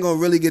 niggas ain't going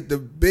to really get the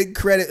big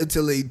credit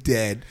until they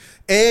dead.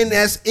 And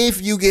that's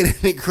if you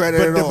get any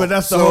credit at all. But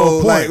that's the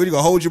whole point. Like, what, you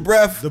gonna hold your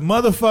breath? The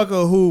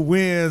motherfucker who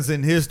wins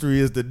in history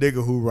is the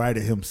nigga who write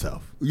it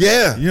himself.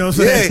 Yeah. You know what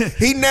I'm saying? Yeah.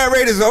 He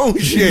narrate his own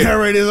shit. He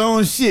narrate his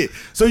own shit.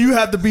 So you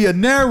have to be a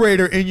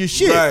narrator in your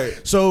shit.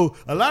 Right. So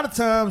a lot of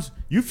times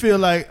you feel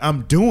like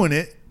I'm doing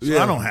it, so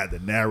I don't have to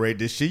narrate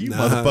this shit. You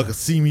motherfuckers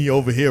see me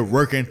over here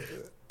working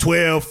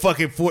 12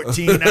 fucking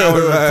 14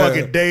 hours a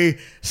fucking day,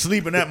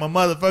 sleeping at my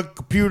motherfucking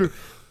computer.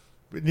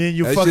 But then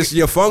That's just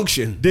your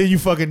function. Then you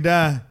fucking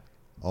die.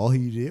 All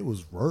he did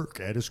was work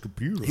at his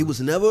computer. He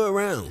was never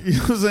around. You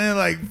know what I'm saying?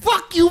 Like,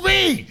 fuck you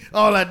mean?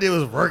 All I did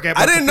was work at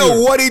my computer. I didn't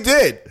know what he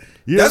did.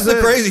 You know That's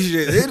the crazy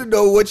shit. They didn't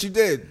know what you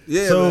did.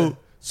 Yeah.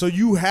 So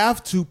you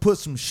have to put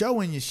some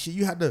show in your shit.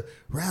 You have to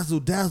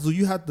razzle dazzle.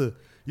 You have to,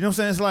 you know what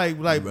I'm saying?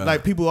 It's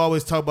like people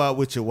always talk about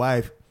with your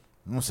wife. You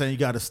know what I'm saying? You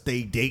got to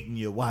stay dating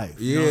your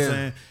wife. You know what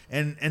I'm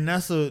saying? And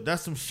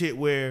that's some shit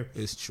where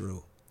it's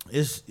true.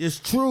 It's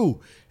true.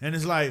 And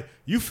it's like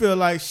you feel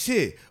like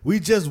shit.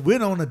 We just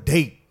went on a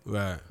date.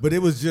 Right. But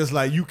it was just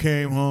like you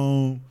came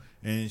home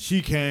and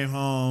she came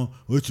home.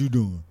 What you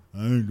doing?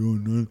 I ain't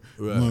doing nothing.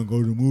 Right. You want to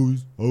go to the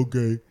movies?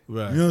 Okay.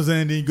 Right. You know what I'm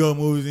saying? Then you go to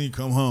movies and you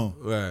come home.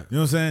 Right. You know what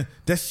I'm saying?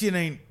 That shit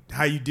ain't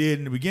how you did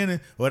in the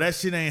beginning, or that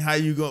shit ain't how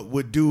you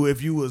would do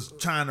if you was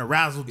trying to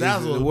razzle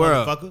dazzle a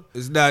motherfucker.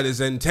 It's not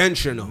as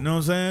intentional. You know what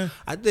I'm saying?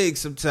 I think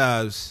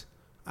sometimes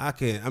I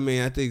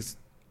think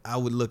I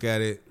would look at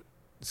it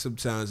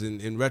sometimes.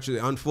 In retro,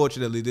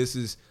 unfortunately, this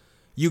is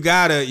you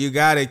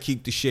gotta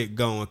keep the shit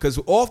going, because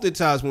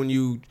oftentimes when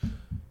you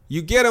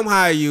get them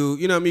how you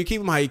know what I mean, you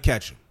keep them how you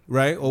catch them.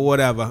 Right, or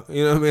whatever,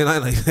 you know what I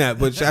mean, like that.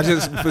 But I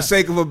just, for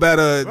sake of a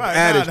better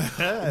adage,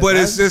 but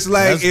it's just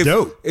like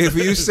if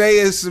you say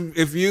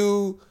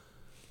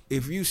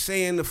if you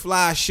saying the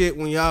fly shit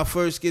when y'all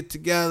first get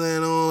together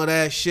and all of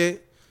that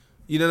shit,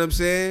 you know what I'm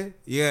saying?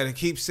 You gotta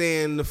keep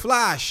saying the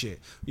fly shit.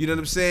 You know what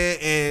I'm saying?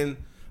 And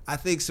I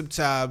think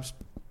sometimes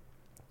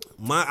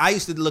I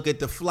used to look at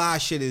the fly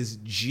shit as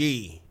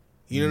G.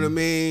 You know what I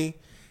mean?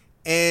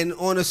 And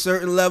on a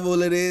certain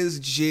level, it is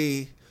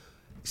G.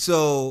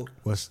 So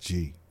what's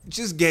G?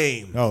 Just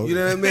game. Oh. You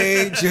know what I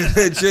mean?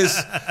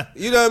 just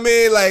you know what I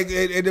mean? Like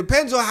it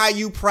depends on how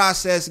you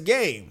process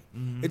game.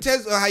 Mm-hmm. It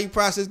depends on how you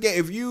process game.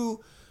 If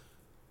you,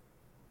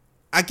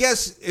 I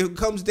guess it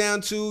comes down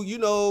to, you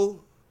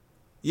know,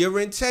 your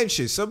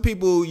intention. Some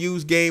people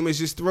use game as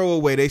just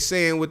throwaway. They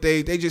saying what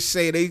they just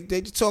say. They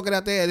just talking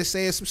out there. They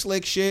saying some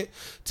slick shit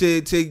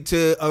to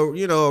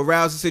you know,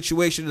 arouse the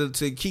situation,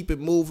 to keep it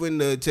moving,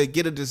 to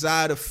get a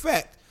desired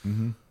effect.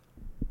 Mm-hmm.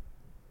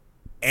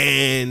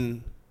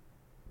 And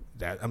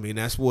I mean,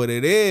 that's what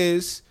it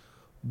is.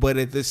 But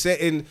at the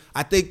same,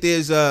 I think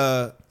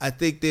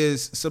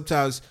there's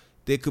sometimes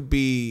there could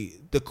be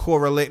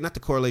not the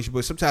correlation,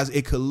 but sometimes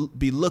it could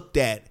be looked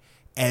at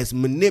as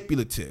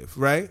manipulative,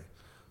 right?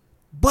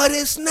 But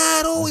it's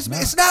not always.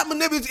 It's not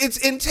manipulative. It's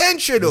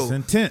intentional. It's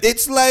intent.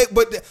 It's like,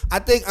 but I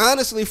think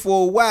honestly,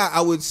 for a while,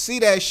 I would see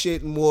that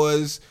shit and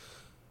was,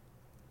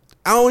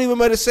 I don't even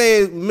want to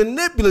say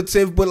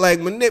manipulative, but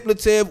like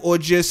manipulative, or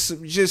just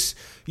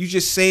you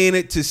just saying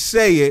it to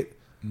say it.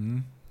 Mm-hmm.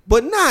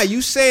 But nah,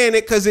 you saying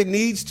it because it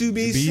needs to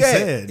be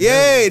said.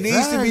 Yeah, it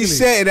needs to be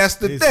said. That's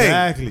the thing.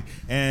 Exactly.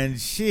 And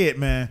shit,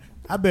 man,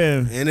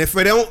 And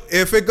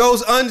if it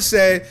goes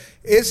unsaid,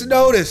 it's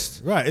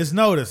noticed. Right, it's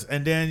noticed,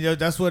 and then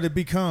that's what it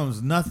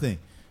becomes. Nothing,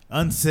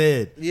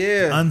 unsaid.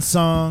 Yeah.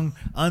 Unsung,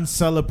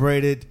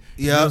 uncelebrated.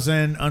 You know what I'm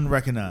saying?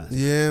 Unrecognized.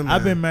 Yeah, man.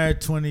 I've been married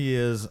 20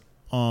 years.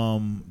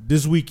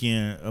 This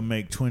weekend will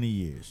make 20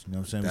 years. You know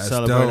what I'm saying? That's we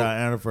celebrate dope. our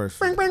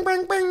anniversary. Bing, bing,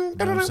 bing, bing. You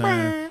know what I'm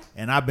saying?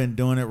 And I've been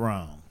doing it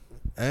wrong.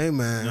 Hey,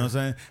 man. You know what I'm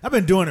saying? I've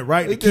been doing it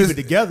right to keep it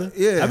together.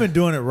 Yeah. I've been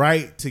doing it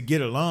right to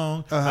get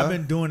along. Uh-huh. I've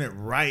been doing it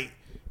right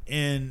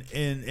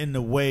in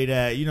the way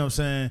that, you know what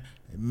I'm saying,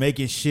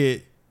 making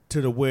shit to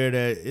the where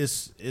that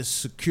it's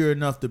secure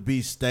enough to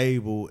be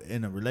stable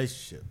in a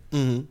relationship.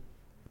 Mm-hmm.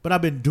 But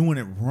I've been doing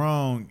it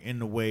wrong in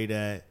the way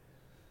that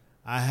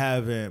I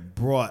haven't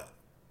brought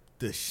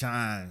the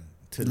shine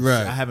to the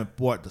right. I haven't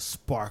brought the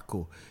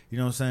sparkle. You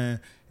know what I'm saying?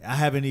 I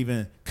haven't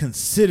even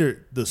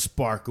considered the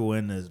sparkle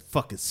and the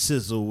fucking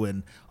sizzle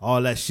and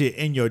all that shit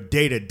in your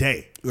day to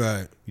day.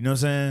 Right. You know what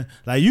I'm saying?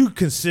 Like, you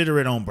consider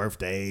it on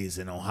birthdays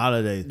and on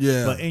holidays.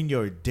 Yeah. But in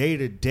your day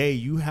to day,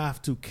 you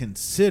have to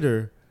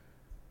consider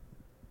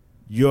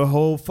your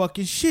whole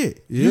fucking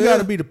shit. Yeah. You got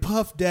to be the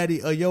puff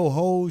daddy of your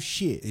whole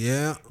shit.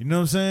 Yeah. You know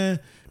what I'm saying?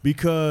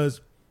 Because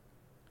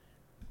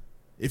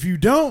if you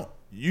don't,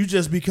 you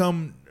just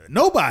become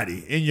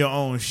nobody in your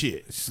own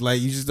shit. It's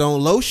like you just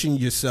don't lotion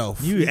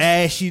yourself. You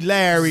ashy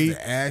Larry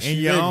ashy in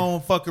your nigga.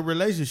 own fucking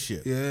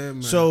relationship. Yeah,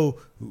 man. So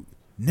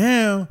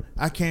now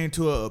I came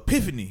to an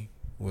epiphany.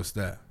 What's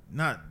that?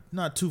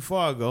 Not too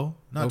far ago,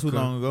 not too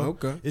long ago.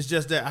 Okay. It's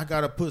just that I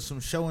gotta put some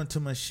show into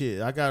my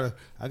shit. I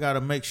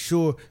gotta make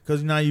sure,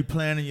 because now you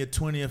planning your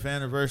 20th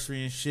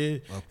anniversary and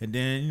shit, and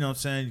then, you know what I'm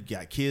saying, you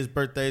got kids'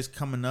 birthdays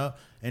coming up,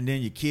 and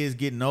then your kids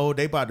getting old.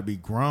 They about to be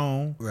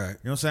grown. Right. You know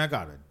what I'm saying? I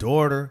got a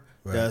daughter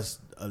that's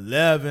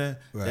 11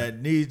 Right. that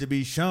needs to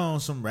be shown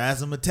some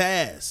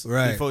razzmatazz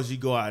Right. before she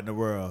go out in the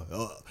world,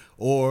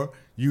 or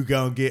you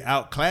gonna get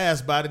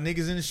outclassed by the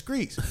niggas in the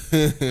streets.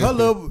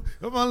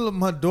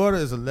 My daughter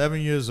is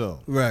 11 years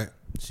old. Right.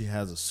 She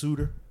has a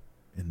suitor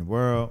in the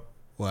world.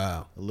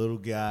 Wow. A little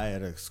guy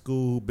at a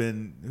school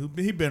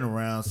he been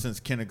around since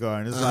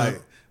kindergarten. It's like,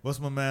 what's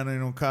my man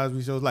name on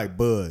Cosby shows? Like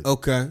Bud.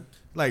 Okay.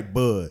 Like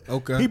Bud.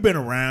 Okay. He been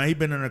around. He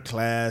been in a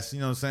class,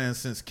 you know what I'm saying,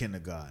 since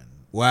kindergarten.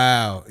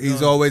 Wow.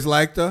 He's always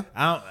liked her?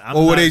 I'm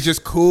or were not- they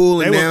just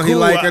cool and They now were he cool.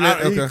 like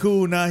her? He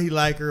cool now. He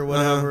like her or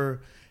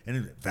whatever. And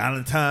then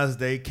Valentine's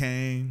Day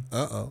came.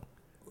 Uh-oh.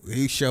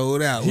 He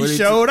showed out. He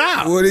showed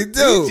out. What'd he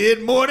do? He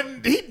did more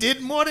than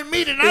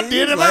me than I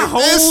did in my Like, whole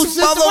this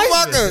situation.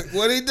 motherfucker.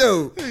 What'd he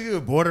do? He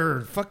bought her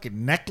a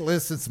fucking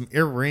necklace and some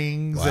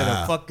earrings and a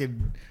Wow.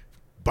 fucking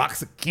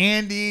box of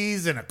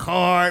candies and a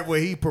card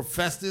where he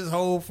professed his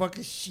whole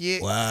fucking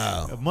shit.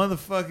 Wow. A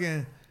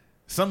motherfucking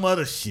some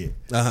other shit.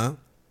 Uh-huh.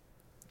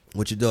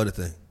 What your daughter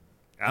think?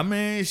 I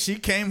mean, she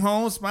came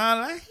home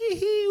smiling like hee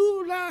hee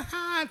ooh la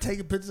ha,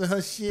 taking pictures of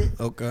her shit.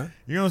 Okay.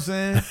 You know what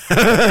I'm saying?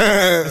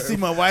 I see,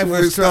 my wife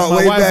was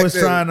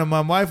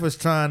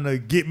trying to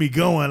get me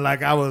going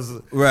like I was,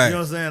 Right. You know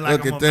what I'm saying? Like,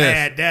 Look I'm at a this.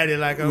 mad daddy,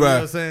 like, you know Right.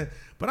 what I'm saying?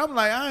 But I'm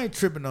like, I ain't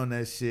tripping on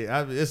that shit.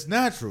 It's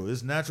natural.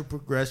 It's natural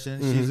progression.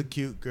 Mm-hmm. She's a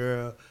cute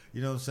girl.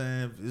 You know what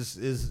I'm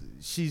saying?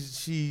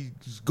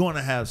 She's going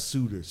to have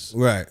suitors.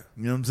 Right.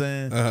 You know what I'm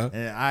saying? Uh-huh.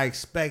 And I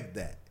expect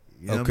that.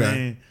 You know what Okay. I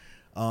mean?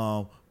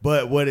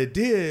 But what it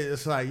did,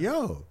 it's like,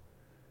 yo,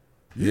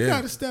 you Yeah.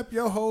 gotta step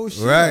your whole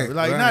shit Right, up.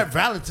 Like right. not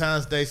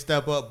Valentine's Day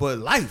step up, but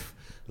life.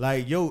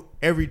 Like your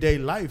everyday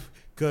life.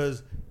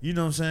 Cause you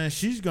know what I'm saying,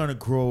 she's gonna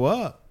grow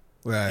up.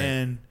 Right.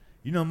 And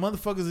you know,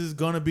 motherfuckers is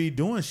gonna be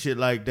doing shit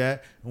like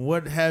that. And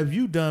what have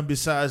you done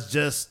besides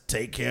just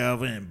take care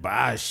of it and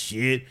buy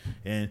shit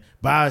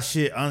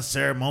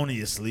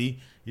unceremoniously?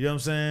 You know what I'm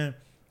saying?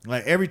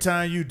 Like every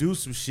time you do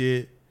some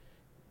shit,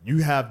 you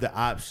have the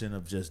option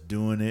of just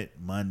doing it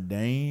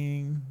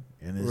mundane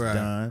and it's Right.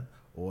 done,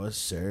 or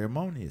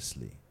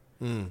ceremoniously.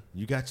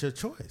 You got your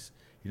choice.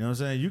 You know what I'm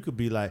saying? You could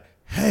be like,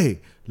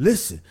 hey,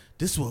 listen,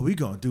 this is what we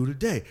gonna do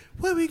today.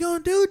 What we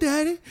gonna do,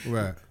 daddy?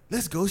 Right.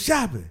 Let's go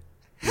shopping.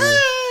 Hey!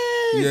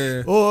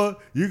 Yeah. Or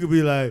you could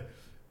be like,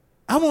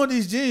 I want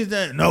these jeans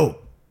that no,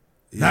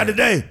 not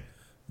today.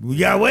 We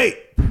gotta wait.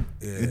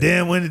 Yeah. And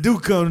then when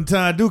the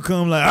time do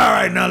come, like, all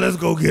right, now let's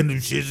go get them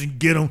shits and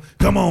get them.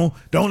 Come on,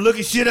 don't look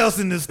at shit else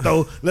in this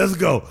store. Let's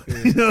go.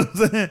 You know what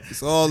I'm saying?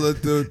 It's all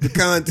the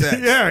context.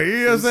 Yeah, you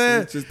know what I'm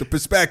saying? It's just the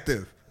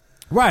perspective.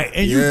 Right,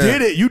 and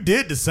Yeah. you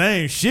did the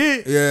same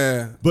shit.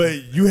 Yeah.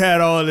 But you had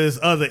all this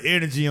other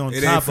energy on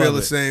It top didn't feel of it.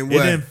 the same It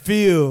way. didn't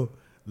feel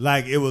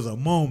like it was a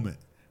moment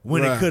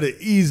when Right. it could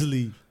have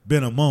easily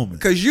been a moment.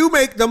 Because you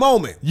make the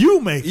moment. You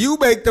make it. You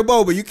make the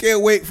moment. You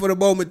can't wait for the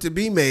moment to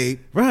be made.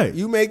 Right.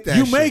 You make that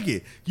You shit. make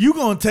it. You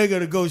gonna take her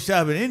to go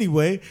shopping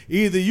anyway.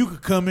 Either you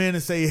could come in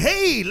and say,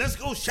 hey, let's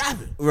go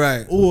shopping.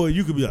 Right. Or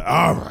you could be like,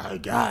 all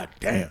right, god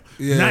damn.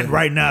 Yeah. Not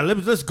right now.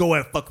 Let's go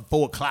at fucking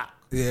 4 o'clock.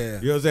 Yeah.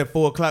 You know what I'm saying?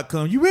 4 o'clock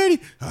come. You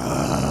ready? You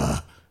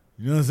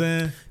know what I'm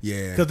saying?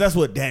 Yeah. Because that's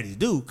what daddies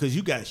do. Because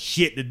you got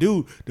shit to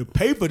do to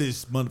pay for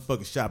this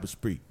motherfucking shopping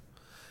spree.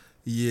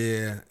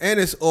 Yeah. And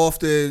it's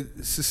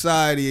often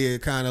society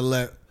kind of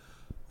let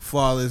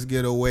fathers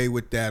get away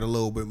with that a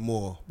little bit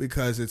more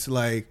because it's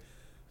like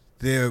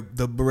they're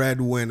the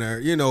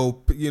breadwinner,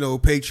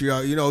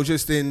 patriarch,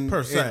 just in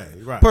Per se,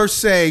 right. Per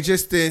se,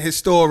 just in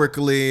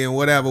historically and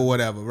whatever,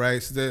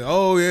 right?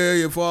 So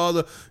your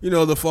father,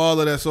 the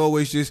father that's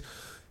always just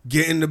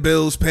getting the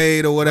bills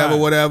paid or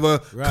whatever,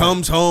 Right.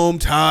 comes home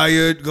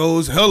tired,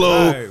 goes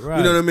hello, Right.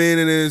 you know what I mean,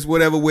 and it's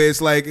whatever. Where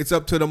it's like it's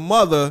up to the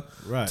mother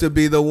Right. to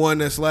be the one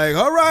that's like,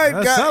 all right,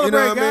 Let's guys, you celebrate,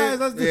 know what I mean?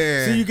 guys.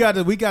 Yeah.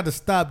 See, we got to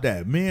stop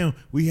that, man.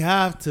 We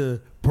have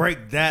to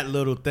break that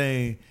little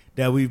thing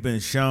that we've been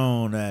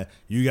shown that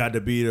you got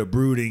to be the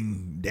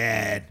brooding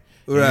dad.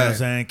 You know what I'm Right.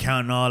 saying?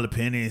 Counting all the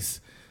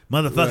pennies.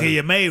 Motherfucker, Right.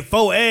 you made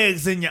 4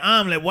 eggs in your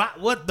omelet.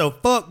 What the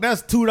fuck?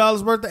 That's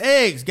 $2 worth of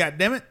eggs,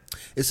 goddammit.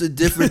 It's a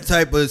different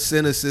type of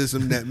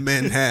cynicism that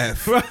men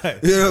have. Right.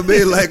 You know what I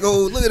mean? Like,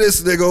 oh, look at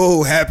this nigga,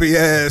 oh, happy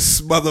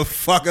ass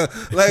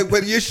motherfucker. Like,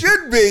 but you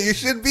should be. You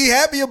should be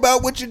happy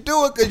about what you're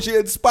doing because you're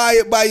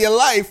inspired by your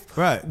life.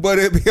 Right. But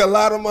it'd be a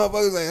lot of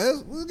motherfuckers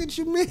like, look at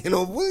you, man.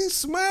 What are you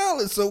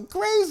smiling so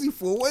crazy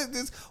for? What is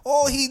this?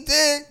 All he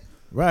did.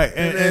 Right.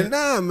 And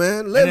nah,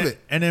 man, live it.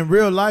 And in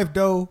real life,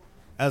 though,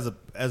 as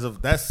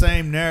of that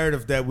same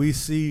narrative that we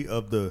see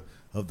of the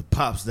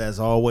pops that's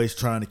always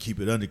trying to keep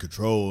it under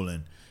control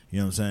and, you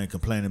know what I'm saying,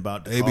 complaining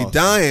about the They be cost.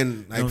 dying You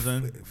know like what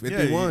I'm saying? 51.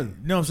 Yeah, you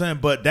know what I'm saying?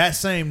 But that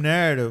same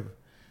narrative,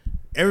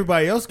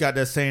 everybody else got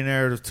that same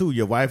narrative too.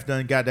 Your wife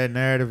done got that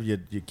narrative,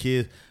 your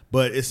kids,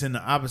 but it's in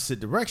the opposite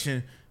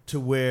direction to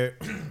where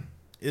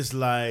it's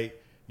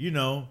like,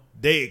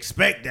 they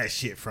expect that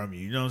shit from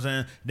you. You know what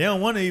I'm saying? They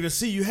don't want to even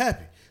see you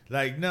happy.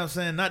 Like, you know what I'm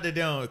saying? Not that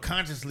they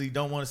consciously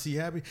don't want to see you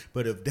happy,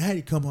 but if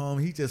daddy come home,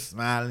 he just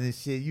smiling and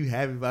shit. You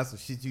happy about some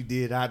shit you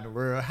did out in the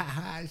world. Ha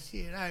ha,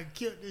 shit, I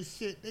killed this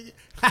shit, nigga.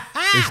 Ha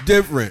ha. It's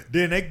different.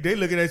 Then they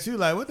looking at you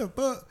like, what the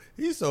fuck?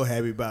 He's so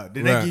happy about it.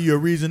 Then Right. they give you a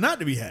reason not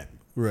to be happy.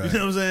 Right. You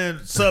know what I'm saying?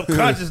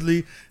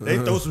 Subconsciously, they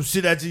throw some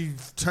shit at you,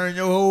 turn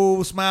your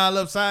whole smile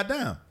upside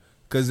down.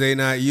 Because they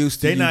not used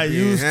to They you not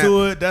being used happy.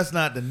 to it. That's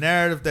not the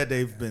narrative that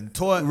they've been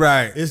taught.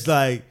 Right. It's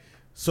like,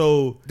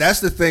 so That's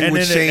the thing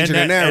with changing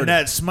the narrative. and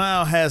that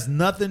smile has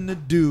nothing to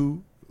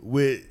do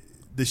with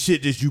the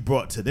shit that you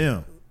brought to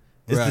them.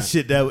 It's the Right.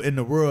 shit that in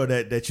the world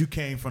that you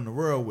came from the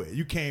world with.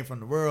 You came from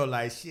the world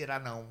like, shit, I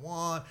done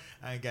won.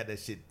 I ain't got that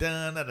shit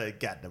done. I done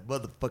got the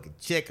motherfucking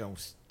check. I'm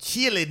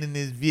chilling in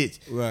this bitch.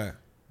 Right.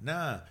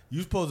 Nah,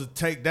 you supposed to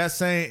take that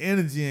same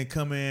energy and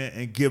come in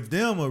and give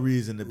them a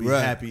reason to be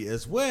Right. happy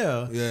as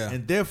well. Yeah.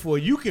 And therefore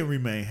you can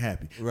remain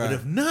happy. Right. But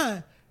if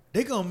not,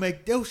 they gonna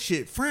make their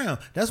shit frown.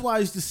 That's why I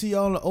used to see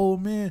all the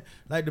old men,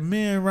 like the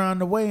men around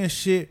the way and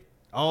shit,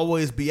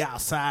 always be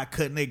outside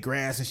cutting their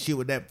grass and shit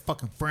with that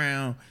fucking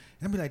frown.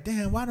 And I be like,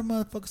 damn, why the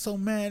motherfuckers so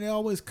mad? They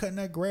always cutting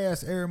that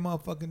grass every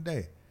motherfucking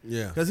day.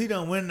 Yeah. Cause he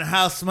done went in the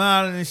house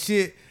smiling and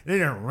shit. They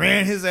done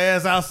ran his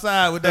ass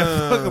outside with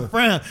that fucking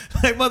frown.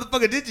 Like,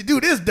 motherfucker, did you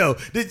do this though?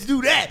 Did you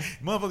do that?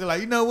 Motherfucker,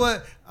 like, you know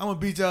what? I'm gonna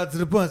beat y'all to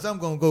the punch. I'm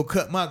gonna go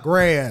cut my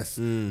grass.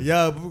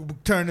 Y'all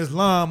turn this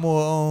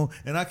lawnmower on,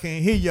 and I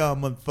can't hear y'all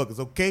motherfuckers.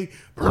 Okay,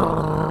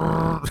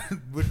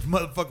 with the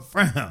motherfucking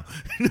frown.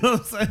 You know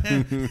what I'm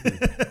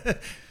saying?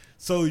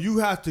 So you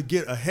have to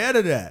get ahead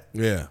of that.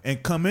 Yeah.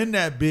 And come in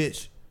that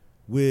bitch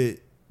with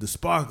the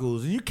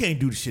sparkles, and you can't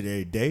do the shit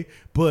every day,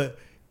 but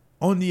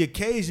on the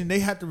occasion, they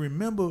have to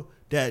remember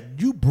that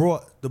you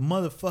brought the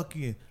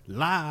motherfucking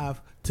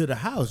live to the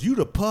house. You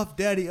the Puff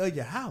Daddy of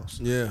your house.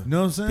 Yeah. You know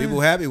what I'm saying? People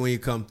happy when you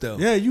come through.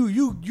 Yeah,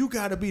 you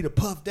gotta be the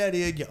Puff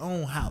Daddy of your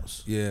own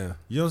house. Yeah.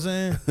 You know what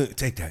I'm saying?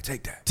 Take that.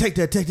 Take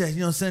that. You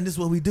know what I'm saying? This is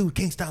what we do.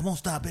 Can't stop, won't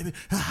stop, baby.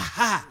 Ha ha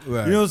ha.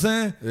 Right. You know what I'm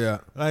saying? Yeah.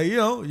 Like, you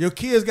know, your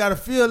kids gotta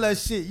feel that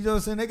shit. You know what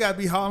I'm saying? They gotta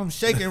be Harlem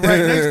shaking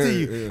right next to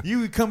you. Yeah. You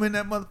would come in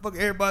that motherfucker,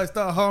 everybody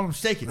start Harlem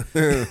shaking.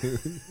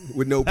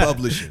 With no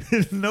publishing.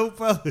 No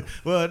problem.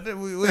 Well,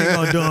 we ain't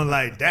gonna do them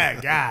like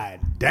that. God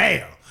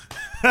damn.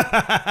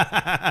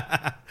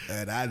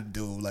 And I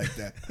do them like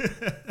that.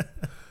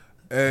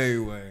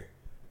 Anyway.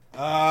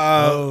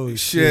 Oh,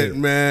 shit,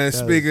 man. That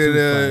Speaking was too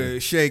of funny.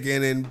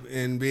 shaking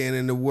and being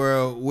in the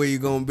world, where you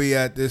going to be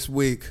at this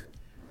week?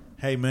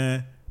 Hey,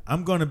 man,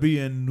 I'm gonna be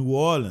in New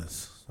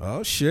Orleans.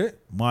 Oh, shit.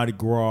 Mardi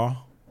Gras,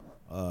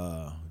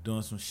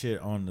 doing some shit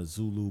on the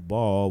Zulu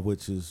Ball,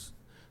 which is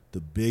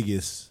the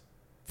biggest,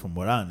 from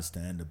what I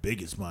understand, the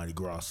biggest Mardi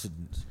Gras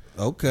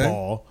Okay.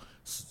 ball,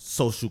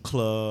 social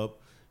club.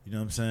 You know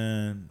what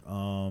I'm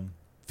saying?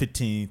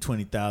 15,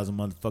 20,000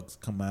 motherfuckers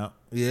come out.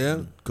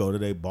 Yeah. Go to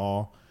their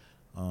ball.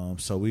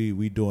 So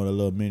we doing a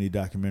little mini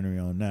documentary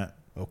on that.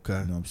 Okay.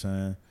 You know what I'm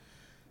saying?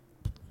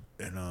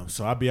 And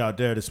so I'll be out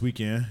there this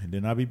weekend, and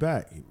then I'll be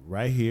back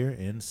right here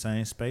in the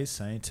same space,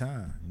 same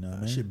time. You know what I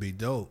That mean? should be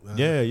dope, man.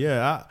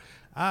 Yeah.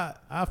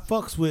 I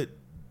fucks with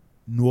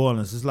New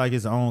Orleans. It's like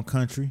its own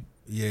country.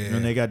 Yeah. You know,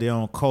 they got their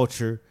own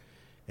culture,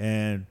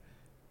 and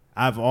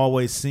I've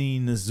always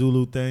seen the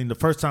Zulu thing. The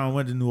first time I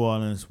went to New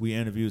Orleans, we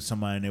interviewed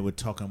somebody, and they were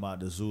talking about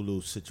the Zulu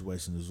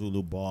situation, the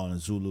Zulu Ball, and the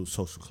Zulu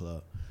Social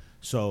Club.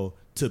 So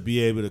to be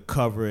able to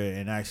cover it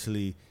and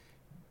actually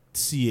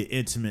see it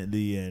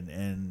intimately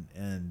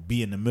and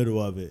be in the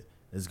middle of it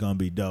is gonna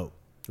be dope.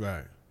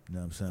 Right. You know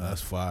what I'm saying?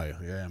 That's fire.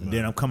 Yeah, man. And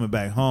then I'm coming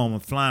back home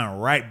and flying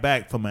right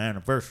back for my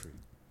anniversary.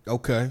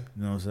 Okay.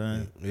 You know what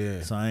I'm saying?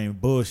 Yeah. So I ain't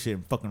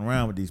bullshitting, fucking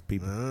around with these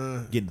people.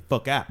 Getting the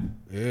fuck out.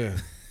 Yeah.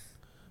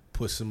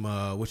 Put some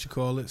what you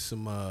call it?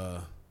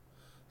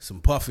 Some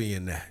puffy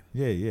in that.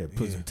 Yeah.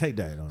 Take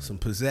that on Some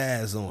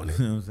pizzazz on it. it.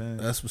 You know what I'm saying?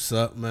 That's what's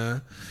up,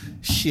 man.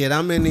 Shit,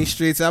 I'm in these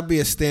streets. I'll be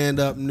a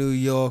stand-up New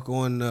York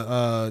on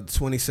the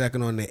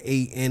 22nd on the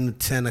 8 and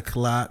 10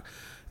 o'clock.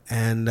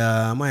 And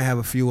I might have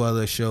a few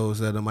other shows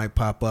that might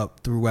pop up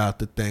throughout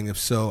the thing. If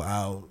so,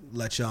 I'll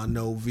let y'all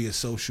know via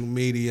social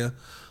media.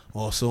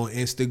 Also on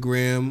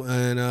Instagram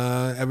and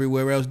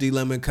everywhere else, D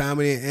Lemon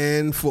Comedy.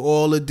 And for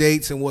all the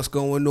dates and what's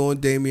going on,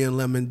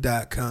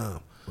 DamianLemon.com.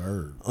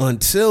 Word.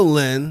 Until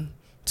then,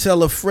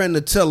 tell a friend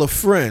to tell a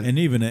friend And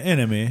even an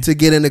enemy. to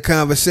get in the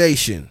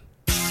conversation.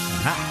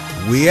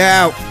 We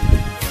out.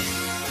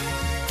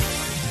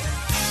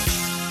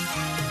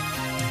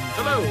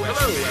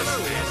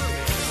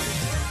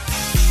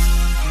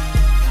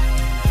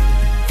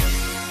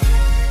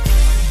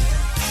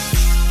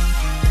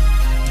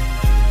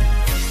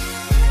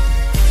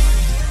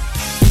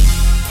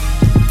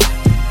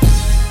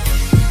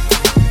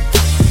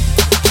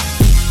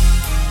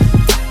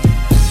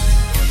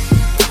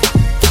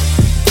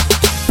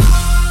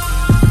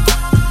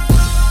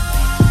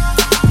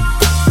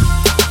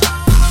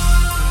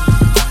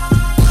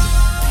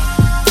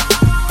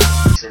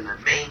 And the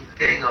main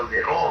thing of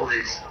it all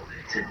is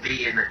to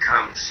be in the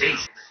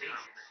conversation.